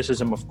constructive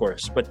criticism, of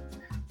course, but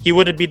he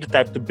wouldn't be the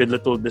type to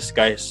belittle this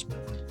guy's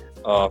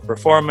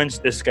performance,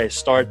 this guy's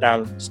star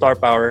talent, star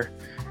power.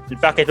 In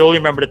fact, I totally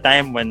remember the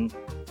time when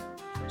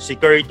si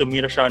Curry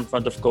tumira siya in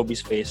front of Kobe's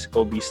face.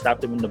 Kobe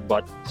slapped him in the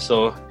butt.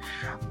 So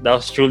that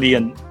was truly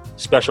a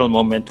special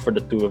moment for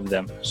the two of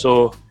them.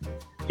 So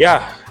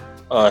yeah,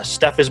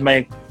 Steph is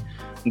my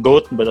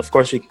GOAT, but of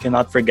course we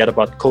cannot forget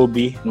about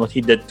Kobe and what he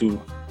did to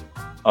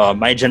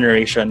my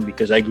generation,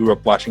 because I grew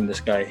up watching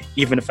this guy,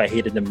 even if I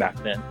hated him back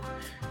then.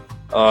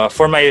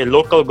 For my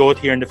local GOAT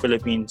here in the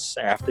Philippines,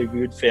 I have to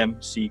agree with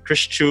him, si Chris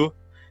Chu.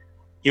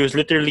 He was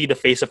literally the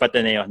face of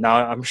Ateneo.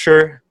 Now, I'm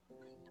sure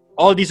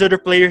all these other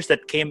players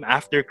that came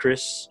after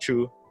Chris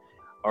Chu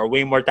are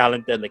way more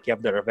talented. Like, you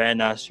have the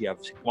Ravenas, you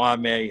have si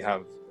Kwame, you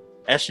have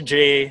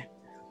SJ,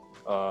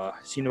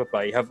 sino pa?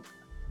 You have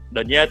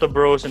the Nieto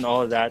Bros and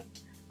all of that.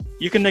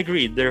 You can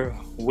agree, they're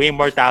way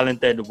more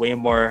talented, way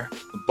more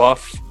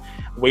buff,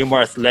 way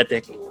more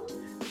athletic.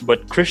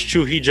 But Chris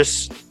Chu, he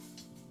just...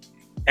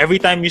 Every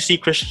time you see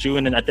Chris Chu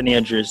in an Ateneo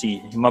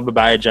jersey, yung mga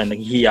babae dyan,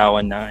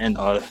 naghihiyawan na and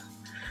all.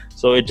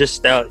 So it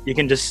just you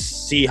can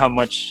just see how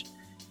much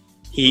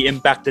he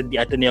impacted the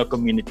Ateneo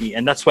community.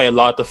 And that's why a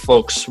lot of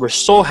folks were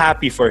so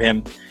happy for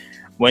him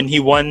when he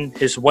won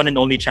his one and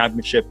only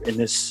championship in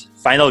his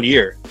final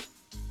year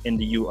in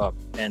the U-Up.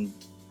 And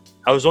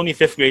I was only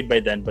 5th grade by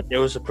then, but it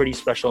was a pretty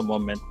special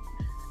moment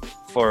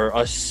for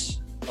us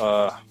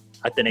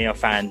Ateneo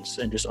fans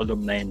and just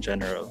alumni in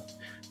general.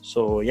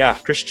 So yeah,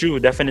 Chris Chu,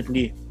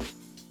 definitely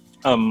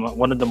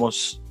one of the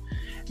most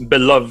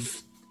beloved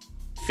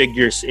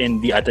figures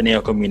in the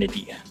Ateneo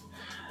community.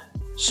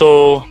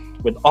 So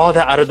with all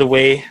that out of the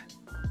way,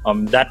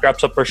 that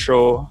wraps up our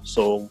show.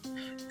 So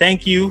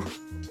thank you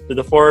to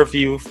the 4 of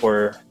you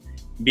for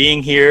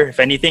being here. If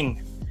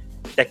anything,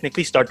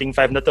 technically starting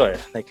 5 na to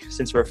like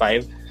since we're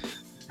 5.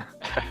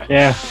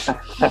 Yeah.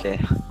 Okay.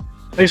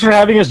 Thanks for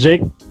having us,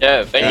 Jake.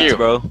 Yeah, thank Thanks, you.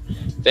 bro.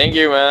 Thank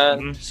you,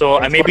 man. So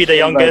I may be the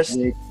Thanks for youngest.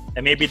 inviting.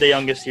 I may be the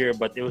youngest here,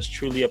 but it was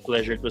truly a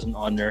pleasure. It was an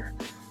honor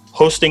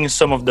hosting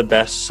some of the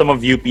best, some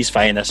of UP's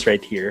finest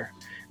right here.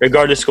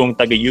 Regardless kung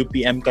taga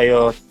UPM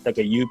kayo,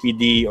 taga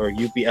UPD or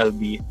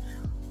UPLB,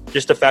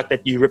 just the fact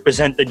that you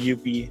represented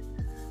UP,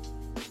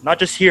 not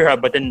just here,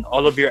 but in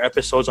all of your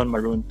episodes on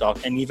Maroon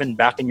Talk, and even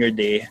back in your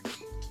day,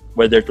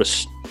 whether it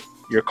was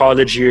your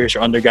college years,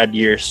 your undergrad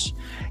years,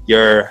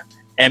 your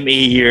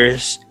MA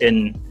years,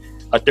 in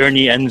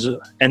attorney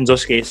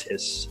Enzo's case,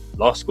 his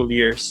law school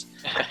years.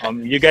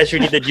 You guys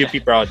really did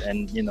UP proud,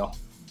 and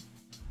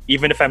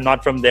even if I'm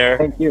not from there,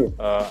 Thank you.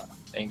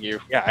 Thank you.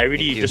 yeah, I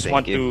really just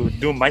want to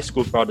do my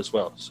school proud as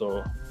well.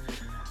 So,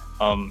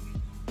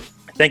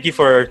 thank you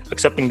for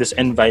accepting this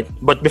invite.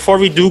 But before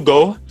we do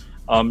go,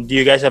 do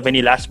you guys have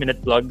any last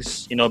minute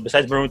plugs?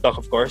 Besides Maroon Talk,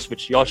 of course,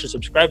 which y'all should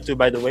subscribe to,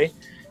 by the way.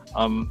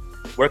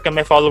 Where can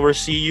my followers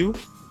see you?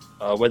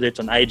 Whether it's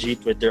on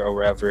IG, Twitter, or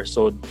wherever.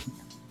 So,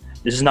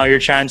 this is now your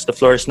chance. The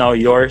floor is now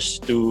yours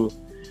to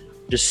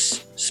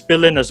just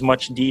spill in as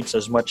much deeds,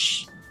 as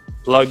much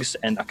plugs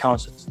and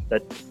accounts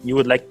that you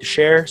would like to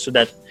share, so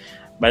that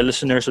my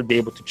listeners would be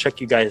able to check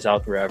you guys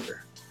out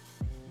wherever.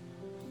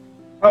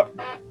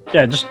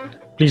 Yeah, just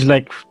please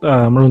like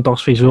Maroon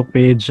Talk's Facebook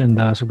page and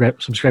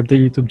subscribe to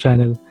the YouTube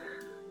channel.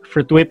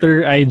 For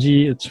Twitter,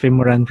 IG, it's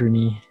Femoran for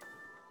me.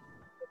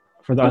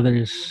 For the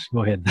others,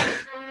 go ahead.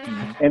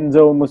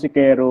 Enzo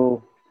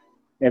Musicero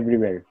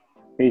everywhere.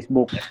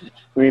 Facebook,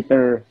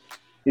 Twitter,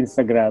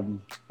 Instagram.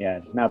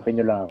 Yan, hanapin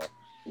nyo lang ako.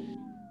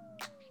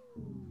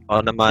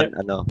 Ako naman,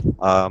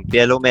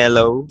 Pielo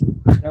Mellow,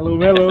 Hello.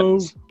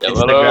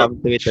 Instagram,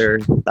 Twitter,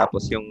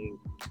 tapos yung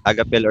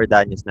Agapel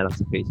Ordanyes na lang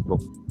sa Facebook.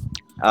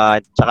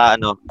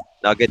 Tsaka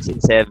Nuggets in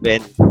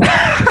 7.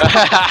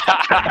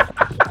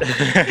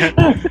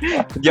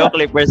 Hindi ako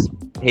Clippers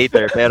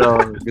hater, pero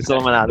gusto ko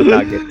manalo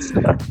Nuggets.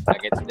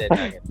 Nuggets din,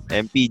 Nuggets.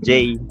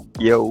 MPJ,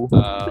 yo.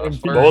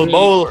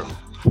 Bowl.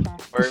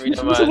 For me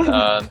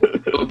naman,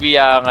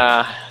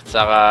 Tubianga,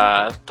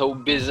 saka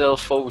Tobizzle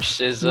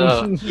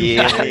Foshizzle.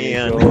 Yeah.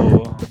 Yun.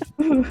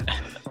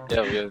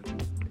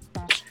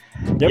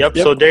 Yep.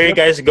 So there you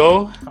guys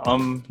go.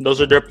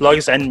 Those are their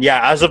plugs. And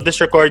yeah, as of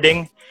this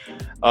recording,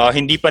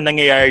 hindi pa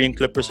nangyayari yung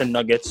Clippers and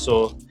Nuggets.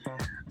 So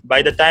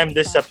by the time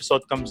this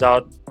episode comes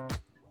out,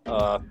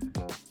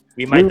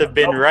 we might have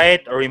been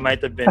right or we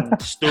might have been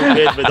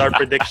stupid with our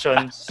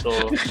predictions. So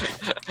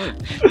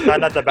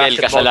sana the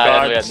basketball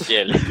gods,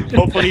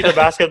 hopefully the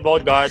basketball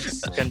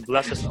gods can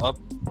bless us up.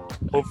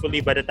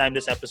 Hopefully by the time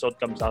this episode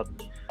comes out,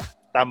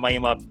 tama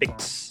yung mga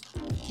picks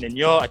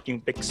ninyo at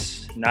yung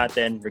picks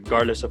natin,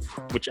 regardless of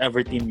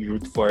whichever team you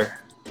root for.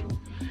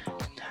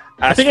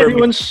 I think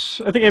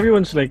everyone's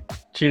like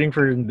cheering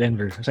for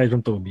Denver aside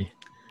from Toby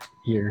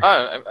here.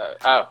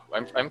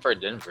 I'm for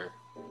Denver.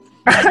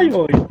 Ay,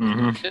 oy.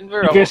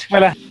 Denver ako. Because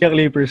pala yung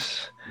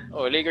Clippers.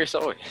 Lakers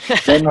ako eh.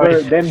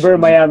 Denver,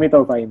 Miami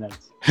to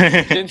finals.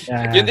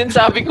 Yun din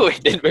sabi ko eh.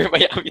 Denver,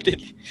 Miami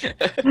din.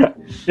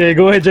 Yeah,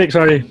 go ahead, Jake.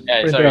 Sorry.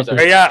 Sorry.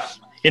 Kaya,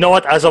 you know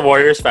what? As a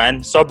Warriors fan,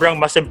 sobrang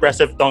mas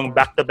impressive tong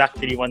back-to-back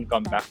 3-1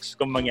 comebacks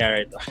kung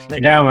mangyari ito.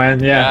 Like, Yeah,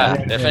 man. Yeah.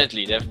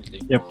 Definitely.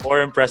 Yep.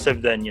 more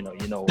impressive than, you know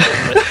what.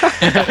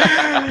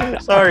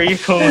 But, sorry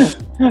kung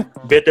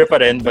bitter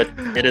pa rin, but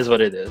it is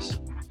what it is.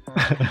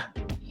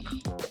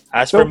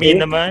 As for me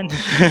naman,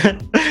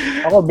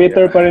 Ako,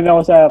 bitter pa rin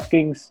ako sa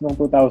Kings noong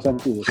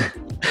 2002.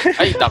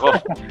 Ay, tako.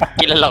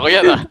 Kilala ko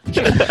yan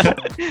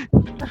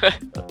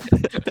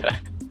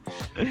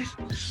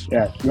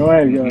Yeah, go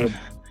ahead.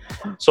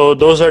 so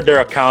those are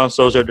their accounts,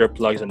 those are their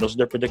plugs, and those are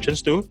their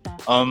predictions too.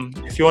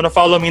 If you want to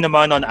follow me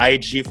naman on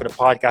IG for the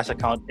podcast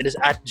account, it is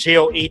at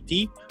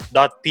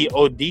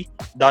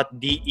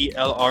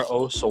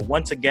joat.pod.delro. So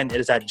once again, it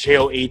is at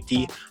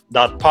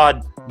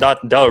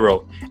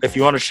joat.pod.delro. If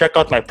you want to check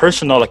out my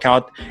personal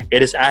account,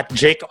 it is at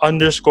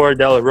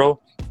Jake_Delro.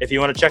 If you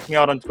want to check me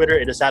out on Twitter,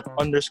 it is at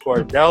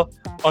 _Del_Row_.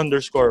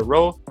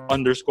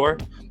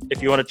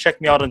 If you want to check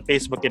me out on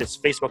Facebook, it is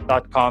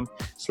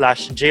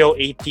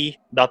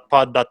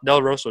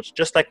facebook.com/joat.pod.delro. So it's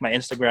just like my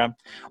Instagram.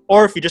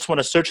 Or if you just want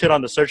to search it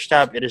on the search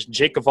tab, it is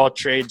Jake of all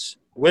trades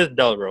with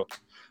Delro.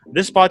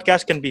 This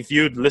podcast can be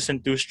viewed,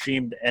 listened to,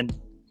 streamed, and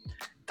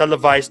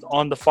televised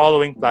on the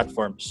following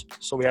platforms.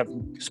 So we have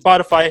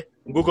Spotify,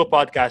 Google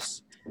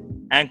Podcasts,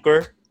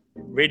 Anchor,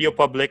 Radio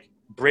Public,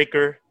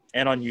 Breaker,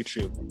 and on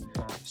YouTube.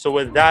 So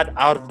with that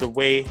out of the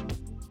way,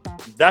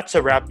 that's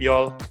a wrap,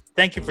 y'all.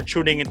 Thank you for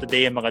tuning in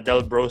today, mga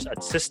Del Bros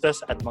at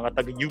Sisters at mga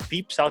taga-U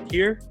peeps out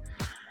here.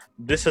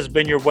 This has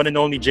been your one and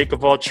only Jake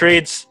of all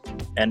trades,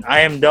 and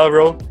I am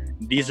Delro.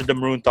 These are the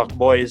Maroon Talk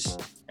Boys,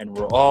 and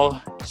we're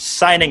all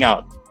signing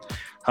out.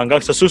 Hanggang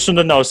sa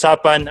susunod na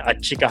usapan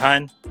at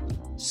chikahan.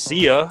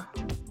 See ya!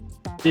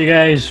 See you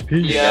guys.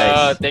 Peace.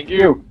 Yeah, thank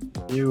you.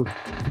 You.